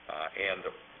 and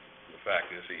the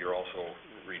fact is that you're also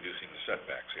reducing the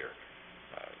setbacks here,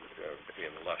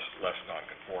 being less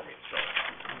non-conforming, so,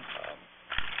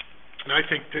 And I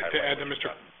think to add to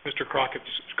Mr.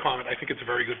 Crockett's comment, I think it's a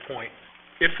very good point.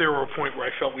 If there were a point where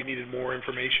I felt we needed more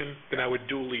information, then I would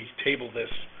duly table this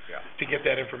to get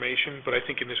that information. But I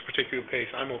think in this particular case,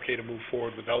 I'm okay to move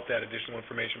forward without that additional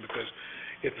information because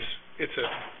it's a,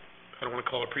 I don't want to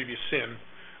call it a previous sin,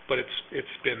 but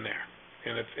it's been there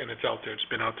and it's out there. It's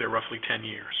been out there roughly 10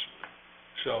 years.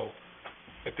 So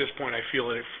at this point, I feel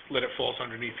that it falls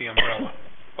underneath the umbrella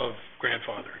of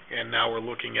grandfathering. And now we're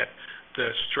looking at the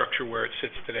structure where it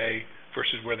sits today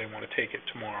versus where they want to take it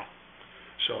tomorrow.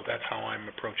 So that's how I'm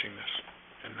approaching this.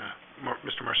 And,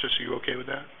 Mr. Marcis, are you okay with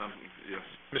that? Yes.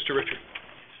 Mr. Richard?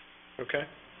 Okay?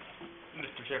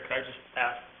 Mr. Chair, could I just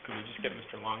ask, could we just get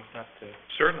Mr. Longstaff to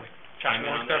Certainly. chime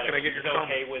in on that? Longstaff, can I get your comment? Is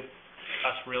it okay with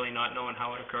us really not knowing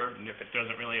how it occurred and if it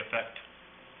doesn't really affect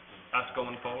us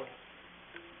going forward?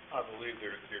 I believe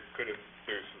there's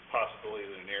a possibility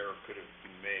that an error could have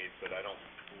been made, but I don't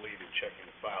believe in checking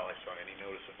the file I saw any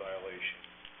notice of violation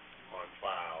on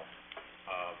file.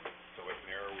 So if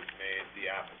an error was made,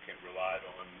 the applicant relied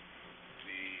on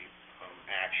the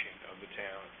action of the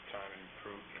town at the time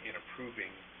in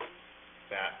approving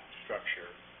that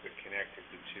structure that connected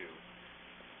the two,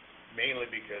 mainly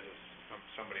because, as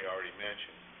somebody already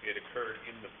mentioned, it occurred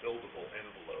in the buildable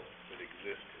envelope that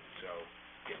existed. So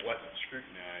it wasn't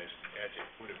scrutinized as it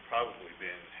would have probably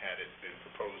been had it been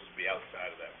proposed to be outside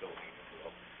of that building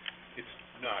envelope. It's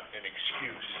not an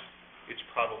excuse. It's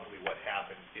probably what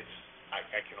happened.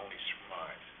 I can only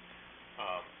surmise.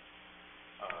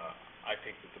 I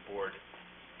think that the board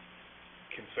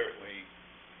can certainly,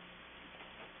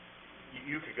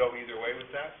 you could go either way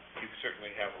with that. You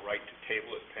certainly have a right to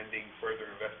table it pending further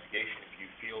investigation if you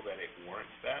feel that it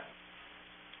warrants that.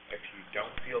 If you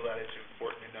don't feel that it's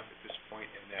important enough at this point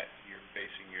and that you're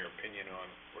basing your opinion on,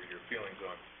 or your feelings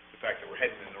on, the fact that we're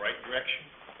heading in the right direction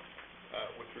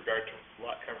with regard to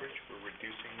lot coverage, we're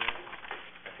reducing that,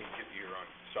 I think you're on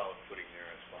solid footing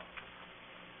there as well.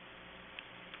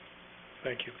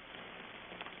 Thank you.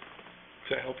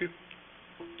 Does that help you?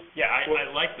 Yeah, I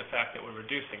like the fact that we're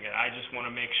reducing it. I just want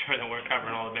to make sure that we're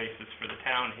covering all the bases for the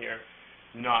town here,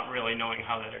 not really knowing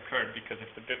how that occurred, because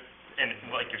if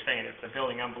like you're saying, if the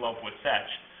building envelope was set,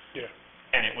 Yeah.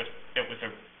 and it was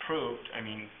approved, I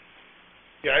mean,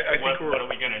 Yeah, I think what are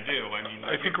we gonna do? I mean,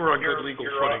 I think we're on good legal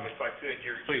footing. If I could,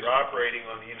 Please. you're operating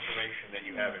on the information that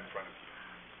you have in front of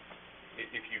you.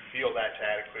 If you feel that's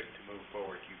adequate to move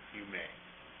forward, you may.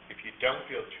 If you don't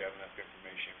feel that you have enough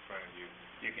information in front of you,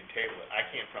 you can table it. I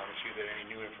can't promise you that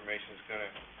any new information is gonna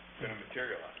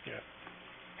materialize. Yeah.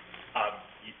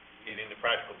 And in the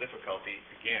practical difficulty,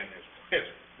 again, as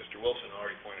Mr. Wilson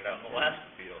already pointed out in the last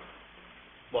appeal,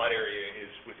 lot area is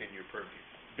within your purview,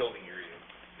 building area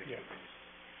is Yeah. within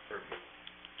your purview.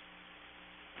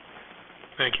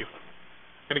 Thank you.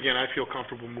 And again, I feel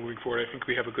comfortable moving forward. I think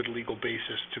we have a good legal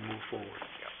basis to move forward.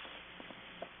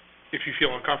 If you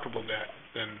feel uncomfortable with that,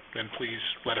 then please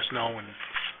let us know and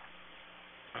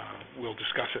we'll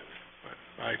discuss it. But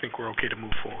I think we're okay to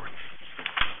move forward.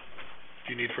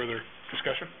 Do you need further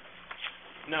discussion?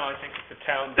 no, I think if the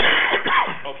town's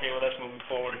okay with us moving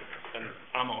forward, then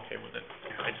I'm okay with it.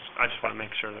 I just want to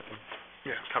make sure that we're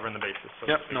Yeah. covering the bases. So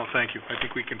Yep, no, thank you. I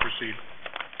think we can proceed.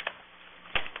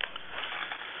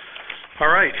 All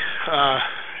right,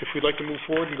 if we'd like to move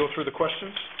forward and go through the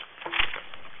questions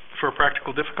for a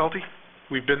practical difficulty.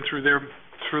 We've been through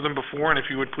them before, and if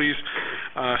you would please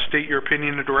state your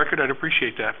opinion into record, I'd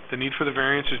appreciate that. The need for the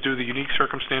variance is due to the unique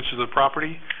circumstances of the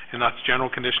property and not the general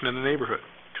condition in the neighborhood.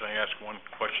 Can I ask one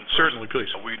question first? Certainly,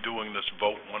 please. Are we doing this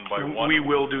vote one by one? We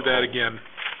will do that again.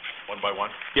 One by one?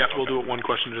 Yeah, we'll do it one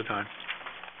question at a time.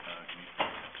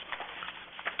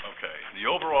 Okay. The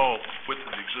overall width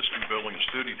of the existing building is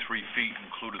 33 feet,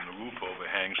 including the roof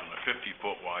overhangs on a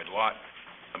 50-foot wide lot.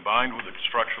 Combined with the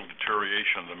structural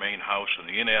deterioration of the main house and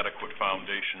the inadequate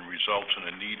foundation results in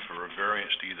a need for a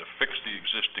variance to either fix the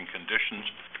existing conditions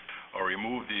or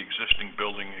remove the existing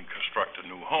building and construct a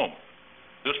new home.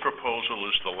 This proposal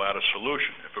is the latter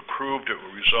solution. If approved, it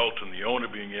will result in the owner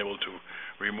being able to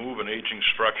remove an aging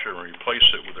structure and replace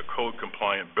it with a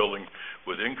code-compliant building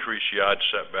with increased yard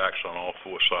setbacks on all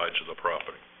four sides of the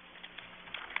property.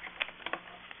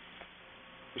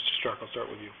 Mr. Stark, I'll start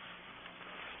with you.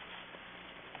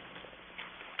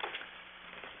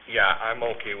 Yeah, I'm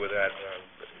okay with that.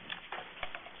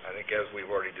 I think as we've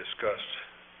already discussed,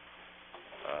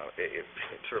 it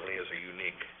certainly is a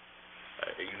unique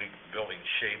building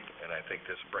shape, and I think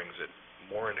this brings it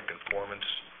more into conformance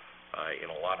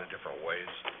in a lot of different ways.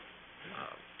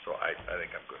 So I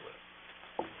think I'm good with it.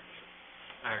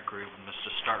 I agree with Mr.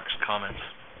 Stark's comments.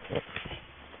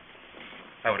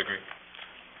 I would agree.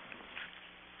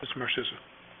 Mr. Marchesa?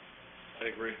 I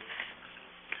agree.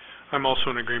 I'm also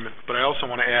in agreement, but I also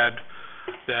want to add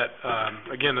that,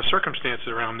 again, the circumstances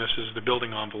around this is the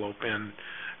building envelope, and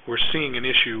we're seeing an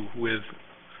issue with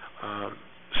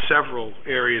several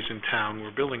areas in town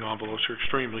where building envelopes are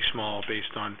extremely small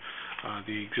based on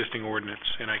the existing ordinance.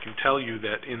 And I can tell you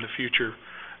that in the future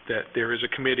that there is a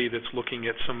committee that's looking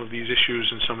at some of these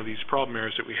issues and some of these problem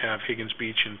areas that we have. Higgins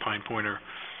Beach and Pine Point are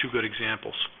two good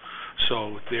examples.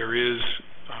 So there is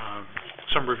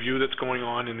some review that's going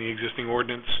on in the existing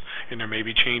ordinance, and there may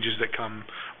be changes that come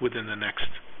within the next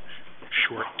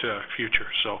short future.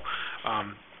 So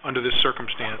under this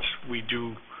circumstance, we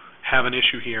do have an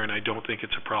issue here, and I don't think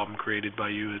it's a problem created by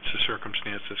you. It's a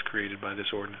circumstance that's created by this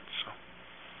ordinance. So.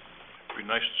 It'd be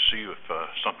nice to see if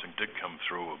something did come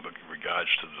through in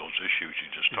regards to those issues you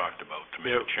just talked about to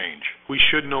make a change. We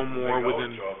should know more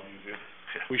within.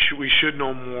 We should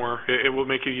know more. It will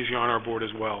make it easier on our board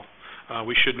as well.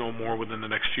 We should know more within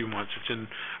the next few months.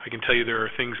 I can tell you there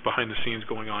are things behind the scenes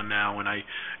going on now, and I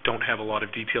don't have a lot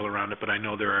of detail around it, but I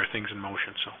know there are things in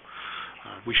motion, so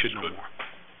we should know more.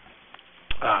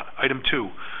 Item 2,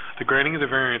 the granting of the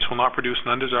variance will not produce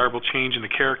an undesirable change in the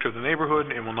character of the neighborhood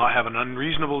and will not have an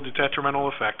unreasonable detrimental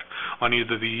effect on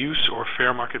either the use or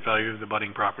fair market value of the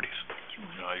abutting properties.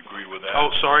 I agree with that. Oh,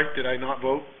 sorry, did I not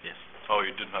vote? Yes. Oh,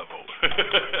 you did not vote.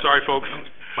 Sorry, folks,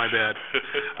 my bad.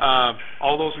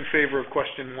 All those in favor of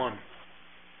question 1?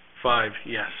 5,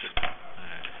 yes.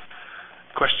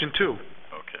 Question 2.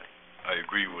 Okay. I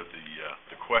agree with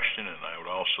the question, and I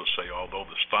would also say, although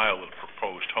the style of the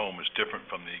proposed home is different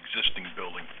from the existing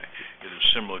building, it is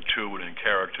similar to and in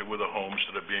character with the homes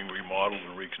that are being remodeled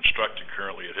and reconstructed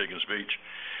currently at Higgins Beach.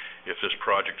 If this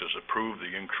project is approved,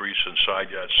 the increase in side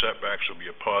yard setbacks will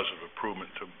be a positive improvement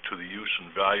to the use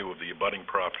and value of the abutting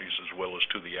properties as well as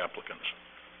to the applicants.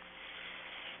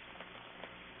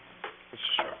 Mr.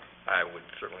 Stark. I would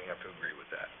certainly have to agree with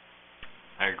that.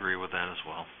 I agree with that as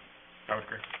well. I would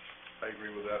agree. I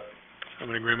agree with that. I'm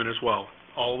in agreement as well.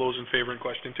 All those in favor in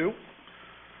question 2?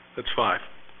 That's 5.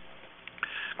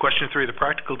 Question 3, the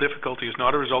practical difficulty is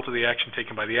not a result of the action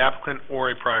taken by the applicant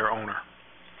or a prior owner.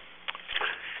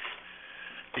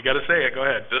 You gotta say it, go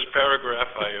ahead. This paragraph,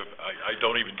 I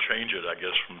don't even change it, I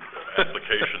guess, from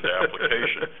application to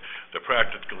application. The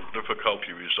practical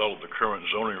difficulty result of the current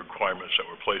zoning requirements that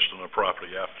were placed on the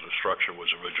property after the structure was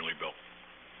originally built.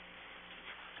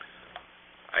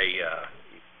 I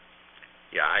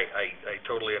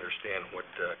totally understand what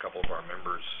a couple of our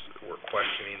members were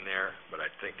questioning there, but I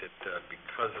think that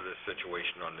because of this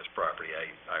situation on this property,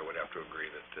 I would have to agree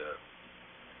that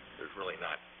there's really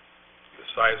not the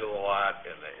size of the lot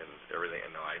and everything,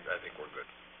 and no, I think we're good.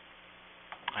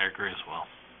 I agree as well.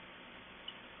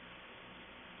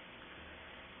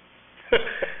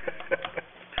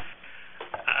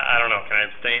 I don't know, can I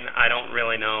abstain? I don't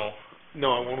really know.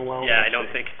 No, I won't allow. Yeah, I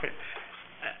don't think,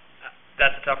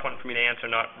 that's a tough one for me to answer,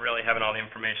 not really having all the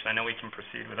information. I know we can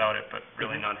proceed without it, but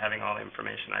really not having all the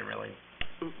information, I really...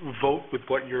 Vote with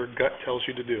what your gut tells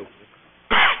you to do.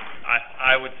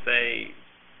 I would say,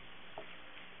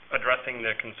 addressing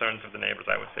the concerns of the neighbors,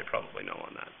 I would say probably no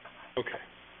on that. Okay.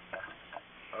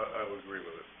 I would agree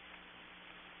with it.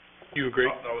 You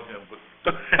agree? That was him, but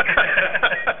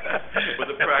with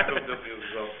the practical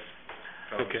difficulties of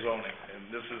Okay. zoning,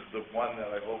 and this is the one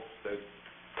that I hope that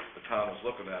the town is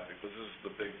looking at, because this is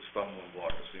the big stumbling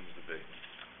block it seems to be.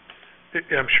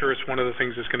 I'm sure it's one of the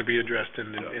things that's going to be addressed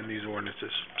in these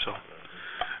ordinances. So,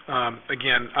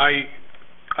 again, I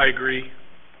agree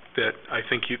that I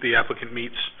think the applicant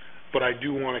meets, but I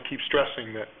do want to keep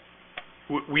stressing that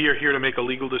we are here to make a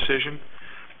legal decision,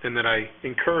 and that I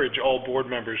encourage all board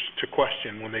members to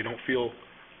question when they don't feel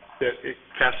that it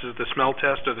passes the smell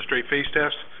test or the straight face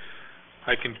test.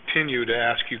 I continue to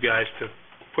ask you guys to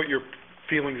put your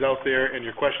feelings out there and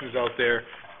your questions out there,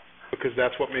 because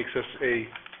that's what makes us a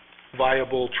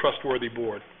viable, trustworthy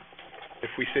board. If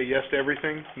we say yes to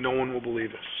everything, no one will believe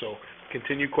us. So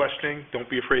continue questioning. Don't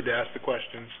be afraid to ask the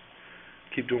questions.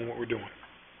 Keep doing what we're doing.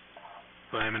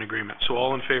 I am in agreement. So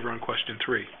all in favor on question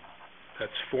 3.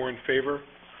 That's 4 in favor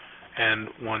and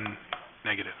 1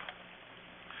 negative.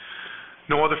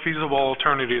 No other feasible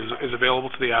alternative is available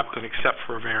to the applicant except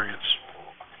for a variance.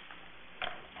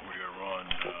 We are on,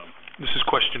 This is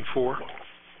question 4.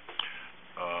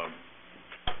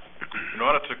 in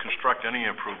order to construct any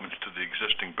improvements to the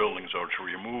existing buildings or to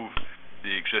remove the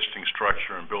existing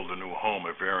structure and build a new home,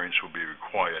 a variance will be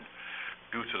required.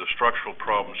 Due to the structural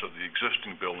problems of the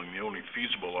existing building, the only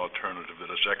feasible alternative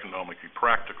that is economically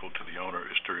practical to the owner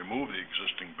is to remove the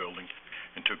existing building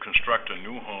and to construct a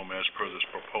new home as per this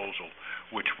proposal,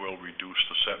 which will reduce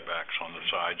the setbacks on the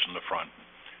sides and the front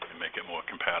and make it more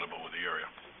compatible with the area.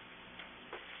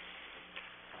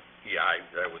 Yeah,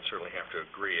 I would certainly have to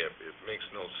agree. It makes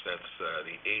no sense,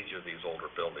 the age of these older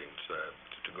buildings,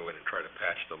 to go in and try to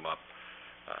patch them up.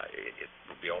 It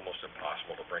would be almost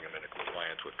impossible to bring them into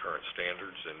compliance with current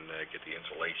standards and get the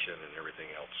insulation and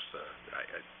everything else.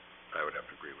 I would have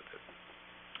to agree with it.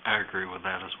 I agree with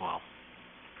that as well.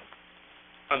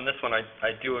 On this one,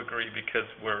 I do agree, because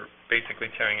we're basically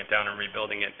tearing it down and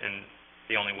rebuilding it, and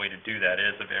the only way to do that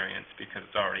is a variance, because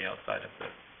it's already outside of the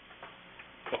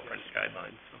footprint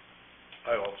guidelines, so.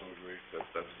 I also agree that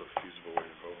that's the feasible way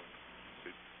to go.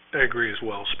 I agree as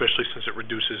well, especially since it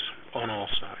reduces on all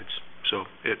sides. So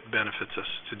it benefits us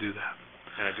to do that.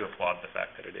 And I do applaud the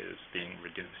fact that it is being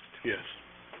reduced. Yes.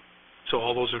 So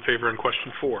all those in favor on question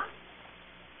 4?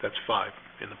 That's 5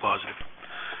 in the positive.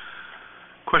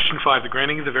 Question 5, the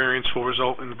granting of the variance will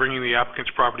result in bringing the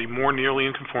applicant's property more nearly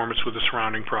in conformance with the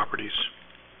surrounding properties.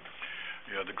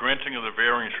 Yeah, the granting of the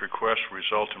variance request will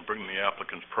result in bringing the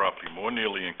applicant's property more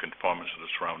nearly in conformance with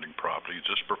the surrounding properties.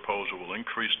 This proposal will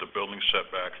increase the building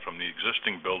setback from the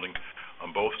existing building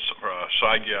on both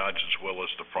side yards as well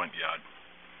as the front yard.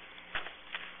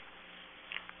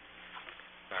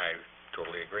 I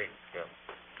totally agree, yeah.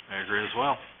 I agree as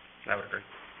well. I would agree.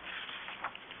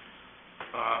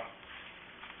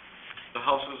 The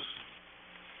houses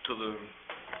to the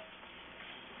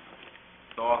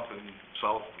north and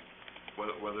south,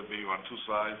 whether it be on two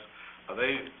sides, are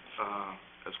they,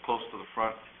 as close to the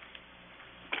front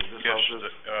as this Yes, house is?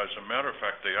 as a matter of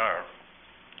fact, they are.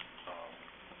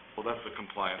 Well, that's the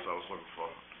compliance I was looking for.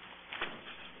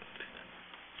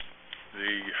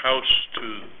 The house to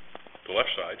the left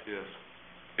side, Yes.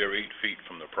 they're 8 feet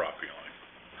from the property line.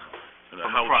 And the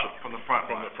From the house, front, from the front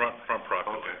from line? the front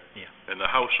property line. Okay. Yeah. And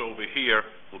the house over here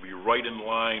will be right in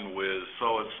line with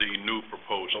So it's, the new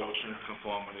proposed so house. it's in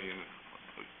conformity, and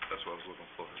that's what I was looking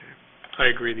for. I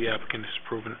agree, the applicant has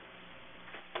proven it.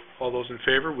 All those in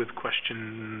favor with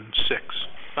question 6,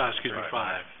 excuse me,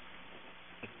 5.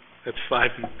 That's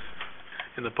 5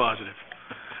 in the positive.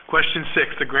 Question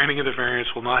 6, the granting of the variance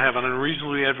will not have an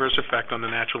unreasonably adverse effect on the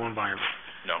natural environment.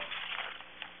 No.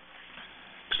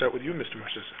 Start with you, Mr.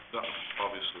 Marcissa. No,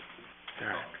 obviously. All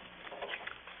right.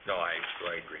 No, I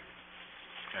agree.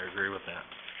 I agree with that.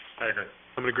 I agree.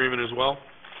 I'm in agreement as well.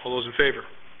 All those in favor?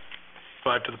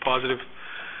 5 to the positive.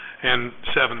 And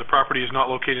 7, the property is not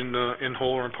located in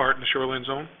whole or in part in the shoreline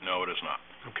zone? No, it is not.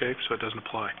 Okay, so it doesn't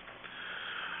apply.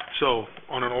 So,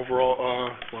 on an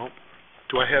overall,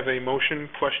 do I have a motion,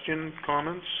 question,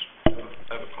 comments?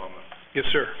 I have a comment. Yes,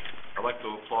 sir. I'd like to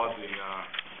applaud the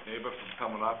neighbor for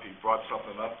coming up. He brought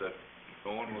something up that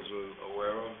no one was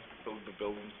aware of, the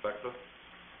building inspector.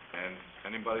 And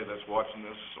anybody that's watching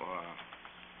this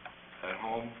at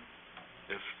home,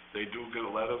 if they do get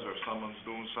letters or someone's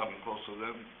doing something close to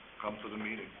them, come to the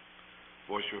meeting.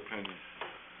 Voice your opinion.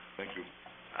 Thank you.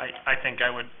 I think I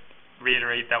would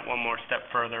reiterate that one more step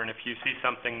further, and if you see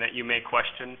something that you may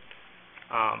question,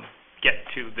 get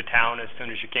to the town as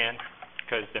soon as you can,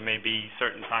 because there may be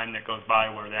certain time that goes by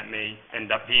where that may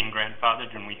end up being grandfathered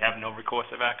and we have no recourse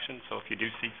of action. So if you do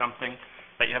see something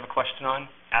that you have a question on,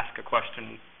 ask a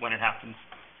question when it happens.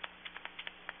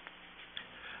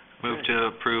 Move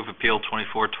to approve Appeal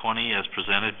 2420 as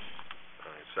presented. All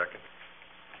right, second.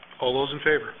 All those in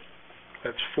favor?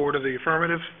 That's 4 to the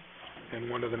affirmative and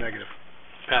 1 to the negative.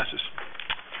 Passes.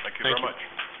 Thank you Thank very you. much.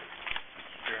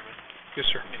 Chairman, Yes,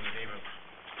 sir. in the name of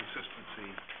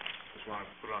consistency, just want to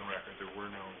put on record, there were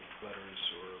no letters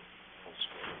or else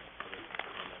or other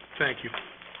comments. Thank you.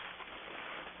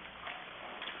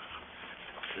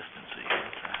 Consistency,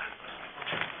 what's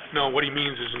that? No, what he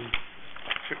means is in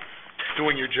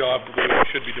doing your job the way you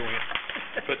should be doing it.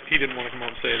 But he didn't want to come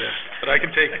out and say that. But I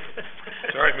can take it.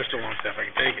 It's all right, Mr. Longstaff, I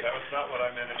can take it. That was not what I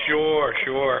meant at all.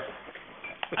 Sure.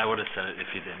 I would have said it if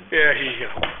you didn't. Yeah, here you go.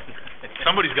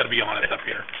 Somebody's got to be honest up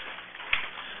here.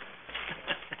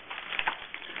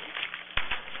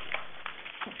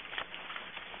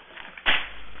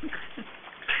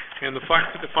 And the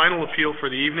final appeal for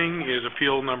the evening is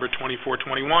appeal number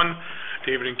 2421,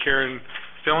 David and Karen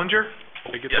Fillinger.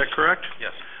 Did I get that correct?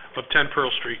 Yes. Of 10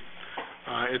 Pearl Street.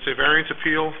 It's a variance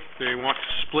appeal. They want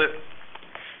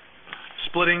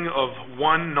splitting of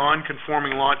one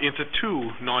non-conforming lot into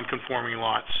 2 non-conforming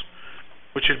lots,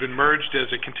 which had been merged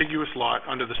as a contiguous lot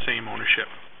under the same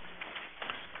ownership.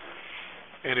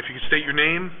 And if you could state your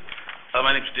name.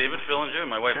 My name's David Fillinger,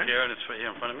 my wife Okay. Karen, it's right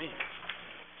here in front of me.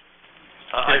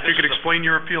 And if you could explain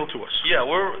your appeal to us. Yeah,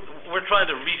 we're trying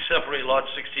to re-separate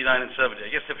lots 69 and 70. I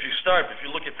guess if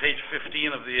you look at page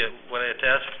 15 of the, what I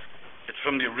attached, it's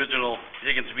from the original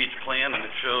Higgins Beach plan, and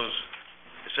it shows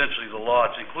essentially the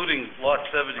lots, including lot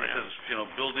 70, says,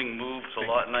 building moved to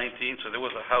lot 19, so there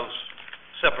was a house,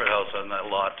 separate house on that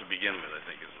lot to begin with, I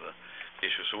think is the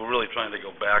issue. So we're really trying to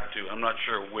go back to, I'm not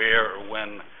sure where or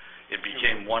when it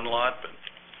became one lot, but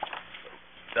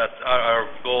that's,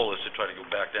 our goal is to try to go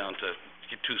back down to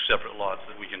get 2 separate lots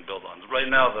that we can build on.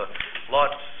 Right now, the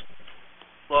lot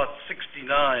 69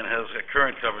 has a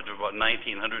current coverage of about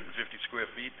 1,950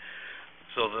 square feet.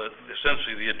 So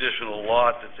essentially the additional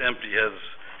lot that's empty has,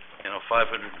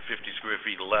 550 square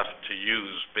feet left to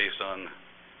use based on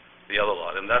the other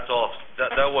lot. And that's all,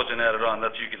 that wasn't added on.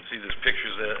 That's, you can see there's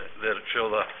pictures that show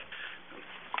the,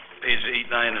 pages 8,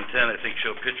 9, and 10, I think,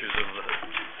 show pictures of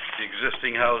the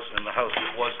existing house and the house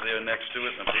that was there next to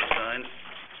it on page 9.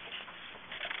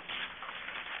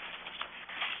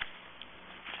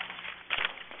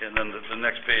 And then the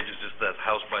next page is just that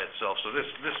house by itself. So this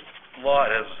lot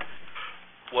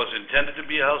was intended to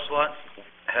be a house lot,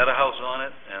 had a house on it,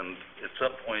 and at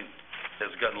some point has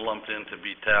gotten lumped in to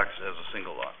be taxed as a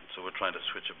single lot. So we're trying to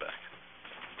switch it back.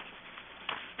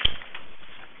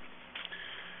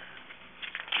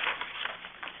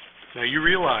 Now, you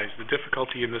realize the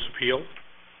difficulty in this appeal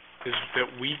is that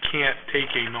we can't take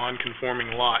a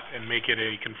non-conforming lot and make it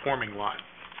a conforming lot.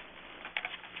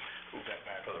 Move that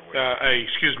back.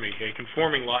 A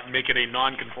conforming lot and make it a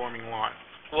non-conforming lot.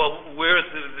 Well, where's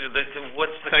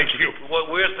what's the... Thank you.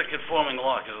 Where's the conforming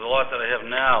lot? Because the lot that I have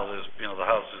now, there's, you know, the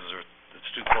houses are,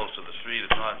 it's too close to the street,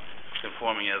 it's not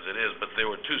conforming as it is, but there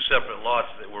were two separate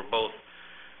lots that were both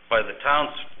by the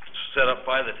town, set up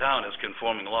by the town as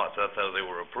conforming lots. That's how they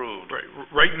were approved. Right.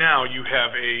 Right now, you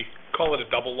have call it a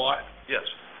double lot, Yes.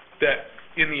 that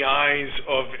in the eyes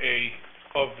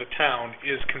of the town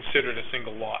is considered a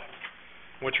single lot.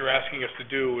 What you're asking us to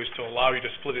do is to allow you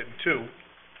to split it in two,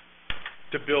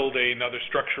 to build another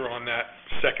structure on that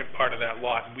second part of that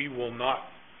lot. We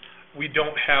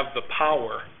don't have the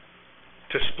power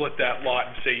to split that lot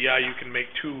and say, yeah, you can make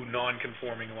two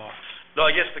non-conforming lots. No,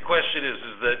 I guess the question is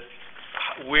that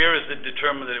where is it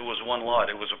determined that it was one lot?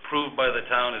 It was approved by the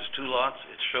town as two lots.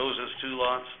 It shows as two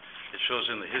lots. It shows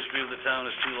in the history of the town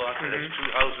as two lots. It has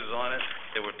two houses on it.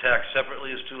 They were taxed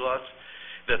separately as two lots.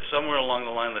 That somewhere along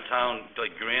the line the town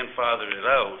like grandfathered it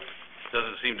out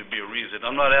doesn't seem to be a reason.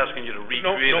 I'm not asking you to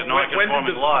recreate a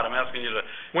non-conforming lot. I'm asking you to...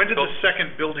 When did the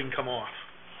second building come off?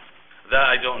 That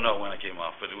I don't know when it came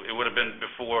off, but it would have been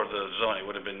before the zoning. It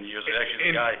would have been years.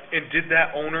 Actually, the guy... And did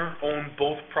that owner own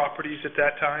both properties at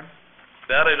that time?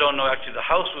 That I don't know. Actually, the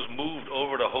house was moved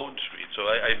over to Hode Street, so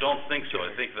I don't think so.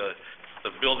 I think the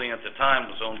building at the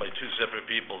time was owned by two separate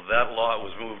people. That lot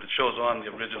was moved. It shows on the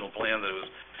original plan that it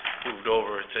was moved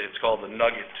over. It's called the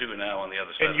Nugget 2 now on the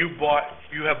other side. And you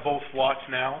have both lots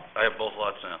now? I have both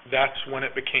lots now. That's when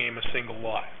it became a single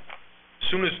lot. As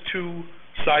soon as two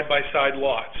side-by-side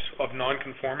lots of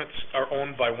non-conformance are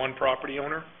owned by one property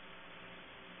owner,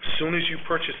 as soon as you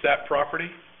purchase that property,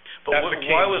 but that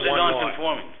became why was it one lot.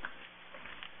 non-conforming?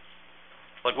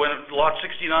 Like when lot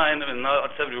 69 and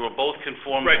lot 70 were both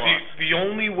conforming Right, lots. the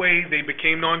only way they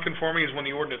became non-conforming is when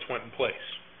the ordinance went in place.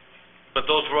 But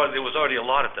there was already a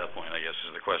lot at that point, I guess,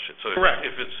 is the question. So Correct.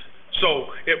 If it's... So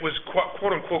it was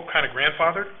quote-unquote kind of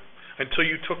grandfathered until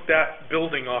you took that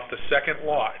building off the second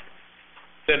lot.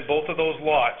 Then both of those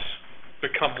lots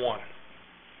become one.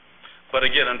 But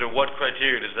again, under what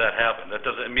criteria does that happen? That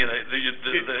doesn't, I mean,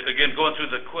 again, going through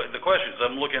the questions,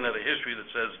 I'm looking at a history that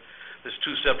says there's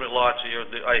two separate lots here.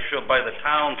 I show by the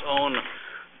town's own,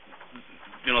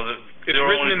 you know, their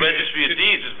own registry of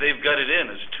deeds, they've got it in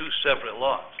as two separate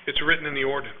lots. It's written in the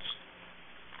ordinance.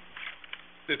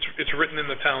 It's written in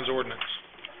the town's ordinance.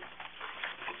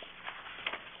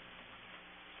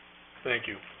 Thank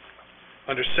you.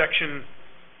 Under section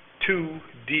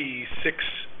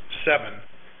 2D67,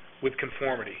 with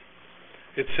conformity,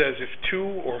 it says if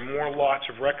two or more lots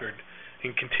of record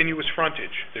in continuous frontage,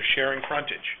 they're sharing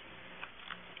frontage,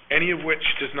 any of which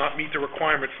does not meet the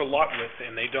requirement for lot width,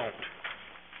 and they don't,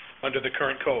 under the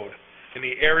current code, and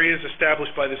the areas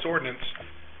established by this ordinance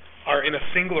are in a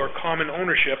single or common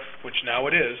ownership, which now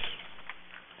it is,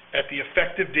 at the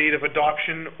effective date of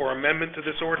adoption or amendment to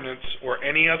this ordinance or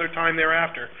any other time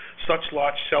thereafter, such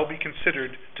lots shall be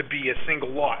considered to be a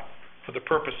single lot for the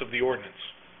purpose of the ordinance.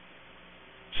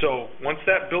 So, once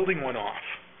that building went off,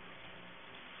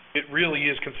 it really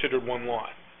is considered one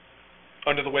lot,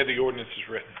 under the way the ordinance is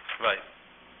written. Right.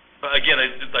 But again,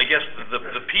 I guess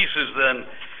the piece is then,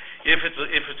 if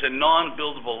it's a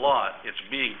non-buildable lot, it's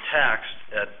being taxed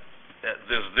at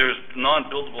there's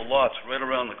non-buildable lots right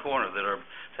around the corner that are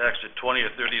taxed at $20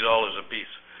 or $30 a piece.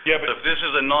 Yeah, but So if this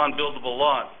is a non-buildable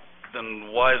lot,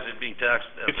 then why is it being taxed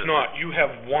as it's not. You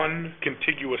have one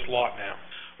contiguous lot now.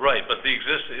 Right, but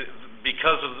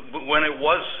because of, when it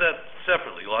was set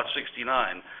separately, lot 69,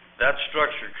 that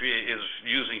structure is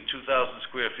using 2,000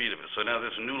 square feet of it. So now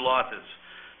there's a new lot that's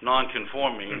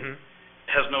non-conforming,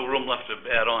 has no room left to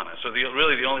add on it. So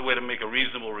really the only way to make a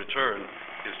reasonable return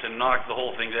is to knock the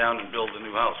whole thing down and build a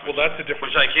new house, Well, that's a different...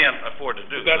 which I can't afford to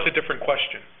do. That's a different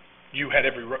question. You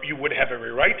would have every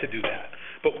right to do that,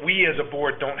 but we as a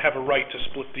board don't have a right to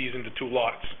split these into two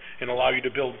lots and allow you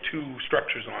to build two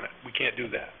structures on it. We can't do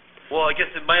that. Well, I guess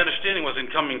that my understanding was in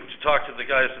coming to talk to the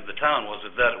guys at the town was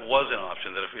that was an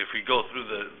option, that if we go through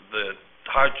the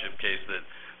hardship case,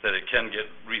 that it can get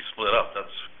re-split up.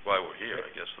 That's why we're here, I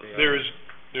guess.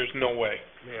 There's no way.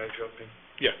 May I jump in?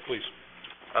 Yeah, please.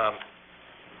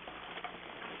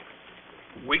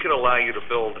 We could allow you to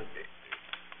build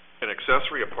an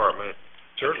accessory apartment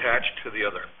attached to the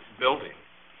other building,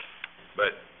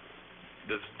 but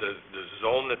the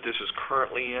zone that this is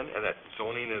currently in, and that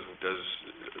zoning is,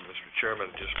 Mr. Chairman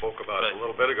just spoke about a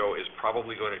little bit ago, is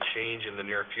probably going to change in the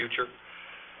near future,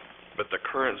 but the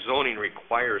current zoning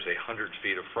requires 100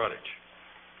 feet of frontage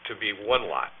to be one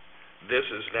lot. This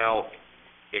is now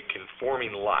a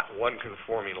conforming lot, one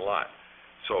conforming lot.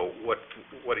 So what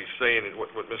he's saying, and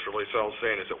what Mr. Lae'Sell's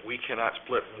saying is that we cannot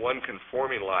split one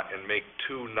conforming lot and make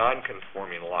two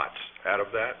non-conforming lots out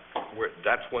of that.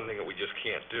 That's one thing that we just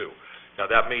can't do. Now,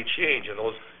 that may change, and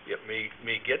it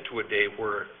may get to a day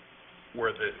where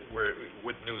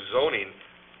with new zoning,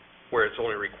 where it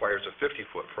only requires a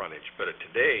 50-foot frontage. But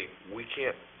today,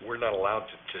 we're not allowed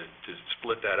to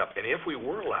split that up. And if we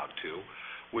were allowed to,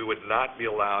 we would not be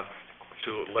allowed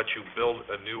to let you build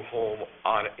a new home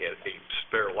on a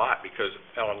spare lot,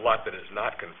 on a lot that is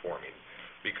not conforming.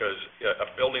 Because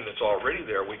a building that's already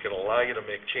there, we can allow you to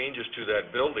make changes to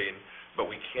that building,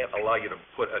 but we can't allow you to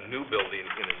put a new building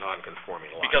in a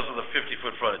non-conforming lot. Because of the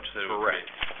 50-foot frontage. Correct.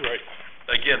 Right.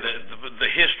 Again,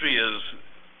 the history is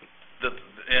that,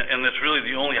 and it's really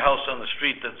the only house on the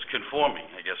street that's conforming,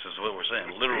 I guess is what we're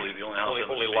saying. Literally the only house on the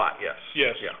street. Only lot, yes.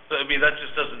 Yes. Yeah. So, I mean, that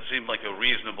just doesn't seem like a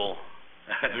reasonable,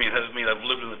 I mean, I've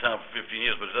lived in the town for 15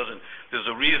 years, but there's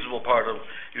a reasonable part of,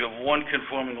 you have one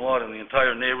conforming lot in the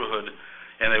entire neighborhood,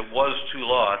 and it was two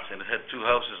lots, and it had two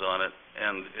houses on it,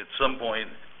 and at some point,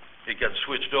 it got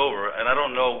switched over, and I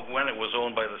don't know when it was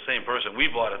owned by the same person. We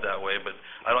bought it that way, but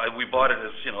we bought it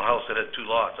as, a house that had two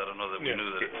lots. I don't know that we knew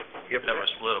that it was never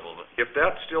splittable, but. If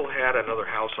that still had another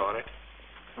house on it,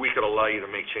 we could allow you to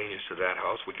make changes to that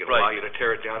house. We could allow you to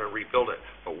tear it down and rebuild it.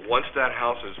 But once that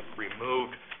house is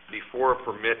removed before a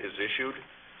permit is issued,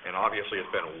 and obviously it's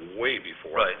been way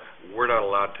before, we're not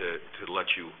allowed to let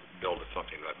you build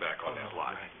something back on that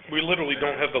lot. We literally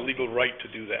don't have the legal right to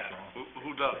do that.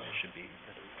 Who does?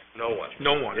 No one.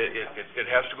 No one. It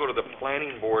has to go to the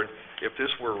planning board. If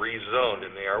this were rezoned,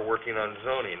 and they are working on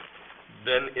zoning,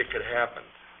 then it could happen.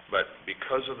 But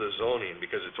because of the zoning,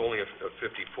 because it's only a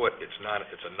 50-foot, it's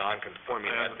a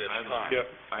non-conforming at this time. Yep.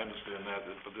 I understand that,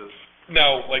 but this,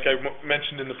 Now, like I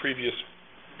mentioned in the previous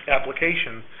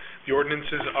application, the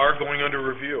ordinances are going under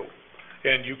review.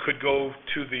 And you could go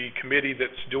to the committee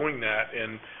that's doing that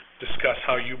and discuss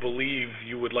how you believe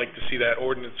you would like to see that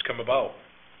ordinance come about.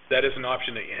 That is an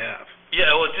option that you have.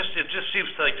 Yeah, well, it just seems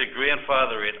like to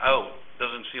grandfather it out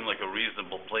doesn't seem like a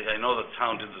reasonable place. I know the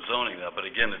town did the zoning now, but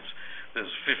again,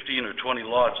 there's 15 or 20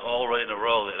 lots all right in a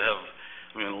row that have,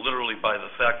 I mean, literally by the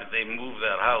fact that they moved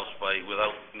that house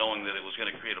without knowing that it was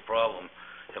going to create a problem,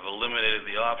 have eliminated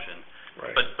the option.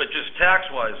 Right. But just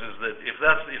tax-wise is that if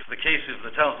the case is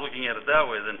the town's looking at it that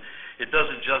way, then it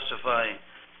doesn't justify,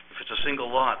 if it's a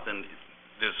single lot, then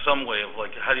there's some way of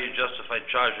like, how do you justify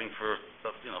charging for,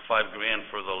 $5,000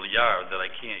 for the yard that I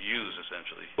can't use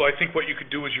essentially? Well, I think what you could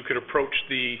do is you could approach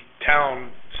the town's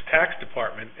tax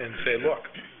department and say, look,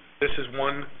 this is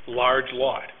one large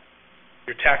lot.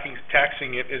 You're taxing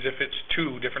it as if it's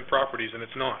two different properties, and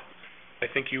it's not. I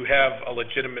think you have a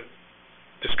legitimate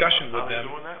discussion with them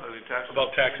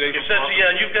about taxation. Essentially,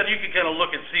 yeah, you can kind of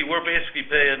look and see, we're basically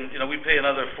paying, we pay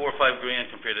another $4 or $5 grand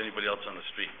compared to anybody else on the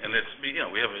street. And it's, we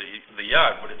have the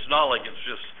yard, but it's not like it's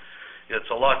just, it's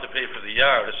a lot to pay for the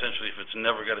yard, essentially, if it's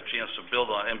never got a chance to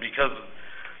build on. And because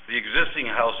the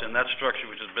existing house in that structure,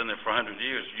 which has been there for 100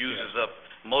 years, uses up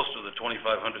most of the 2,500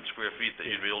 square feet that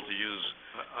you'd be able to use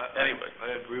anyway.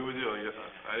 I agree with you,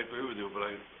 but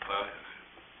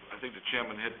I think the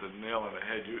chairman hit the nail on the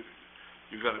head. You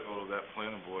gotta go to that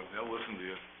planning board, they'll listen to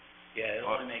you. Yeah, it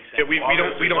only makes Yeah,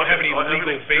 sense. we don't have any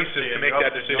legal basis to make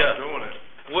that decision. Doing it.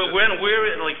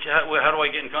 How do I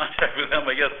get in contact with them,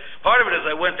 I guess? Part of it is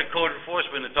I went to code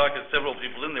enforcement and talked to several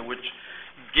people in there, which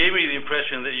gave me the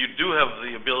impression that you do have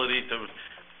the ability to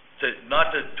not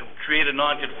to create a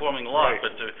non-conforming lot, Right.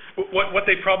 but to... What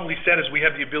they probably said is we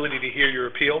have the ability to hear your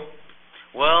appeal.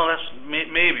 Well, that's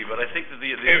maybe, but I think that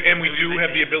And we do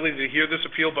have the ability to hear this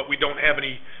appeal, but we don't have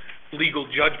any legal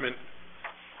judgment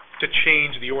to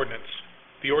change the ordinance.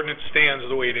 The ordinance stands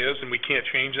the way it is, and we can't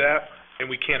change that, and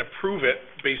we can't approve it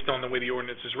based on the way the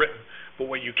ordinance is written. But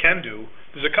what you can do,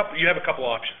 you have a couple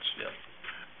options. Yeah.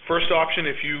 First option,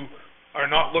 if you are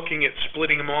not looking at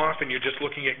splitting them off and you're just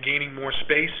looking at gaining more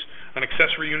space, an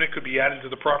accessory unit could be added to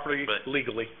the property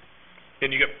legally.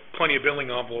 And you get plenty of building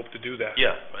envelope to do that.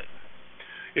 Yeah, right.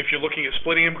 If you're looking at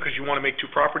splitting them because you want to make two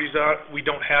properties out, we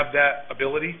don't have that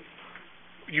ability.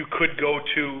 You could go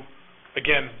to,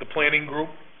 again, the planning group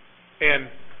and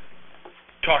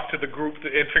talk to the group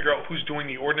and figure out who's doing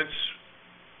the ordinance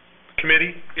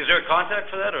committee. Is there a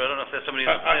contact for that, or I don't know if there's somebody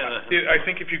in the plan? I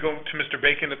think if you go to Mr.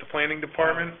 Bacon at the planning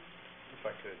department. If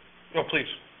I could, Oh, please.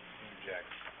 Jack,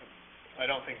 I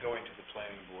don't think going to the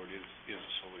planning board is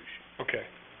a solution. Okay.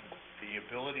 The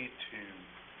ability to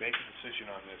make a decision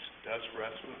on this does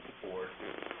rest with the board,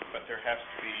 but there has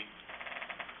to be,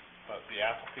 the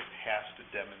applicant has to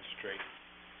demonstrate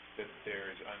that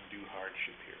there is undue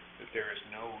hardship here, that there is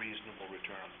no reasonable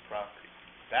return on the property.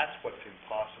 That's what's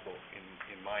impossible,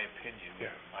 in my opinion.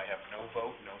 Yeah. I have no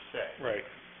vote, no say. Right.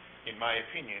 In my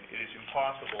opinion, it is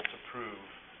impossible to prove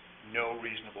no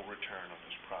reasonable return on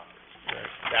this property.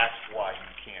 Right. That's why you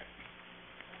can't,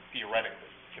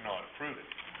 theoretically, cannot approve it.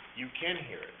 You can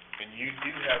hear it, and you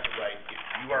do have the right, if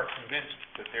you are convinced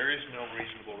that there is no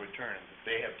reasonable return, and that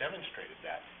they have demonstrated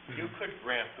that, you could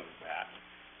grant them that.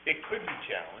 It could be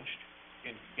challenged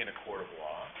in a court of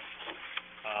law.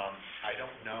 I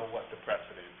don't know what the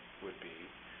precedent would be,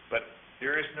 but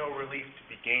there is no relief to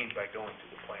be gained by going to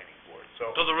the planning board.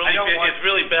 So So the relief is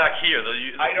really back here,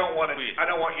 I don't want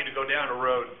you to go down a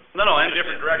road No, I in a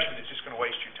different understand. direction that's just going to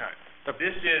waste your time.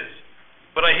 This is,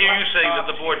 But I hear you saying that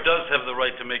the board does have the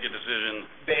right to make a decision.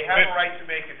 they have a right to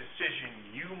make a decision.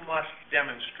 You must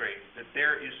demonstrate that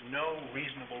there is no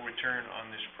reasonable return on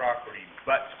this property,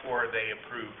 but for they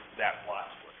approve that lot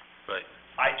split. Right.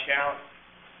 I challenge,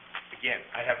 again,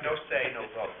 I have no say, no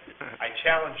vote. I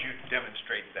challenge you to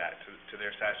demonstrate that to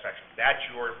their satisfaction. That's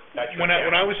your When I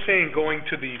challenge. was saying going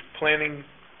to the planning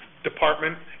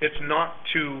department, it's not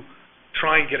to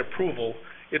try and get approval,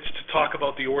 it's to talk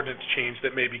about the ordinance change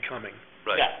that may be coming.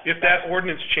 Right. Yeah. If that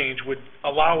ordinance change would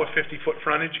allow a 50-foot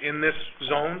frontage in this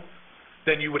zone,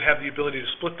 then you would have the ability to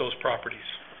split those properties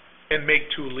and make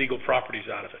two legal properties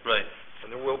out of it. Right. And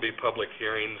there will be public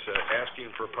hearings, asking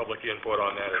for public input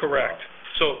on that as well. Correct.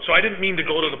 So I didn't mean to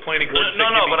go to the planning board and say, No,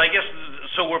 give me- but I guess,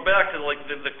 so we're back to like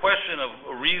the question of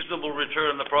a reasonable return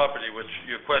on the property, which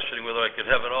you're questioning whether I could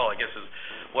have it all, I guess is,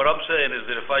 what I'm saying is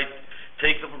that if I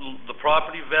take the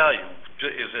property value,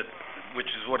 which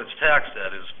is what it's taxed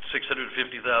at, is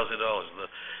 $650,000.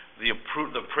 The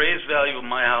appraised value of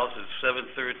my house is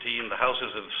 $713. The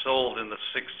houses have sold in the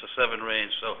 6 to 7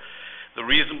 range, so the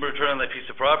reasonable return on that piece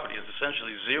of property is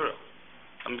essentially zero.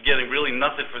 I'm getting really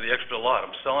nothing for the extra lot.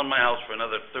 I'm selling my house for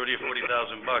another $30,000 or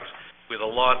 $40,000 with a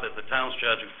lot that the town's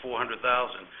charging $400,000.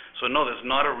 So no, there's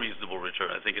not a reasonable return.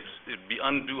 I think it'd be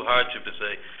undue hardship to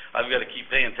say I've got to keep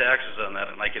paying taxes on that,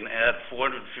 and I can add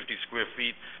 450 square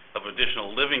feet of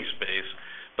additional living space,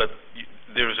 but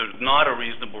there's not a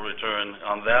reasonable return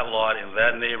on that lot in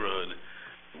that neighborhood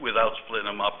without splitting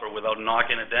them up or without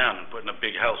knocking it down and putting a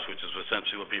big house, which is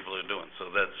essentially what people are doing. So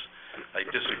I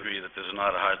disagree that there's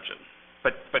not a hardship.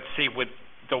 But see, with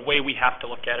the way we have to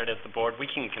look at it as the board, we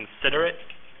can consider it,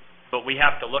 but we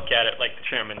have to look at it, like the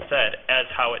chairman said, as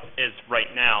how it is right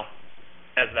now,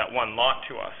 as that one lot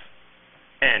to us.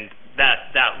 And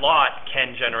that lot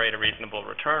can generate a reasonable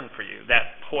return for you.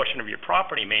 That portion of your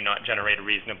property may not generate a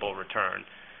reasonable return,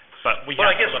 but we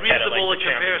have to look at it like reasonable the in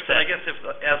chairman comparison, said. I guess if,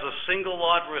 as a single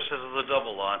lot versus as a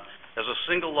double lot, as a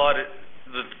single lot,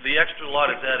 the extra lot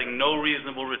is adding no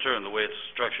reasonable return the way it's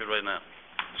structured right now.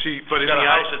 See, but in You've got the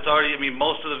a house that's already,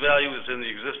 most of the value is in the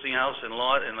existing house and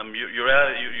lot, and you're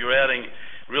adding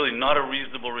really not a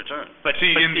reasonable return. But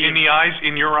see, in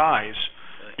your eyes,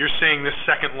 you're saying this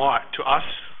second lot to us,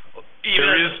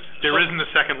 there isn't a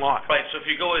second lot. Right, so if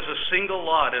you go as a single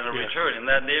lot and a Yeah. return in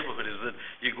that neighborhood is that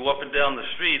you go up and down the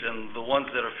street and the ones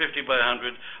that are 50 by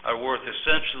 100 are worth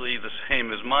essentially the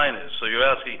same as mine is. So you're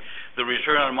asking the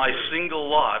return on my single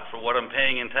lot for what I'm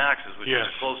paying in taxes, which Yes.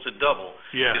 is close to double,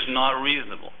 Yes. is not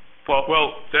reasonable.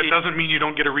 Well, that doesn't mean you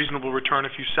don't get a reasonable return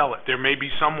if you sell it. There may be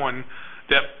someone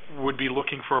that would be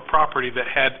looking for a property that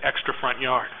had extra front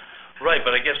yard. Right,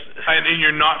 but I guess... And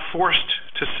you're not forced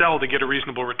to sell to get a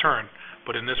reasonable return.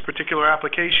 But in this particular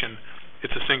application,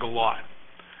 it's a single lot.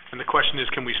 And the question is,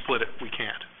 can we split it? We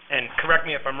can't. And correct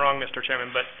me if I'm wrong, Mr. Chairman,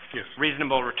 but Yes.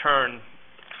 reasonable return,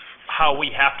 how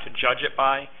we have to judge it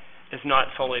by, is not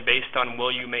solely based on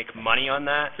will you make money on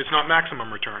that. It's not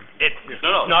maximum return.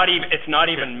 It's not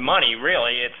even money,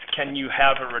 really. It's can you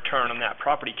have a return on that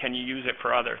property? Can you use it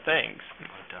for other things?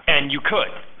 And you could.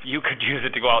 You could use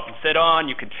it to go out and sit on.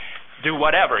 You could do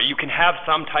whatever. You can have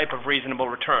some type of reasonable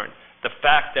return. The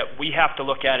fact that we have to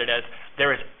look at it as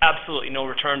there is absolutely no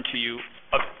return to you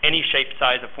of any shape,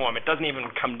 size, or form. It doesn't even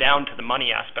come down to the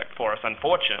money aspect for us,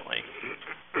 unfortunately.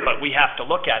 But we have to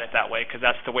look at it that way because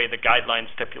that's the way the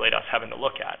guidelines stipulate us having to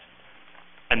look at it.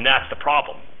 And that's the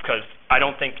problem, because I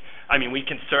don't think, we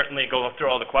can certainly go through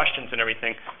all the questions and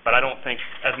everything, but I don't think,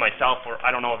 as myself, or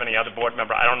I don't know of any other board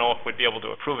member, I don't know if we'd be able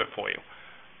to approve it for you.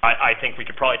 I think we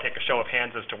could probably take a show of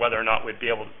hands as to whether or not we'd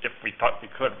be able, if we thought we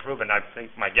could approve it, and I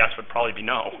think my guess would probably be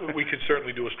no. We could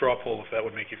certainly do a straw poll if that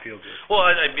would make you feel good. Well,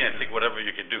 I think whatever you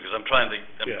could do, because I'm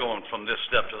Yeah. going from this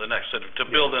step to the next. So to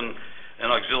build an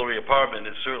auxiliary apartment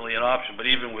is certainly an option, but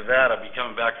even with that, I'd be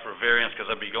coming back for a variance because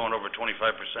I'd be going over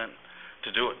 25%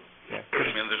 to do it. Yeah.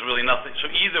 There's really nothing, so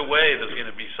either way, there's going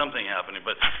to be something happening,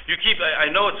 but I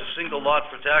know it's a single lot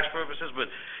for tax purposes, but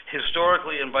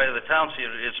historically and by the town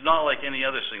standard, it's not like any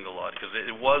other single lot, because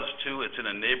it was two, it's in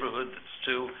a neighborhood that's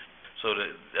two. So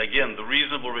again, the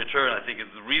reasonable return, I think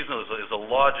the reasonable is a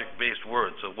logic-based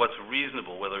word. So what's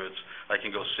reasonable, whether it's I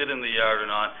can go sit in the yard or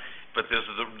not, but there's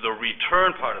the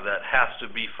return part of that has to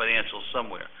be financial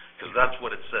somewhere, because that's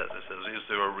what it says. It says, is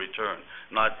there a return?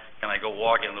 Not, can I go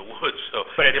walk in the woods? So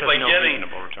But it if says I no getting,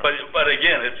 reasonable return. but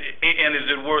again, and is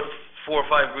it worth $4 or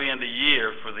 $5 grand a year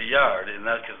for the yard? And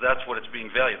because that's what it's being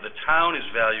valued. The town is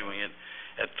valuing it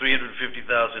at $350,000.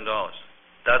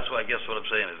 That's what, I guess what I'm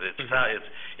saying is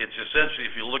it's essentially,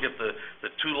 if you look at the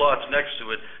two lots next to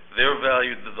it, they're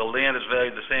valued, the land is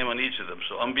valued the same on each of them.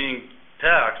 So I'm being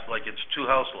taxed like it's two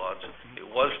house lots. It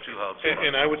was two house lots.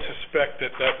 And I would suspect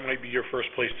that that might be your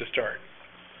first place to start,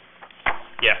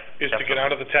 Yeah. is to get out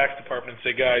of the tax department and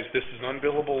say, guys, this is an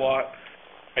unbuildable lot.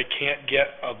 I can't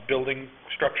get a building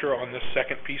structure on this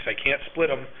second piece. I can't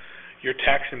split them. You're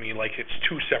taxing me like it's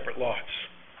two separate lots.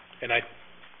 And I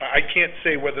can't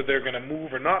say whether they're going to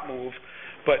move or not move,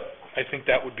 but I think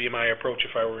that would be my approach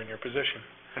if I were in your position.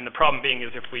 And the problem being is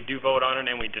if we do vote on it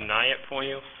and we deny it for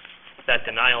you, that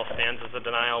denial stands as a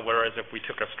denial, whereas if we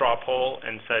took a straw poll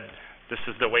and said, this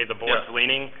is the way the board's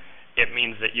leaning, it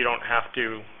means that you don't have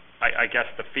to, I guess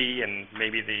the fee and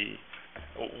maybe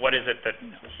what is it that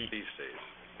Fee stays.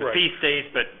 the fee stays,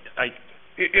 but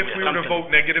If we were to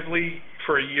vote negatively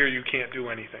for a year, you can't do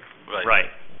anything. Right.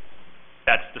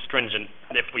 That's the stringent,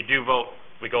 if we do vote,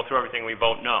 we go through everything, we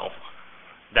vote no,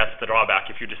 that's the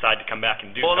drawback if you decide to come back and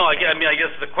do Well, no, something. I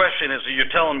guess the question is, you're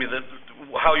telling me that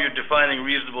how you're defining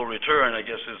reasonable return, I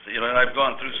guess, is, and I've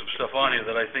gone through some stuff on here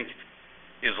that I think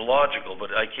is logical,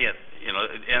 but I can't,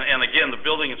 and again, the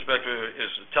building inspector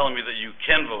is telling me that you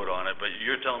can vote on it, but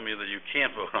you're telling me that you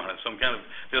can't vote on it.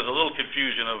 There's a little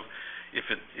confusion of,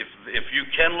 if you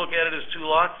can look at it as two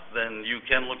lots, then you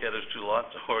can look at it as two lots,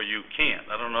 or you can't.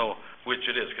 I don't know which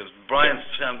it is, because Brian's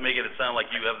making it sound like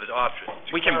you have the option.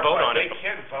 We can vote on it. They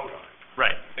can vote on it.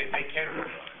 Right. They can vote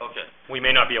on it. Okay. We may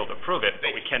not be able to approve it,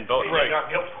 but we can vote on They it. may not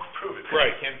be able to approve it, but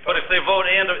Right. they can vote. But if they vote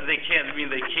and they can't,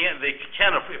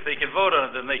 if they can vote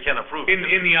on it, then they can approve it.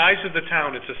 In the eyes of the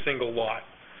town, it's a single lot.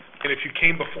 And if you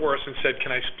came before us and said, can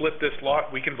I split this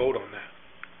lot, we can vote on that.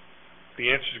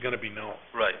 The answer is going to be no.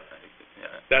 Right. Yeah.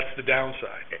 That's the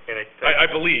downside. And I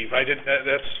believe. I didn't,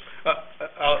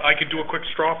 I could do a quick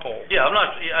straw poll. Yeah, I'm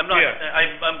not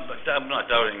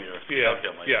doubting your Yeah,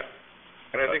 outcome. yeah.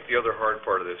 And I think the other hard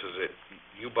part of this is that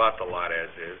you bought the lot as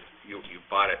is. You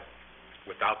bought it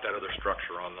without that other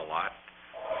structure on the lot.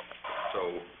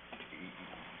 So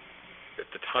at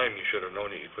the time, you should have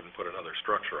known that you couldn't put another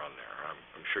structure on there.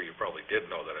 I'm sure you probably did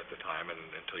know that at the time, and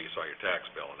until you saw your tax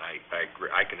bill. And I agree.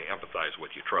 I can empathize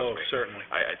with you. Trust me. Certainly.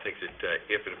 I think that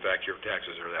if in fact your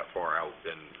taxes are that far out,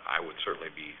 then I would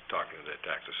certainly be talking to the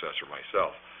tax assessor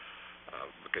myself,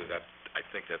 because I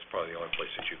think that's probably the only place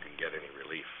that you can get any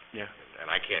relief. Yeah. And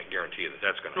I can't guarantee that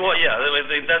that's going to. Well, yeah,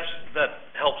 that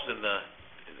helps at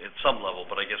some level,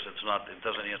 but I guess it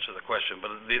doesn't answer the question.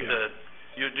 But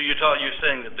you're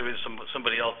saying that there is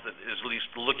somebody else that is at least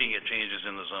looking at changes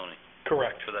in the zoning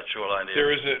Correct. for that shoreline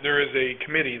area. There is a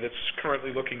committee that's currently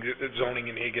looking at zoning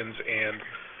in Higgins and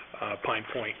Pine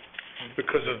Point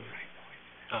because of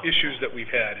issues that we've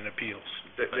had in appeals.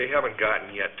 They haven't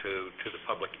gotten yet to the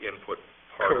public input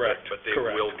part of it, Correct, but they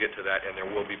correct. will get to that, and there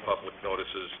will be public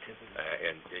notices,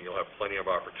 and you'll have plenty of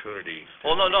opportunity.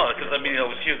 Well, no, because I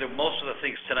was here, most of the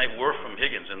things tonight were from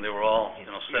Higgins, and they were all,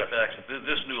 setbacks.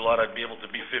 This new lot, I'd be able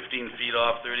to be 15 feet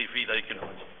off, 30 feet,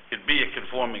 it'd be a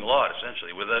conforming lot,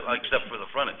 essentially, except for the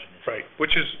frontage. Right,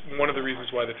 which is one of the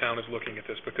reasons why the town is looking at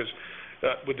this, because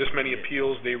with this many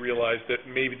appeals, they realize that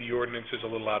maybe the ordinance is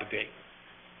a little out of date.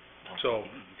 So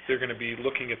they're going to be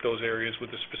looking at those areas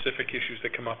with the specific issues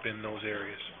that come up in those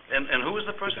areas. And who is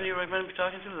the person you recommend me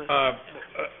talking to?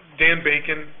 Dan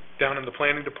Bacon, down in the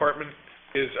planning department,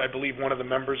 is, I believe, one of the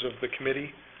members of the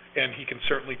committee, and he can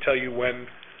certainly tell you when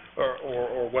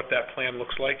or what that plan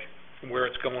looks like, and where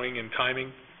it's going and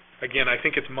timing. Again, I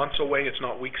think it's months away, it's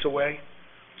not weeks away,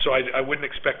 so I wouldn't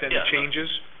expect any changes.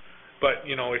 But,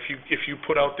 if you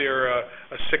put out there a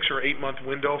 6 or 8 month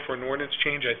window for an ordinance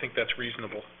change, I think that's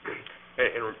reasonable.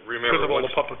 And remember, because of all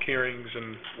the public hearings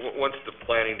and... Once the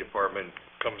planning department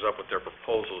comes up with their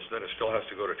proposals, then it still has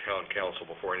to go to town council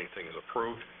before anything is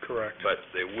approved. Correct. But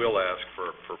they will ask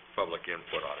for public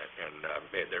input on it, and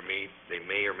they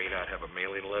may or may not have a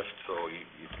mailing list, so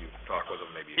if you talk with them,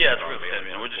 maybe you can it's talk really,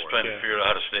 mailing we're list just for trying it. to figure out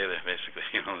how to stay there, basically.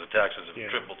 The taxes have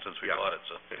tripled since we bought it,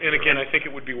 so. And again, I think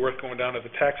it would be worth going down to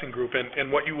the taxing group, and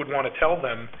what you would want to tell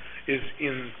them is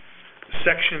in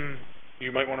section,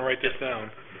 you might want to write this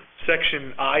down,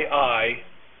 section II,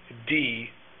 D,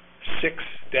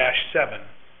 6-7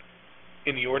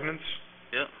 in the ordinance,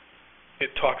 Yeah.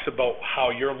 it talks about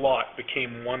how your lot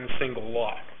became one single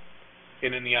lot.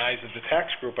 And in the eyes of the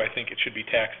tax group, I think it should be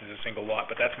taxed as a single lot,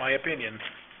 but that's my opinion,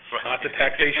 Right. not the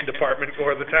taxation department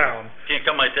or the town. Can't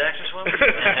cut my taxes for me?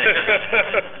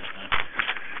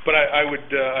 But I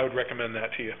would recommend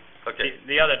that to you. Okay.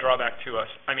 The other drawback to us,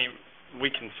 I mean, we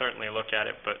can certainly look at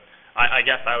it, but I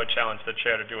guess I would challenge the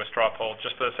chair to do a straw poll,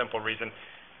 just for the simple reason,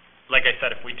 like I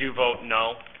said, if we do vote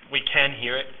no, we can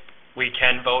hear it, we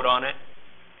can vote on it.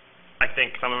 I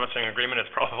think some of us are in agreement it's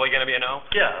probably going to be a no.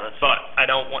 Yeah, that's... But I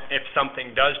don't want, if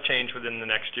something does change within the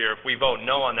next year, if we vote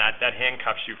no on that, that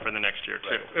handcuffs you for the next year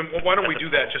too. And why don't we do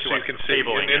that, just so you can see,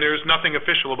 Tabling and it. there's nothing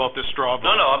official about this straw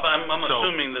vote. No, I'm So-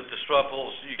 assuming that the straw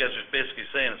polls, you guys are basically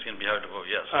saying it's going to be hard to vote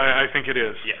yes. I think it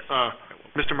is. Yes.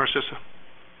 Mr. Marcissa,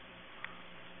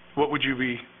 what would you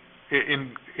be,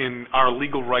 in our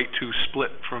legal right to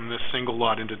split from this single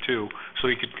lot into two, so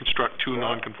you could construct two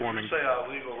non-conforming? Say our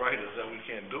legal right is that we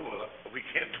can't do it, we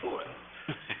can't do it.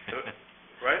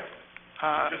 Right?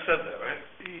 You just said that, right?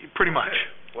 Pretty much.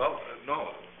 Well,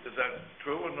 no. Is that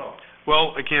true or no?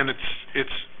 Well, again, it's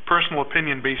personal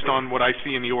opinion based on what I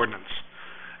see in the ordinance.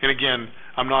 And again,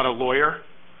 I'm not a lawyer,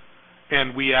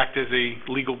 and we act as a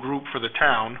legal group for the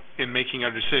town in making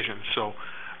our decisions. So,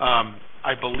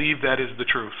 I believe that is the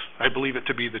truth. I believe it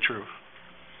to be the truth.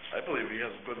 I believe he has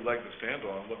a good leg to stand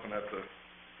on, looking at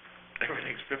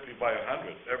everything's 50 by 100.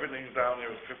 Everything down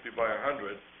there is 50 by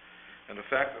 100, and the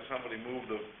fact that somebody moved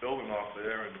the building off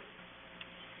there and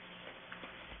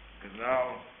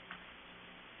now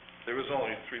there is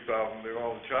only $3,000, they're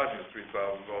only charging us $3,000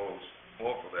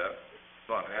 more for that,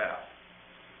 not half.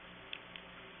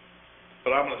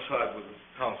 But I'm gonna side with the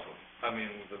council,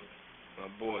 with the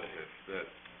board here, that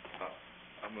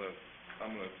I'm gonna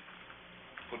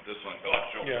put this on God's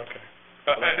shoulder. Yeah, okay.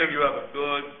 But I think you have a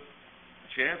good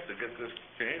chance to get this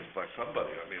changed by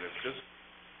somebody. I mean, it's just...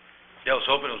 Yeah, I was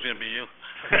hoping it was going to be you.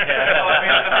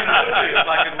 Literally, if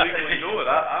I can legally do it,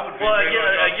 I would be... Well,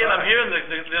 again, I'm hearing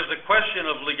there's a question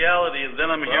of legality, and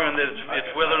then I'm hearing that it's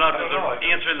whether or not there's an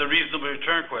answer in the reasonable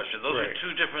return question. Those are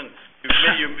two different,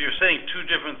 you're saying two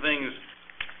different things,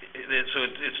 so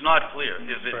it's not clear.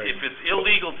 If it's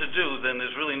illegal to do, then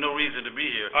there's really no reason to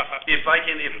be here. If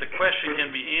the question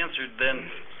can be answered, then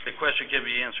the question can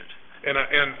be answered. And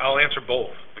I'll answer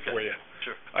both for you.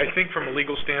 Sure. I think from a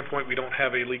legal standpoint, we don't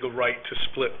have a legal right to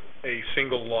split a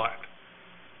single lot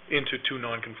into two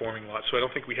non-conforming lots. So I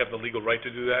don't think we have the legal right to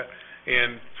do that.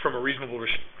 And from a reasonable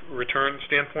return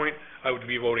standpoint, I would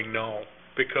be voting no,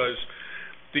 because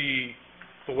the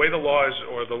way the law is,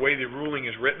 or the way the ruling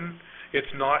is written,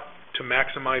 it's not to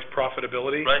maximize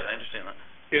profitability. Right, I understand that.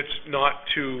 It's not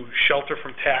to shelter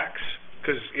from tax,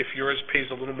 because if yours pays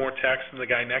a little more tax than the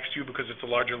guy next to you because it's a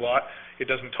larger lot, it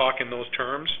doesn't talk in those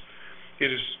terms.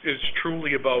 It's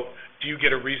truly about, do you get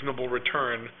a reasonable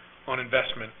return on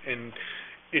investment? And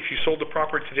if you sold the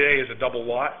property today as a double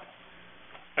lot,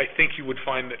 I think you would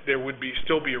find that there would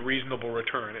still be a reasonable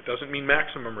return. It doesn't mean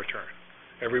maximum return.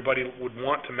 Everybody would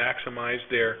want to maximize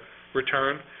their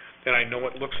return, and I know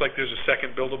it looks like there's a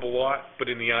second buildable lot, but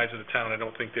in the eyes of the town, I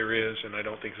don't think there is, and I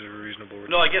don't think there's a reasonable return.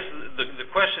 No, I guess the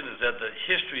question is that the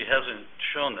history hasn't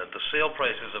shown that the sale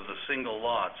prices of the single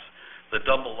lots, the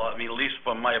double lot, at least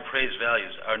from my appraised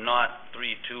values, are not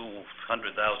 $200,000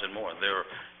 more. They're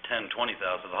 $10,000,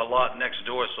 $20,000. The lot next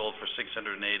door sold for $680.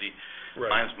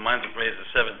 Right. Mine's appraised at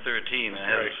 $713.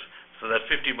 Right. So that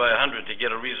 50 by 100 to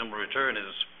get a reasonable return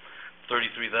is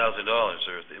 $33,000,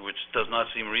 which does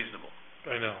not seem reasonable.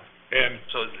 I know. And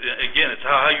so again, it's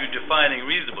how you're defining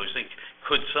reasonable. You think,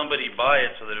 could somebody buy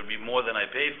it so that it would be more than I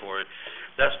paid for it?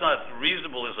 That's not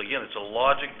reasonable. Again, it's a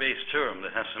logic-based term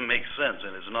that has to make sense,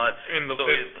 and it's not. And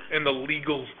the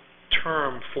legal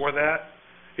term for that,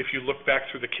 if you look back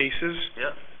through the cases,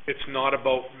 it's not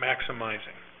about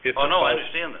maximizing. It's I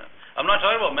understand that. I'm not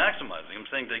talking about maximizing. I'm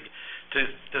saying to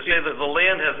say that the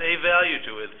land has a value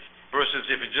to it versus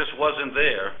if it just wasn't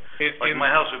there, like my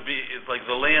house would be, it's like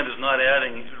the land is not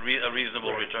adding a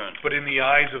reasonable return. But in the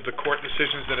eyes of the court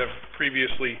decisions that have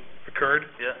previously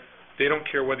occurred, they don't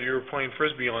care whether you're playing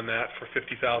Frisbee on that for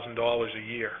 $50,000 a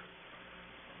year.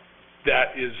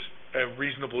 That is a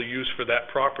reasonable use for that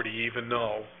property, even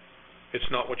though it's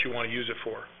not what you want to use it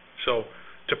for. So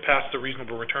to pass the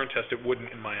reasonable return test, it wouldn't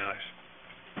in my eyes.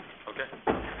 Okay.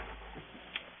 I'm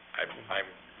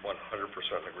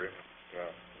 100% agree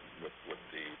with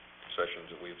the sessions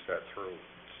that we've sat through.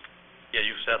 Yeah,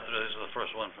 you've sat through, this is the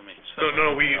first one for me.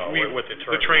 No, with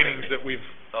the trainings that we've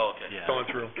gone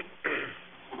through.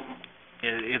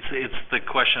 It's the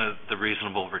question of the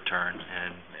reasonable return,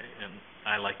 and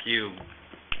I, like you,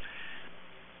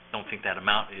 don't think that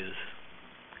amount is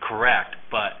correct,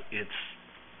 but it's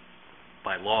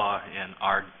by law and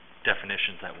our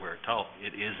definitions that we're told,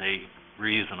 it is a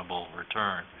reasonable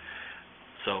return.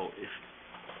 So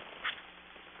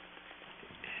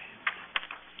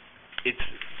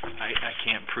I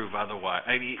can't prove otherwise.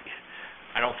 I mean,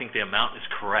 I don't think the amount is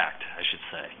correct, I should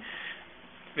say.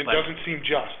 It doesn't seem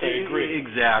just, I agree.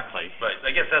 Exactly. Right,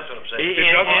 I guess that's what I'm saying.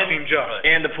 It doesn't seem just. Right.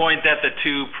 And the point that the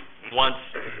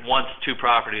once two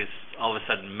properties all of a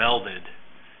sudden melded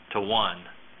to one,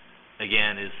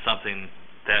 again, is something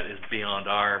that is beyond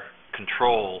our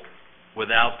control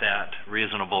without that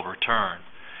reasonable return.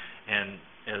 And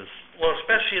as Well,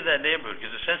 especially in that neighborhood,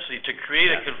 because essentially to create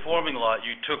a conforming lot,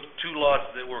 you took two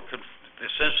lots that were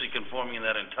essentially conforming in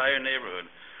that entire neighborhood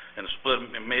and split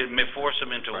them and forced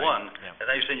them into one. Yeah. And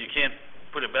now you're saying you can't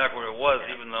put it back where it was,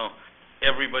 even though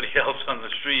everybody else on the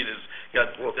street has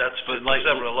got that's separate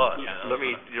lots. Yeah. Let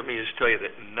me just tell you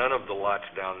that none of the lots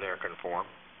down there conform.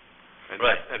 And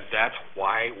Right. And that's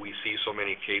why we see so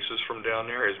many cases from down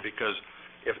there, is because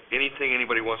if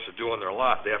anybody wants to do on their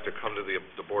lot, they have to come to the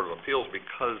Board of Appeals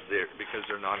because they're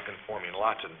non-conforming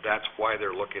lots, and that's why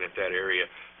they're looking at that area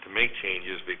to make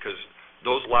changes, because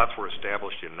those lots were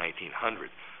established in 1900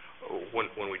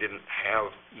 when we didn't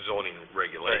have zoning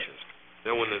regulations. Right.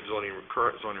 Then when the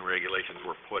current zoning regulations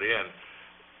were put in,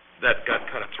 that got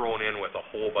kind of thrown in with a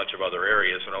whole bunch of other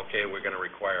areas, and okay, we're going to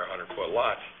require 100-foot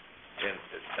lots, and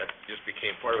that just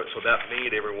became part of it. So that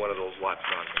made every one of those lots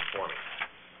non-conforming.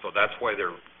 So that's why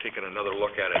they're taking another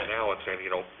look at it now and saying,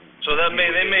 So they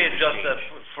may adjust that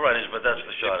frontage, but that's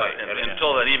the shot. Right. And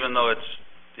until then, even though it's,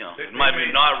 it might be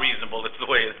not reasonable, it's the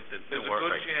way it There's works. a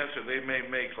good chance that they may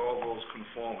make all those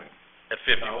conforming. At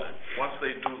 50. Now, once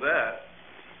they do that,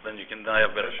 Then you can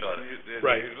have a better shot.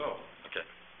 Right. There you go. Okay.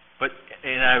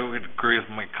 and I would agree with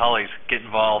my colleagues, get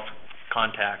involved,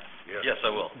 contact Yes, I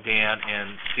will. Dan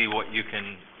and see what you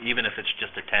can, even if it's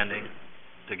just attending,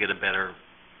 to get a better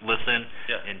listen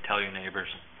Yeah. and tell your neighbors,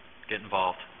 get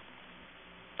involved.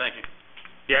 Thank you.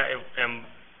 Yeah,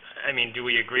 I mean, do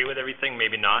we agree with everything?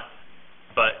 Maybe not.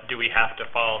 But do we have to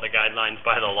follow the guidelines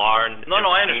by the law and No,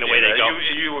 I and understand the way they that. go?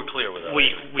 You were clear with that.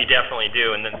 We definitely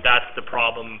do, and then that's the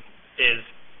problem is,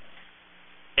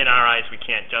 in our eyes, we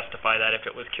can't justify that. If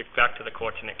it was kicked back to the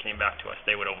courts and it came back to us,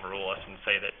 they would overrule us and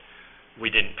say that we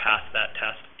didn't pass that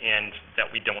test and that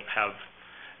we don't have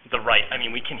the right. I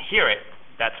mean, we can hear it,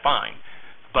 that's fine,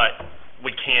 but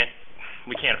we can't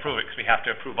approve it because we have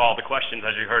to approve all the questions,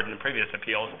 as you heard in the previous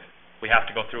appeals. We have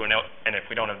to go through and if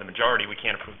we don't have the majority, we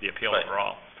can't approve the appeal Right.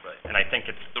 overall. Right. And I think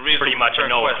it's The reasonable pretty much a return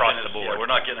no question across is, the board. Yeah, we're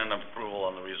not getting an approval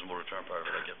on the reasonable return part of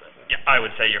it, I get that. Yeah, I would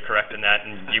say you're correct in that,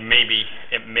 and it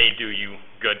may do you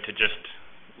good to just,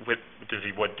 does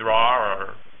he withdraw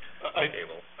or I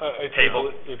table?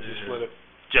 just let it.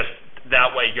 Just,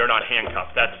 that way you're not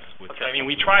handcuffed. That's, I mean,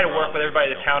 we try to work with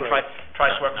everybody, the town tries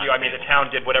to work with you. I mean, the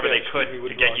town did whatever they could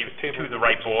to get you to the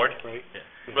right board. Right.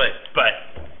 Right.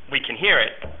 But we can hear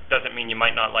it, doesn't mean you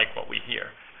might not like what we hear.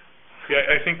 Yeah,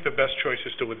 I think the best choice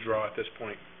is to withdraw at this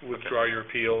point. Withdraw your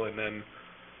appeal, and then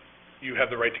you have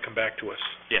the right to come back to us.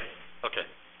 Yeah. Okay.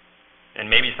 And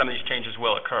maybe some of these changes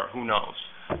will occur, who knows?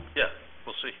 Yeah,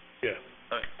 we'll see. Yeah.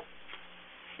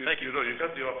 Thank you. You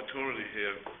got the opportunity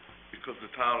here, because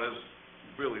the town is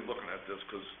really looking at this,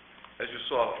 because as you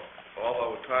saw, all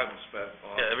our time was spent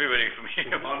on Yeah, everybody from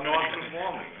here. on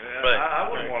non-conforming. And Right. I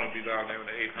wouldn't want to be down there with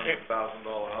an $800,000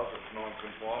 house that's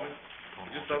non-conforming.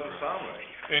 It just doesn't sound right.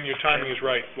 And your timing is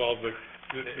right. Well, It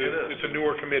is. it's a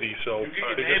newer committee, so You get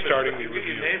your they're just neighbors, starting the you get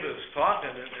your review. neighbors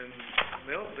talking, and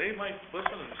they might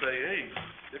listen and say, hey,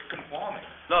 it's conforming.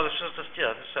 No, this is just,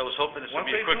 I was hoping this would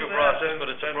Once be they a do quicker that, process, but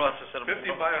it's a then process that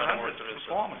 50 by 100 work is through.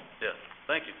 conforming. Yeah,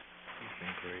 thank you.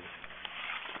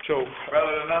 So,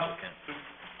 Rather than us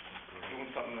doing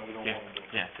something that we don't want to do.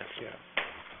 Yeah, definitely.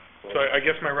 yeah. So I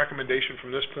guess my recommendation from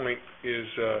this point is,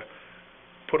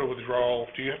 put a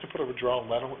withdrawal, do you have to put a withdrawal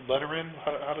letter in?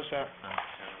 How does that,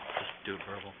 Just do it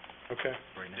verbal okay.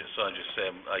 right now. So I just say,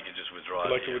 I could just withdraw.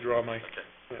 I'd like to the, withdraw my, Okay.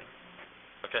 yeah.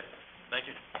 Okay, thank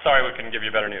you. Sorry we couldn't give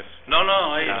you better news. No,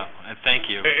 And thank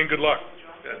you. And good luck.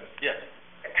 yeah.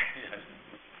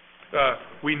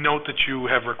 We note that you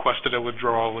have requested a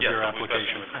withdrawal of Yes, your we request a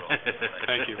application. withdrawal.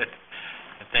 Thank you.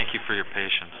 And thank you for your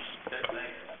patience.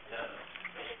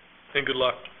 And good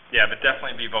luck. Yeah, but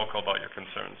definitely be vocal about your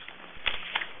concerns.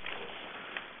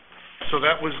 So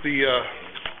that was the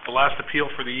last appeal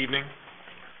for the evening.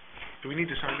 Do we need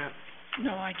to sign that?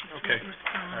 No, I just Okay. was,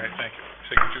 All right, thank you.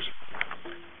 Signatures.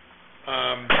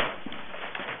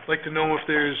 I'd like to know if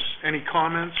there's any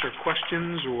comments or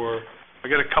questions, or I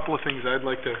got a couple of things I'd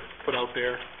like to put out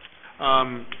there.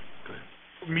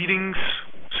 Meetings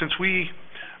since we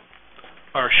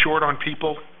are short on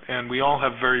people, and we all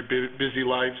have very busy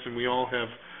lives, and we all have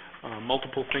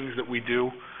multiple things that we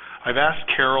do, I've asked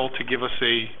Carol to give us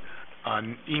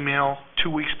an email 2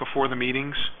 weeks before the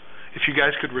meetings. If you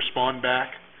guys could respond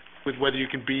back with whether you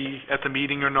can be at the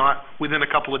meeting or not within a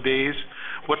couple of days.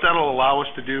 What that'll allow us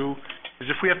to do is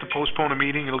if we have to postpone a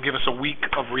meeting, it'll give us a week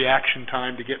of reaction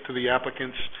time to get to the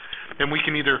applicants. And we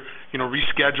can either,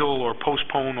 reschedule or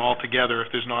postpone altogether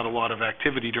if there's not a lot of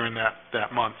activity during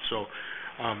that month. So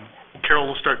Carol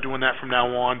will start doing that from now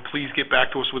on. Please get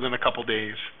back to us within a couple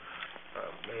days.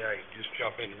 May I just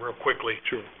jump in real quickly?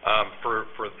 Sure.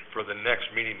 For the next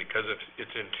meeting, because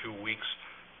it's in 2 weeks,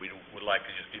 we would like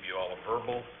to just give you all a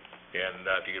verbal, and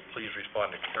if you could please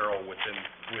respond to Carol with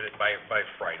it by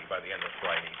Friday, by the end of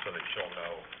Friday, so that she'll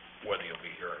know whether you'll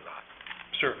be here or not.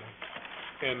 Certainly.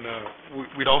 And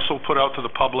we'd also put out to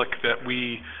the public that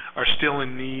we are still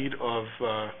in need of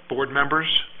board members.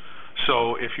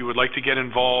 So if you would like to get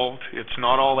involved, it's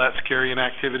not all that scary an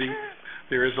activity.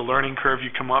 There is a learning curve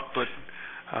you come up, but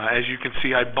as you can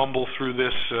see, I bumble through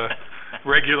this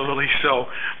regularly, so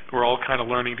we're all kind of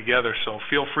learning together. So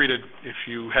feel free to, if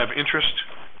you have interest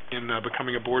in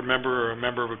becoming a board member or a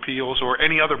member of appeals or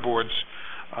any other boards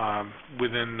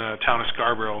within the town of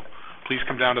Scarborough, please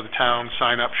come down to the town,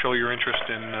 sign up, show your interest,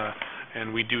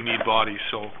 and we do need bodies.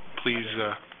 So please,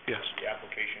 yes. The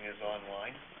application is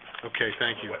online. Okay,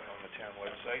 thank you. On the town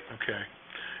website. Okay.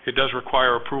 It does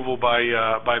require approval by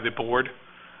the board.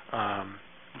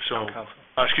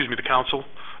 The council.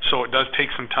 So it does take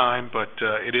some time, but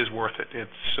it is worth it.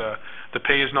 It's the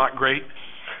pay is not great.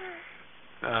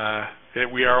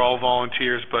 We are all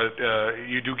volunteers, but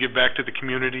you do give back to the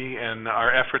community, and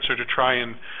our efforts are to try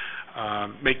and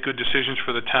make good decisions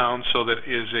for the town, so that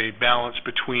is a balance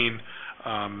between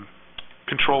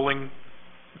controlling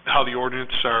how the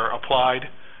ordinance are applied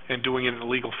and doing it in a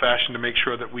legal fashion to make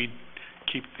sure that we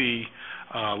keep the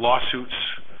lawsuits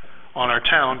on our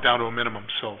town down to a minimum.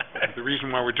 So the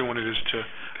reason why we're doing it is to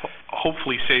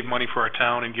hopefully save money for our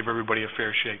town and give everybody a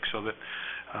fair shake, so that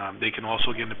they can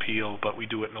also get an appeal, but we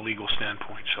do it in a legal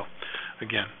standpoint. So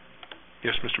again,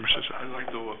 yes, Mr. Mrs. I'd like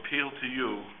to appeal to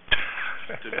you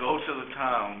to go to the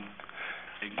town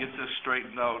and get this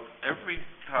straightened out. Every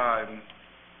time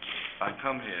I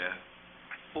come here,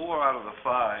 4 out of the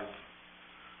 5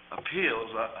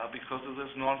 appeals are because of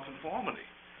this nonconformity.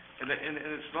 And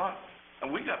it's not,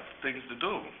 and we got things to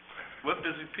do. We're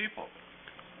busy people.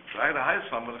 So I had to hire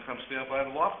someone to come stay up by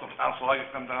the loft house so I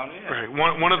could come down here.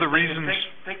 Right. One of the reasons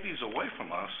Take these away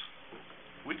from us,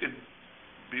 we could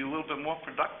be a little bit more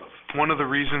productive. One of the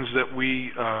reasons that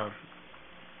we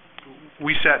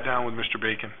sat down with Mr.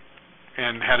 Bacon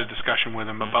and had a discussion with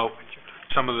him about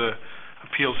some of the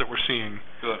appeals that we're seeing.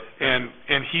 Good.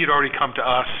 And he had already come to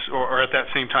us, or at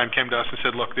that same time came to us and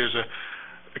said, look, there's a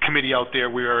committee out there,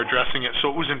 we are addressing it. So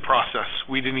it was in process.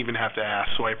 We didn't even have to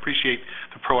ask. So I appreciate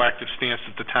the proactive stance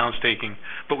that the town's taking,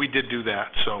 but we did do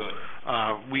that. So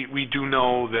we do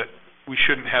know that we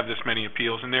shouldn't have this many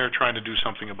appeals, and they're trying to do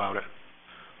something about it.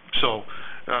 So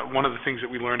one of the things that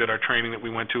we learned at our training that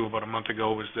we went to about a month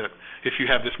ago was that if you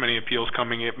have this many appeals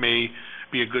coming, it may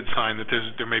be a good sign that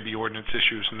there may be ordinance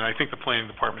issues. And I think the planning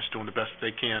department's doing the best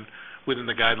they can within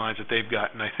the guidelines that they've got,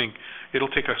 and I think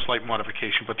it'll take a slight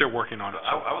modification, but they're working on it.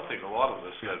 So. I would think a lot of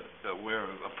this that we're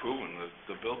approving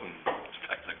the building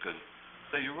inspector could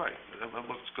say, you're right, that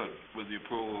looks good with the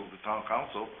approval of the town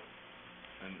council,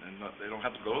 and they don't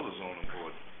have to go to the zoning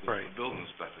board. Right. The building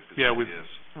inspector could say yes.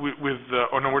 With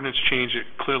an ordinance change, it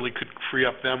clearly could free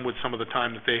up them with some of the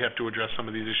time that they have to address some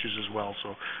of these issues as well.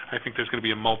 So I think there's going to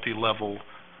be a multi-level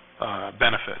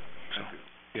benefit. So,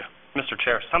 yeah. Mr.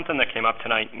 Chair, something that came up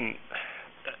tonight, and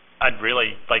I'd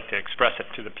really like to express it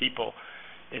to the people,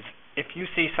 is if you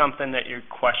see something that you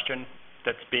question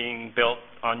that's being built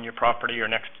on your property or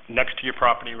next to your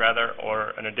property rather,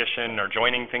 or an addition or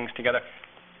joining things together,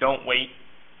 don't wait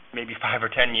maybe 5 or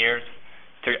 10 years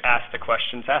to ask the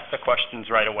questions. Ask the questions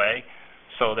right away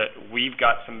so that we've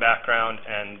got some background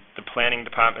and the planning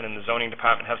department and the zoning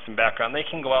department have some background. They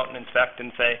can go out and inspect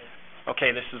and say,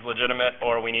 okay, this is legitimate,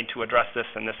 or we need to address this,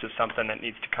 and this is something that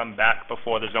needs to come back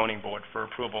before the zoning board for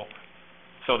approval,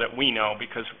 so that we know,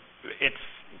 because it's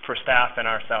for staff and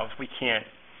ourselves. We can't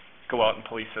go out and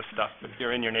police this stuff. If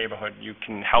you're in your neighborhood, you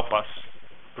can help us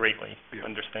greatly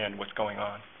understand what's going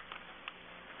on.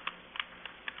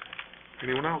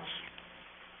 Anyone else?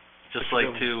 Just like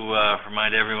to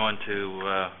remind everyone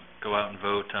to go out and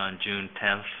vote on June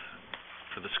 10th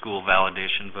for the school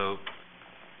validation vote.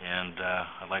 And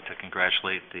I'd like to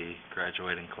congratulate the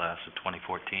graduating class of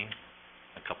 2014 in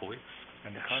a couple weeks.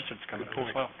 And the concert's coming up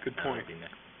as well. Good point. That'll be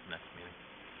next meeting.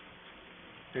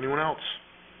 Anyone else?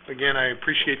 Again, I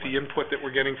appreciate the input that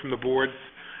we're getting from the board.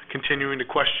 Continuing to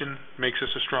question makes us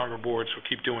a stronger board, so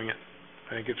keep doing it.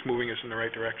 I think it's moving us in the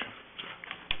right direction.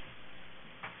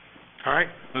 All right.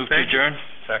 Move to Thank you. adjourn.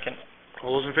 Second.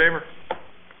 All those in favor?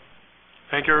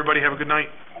 Thank you, everybody. Have a good night.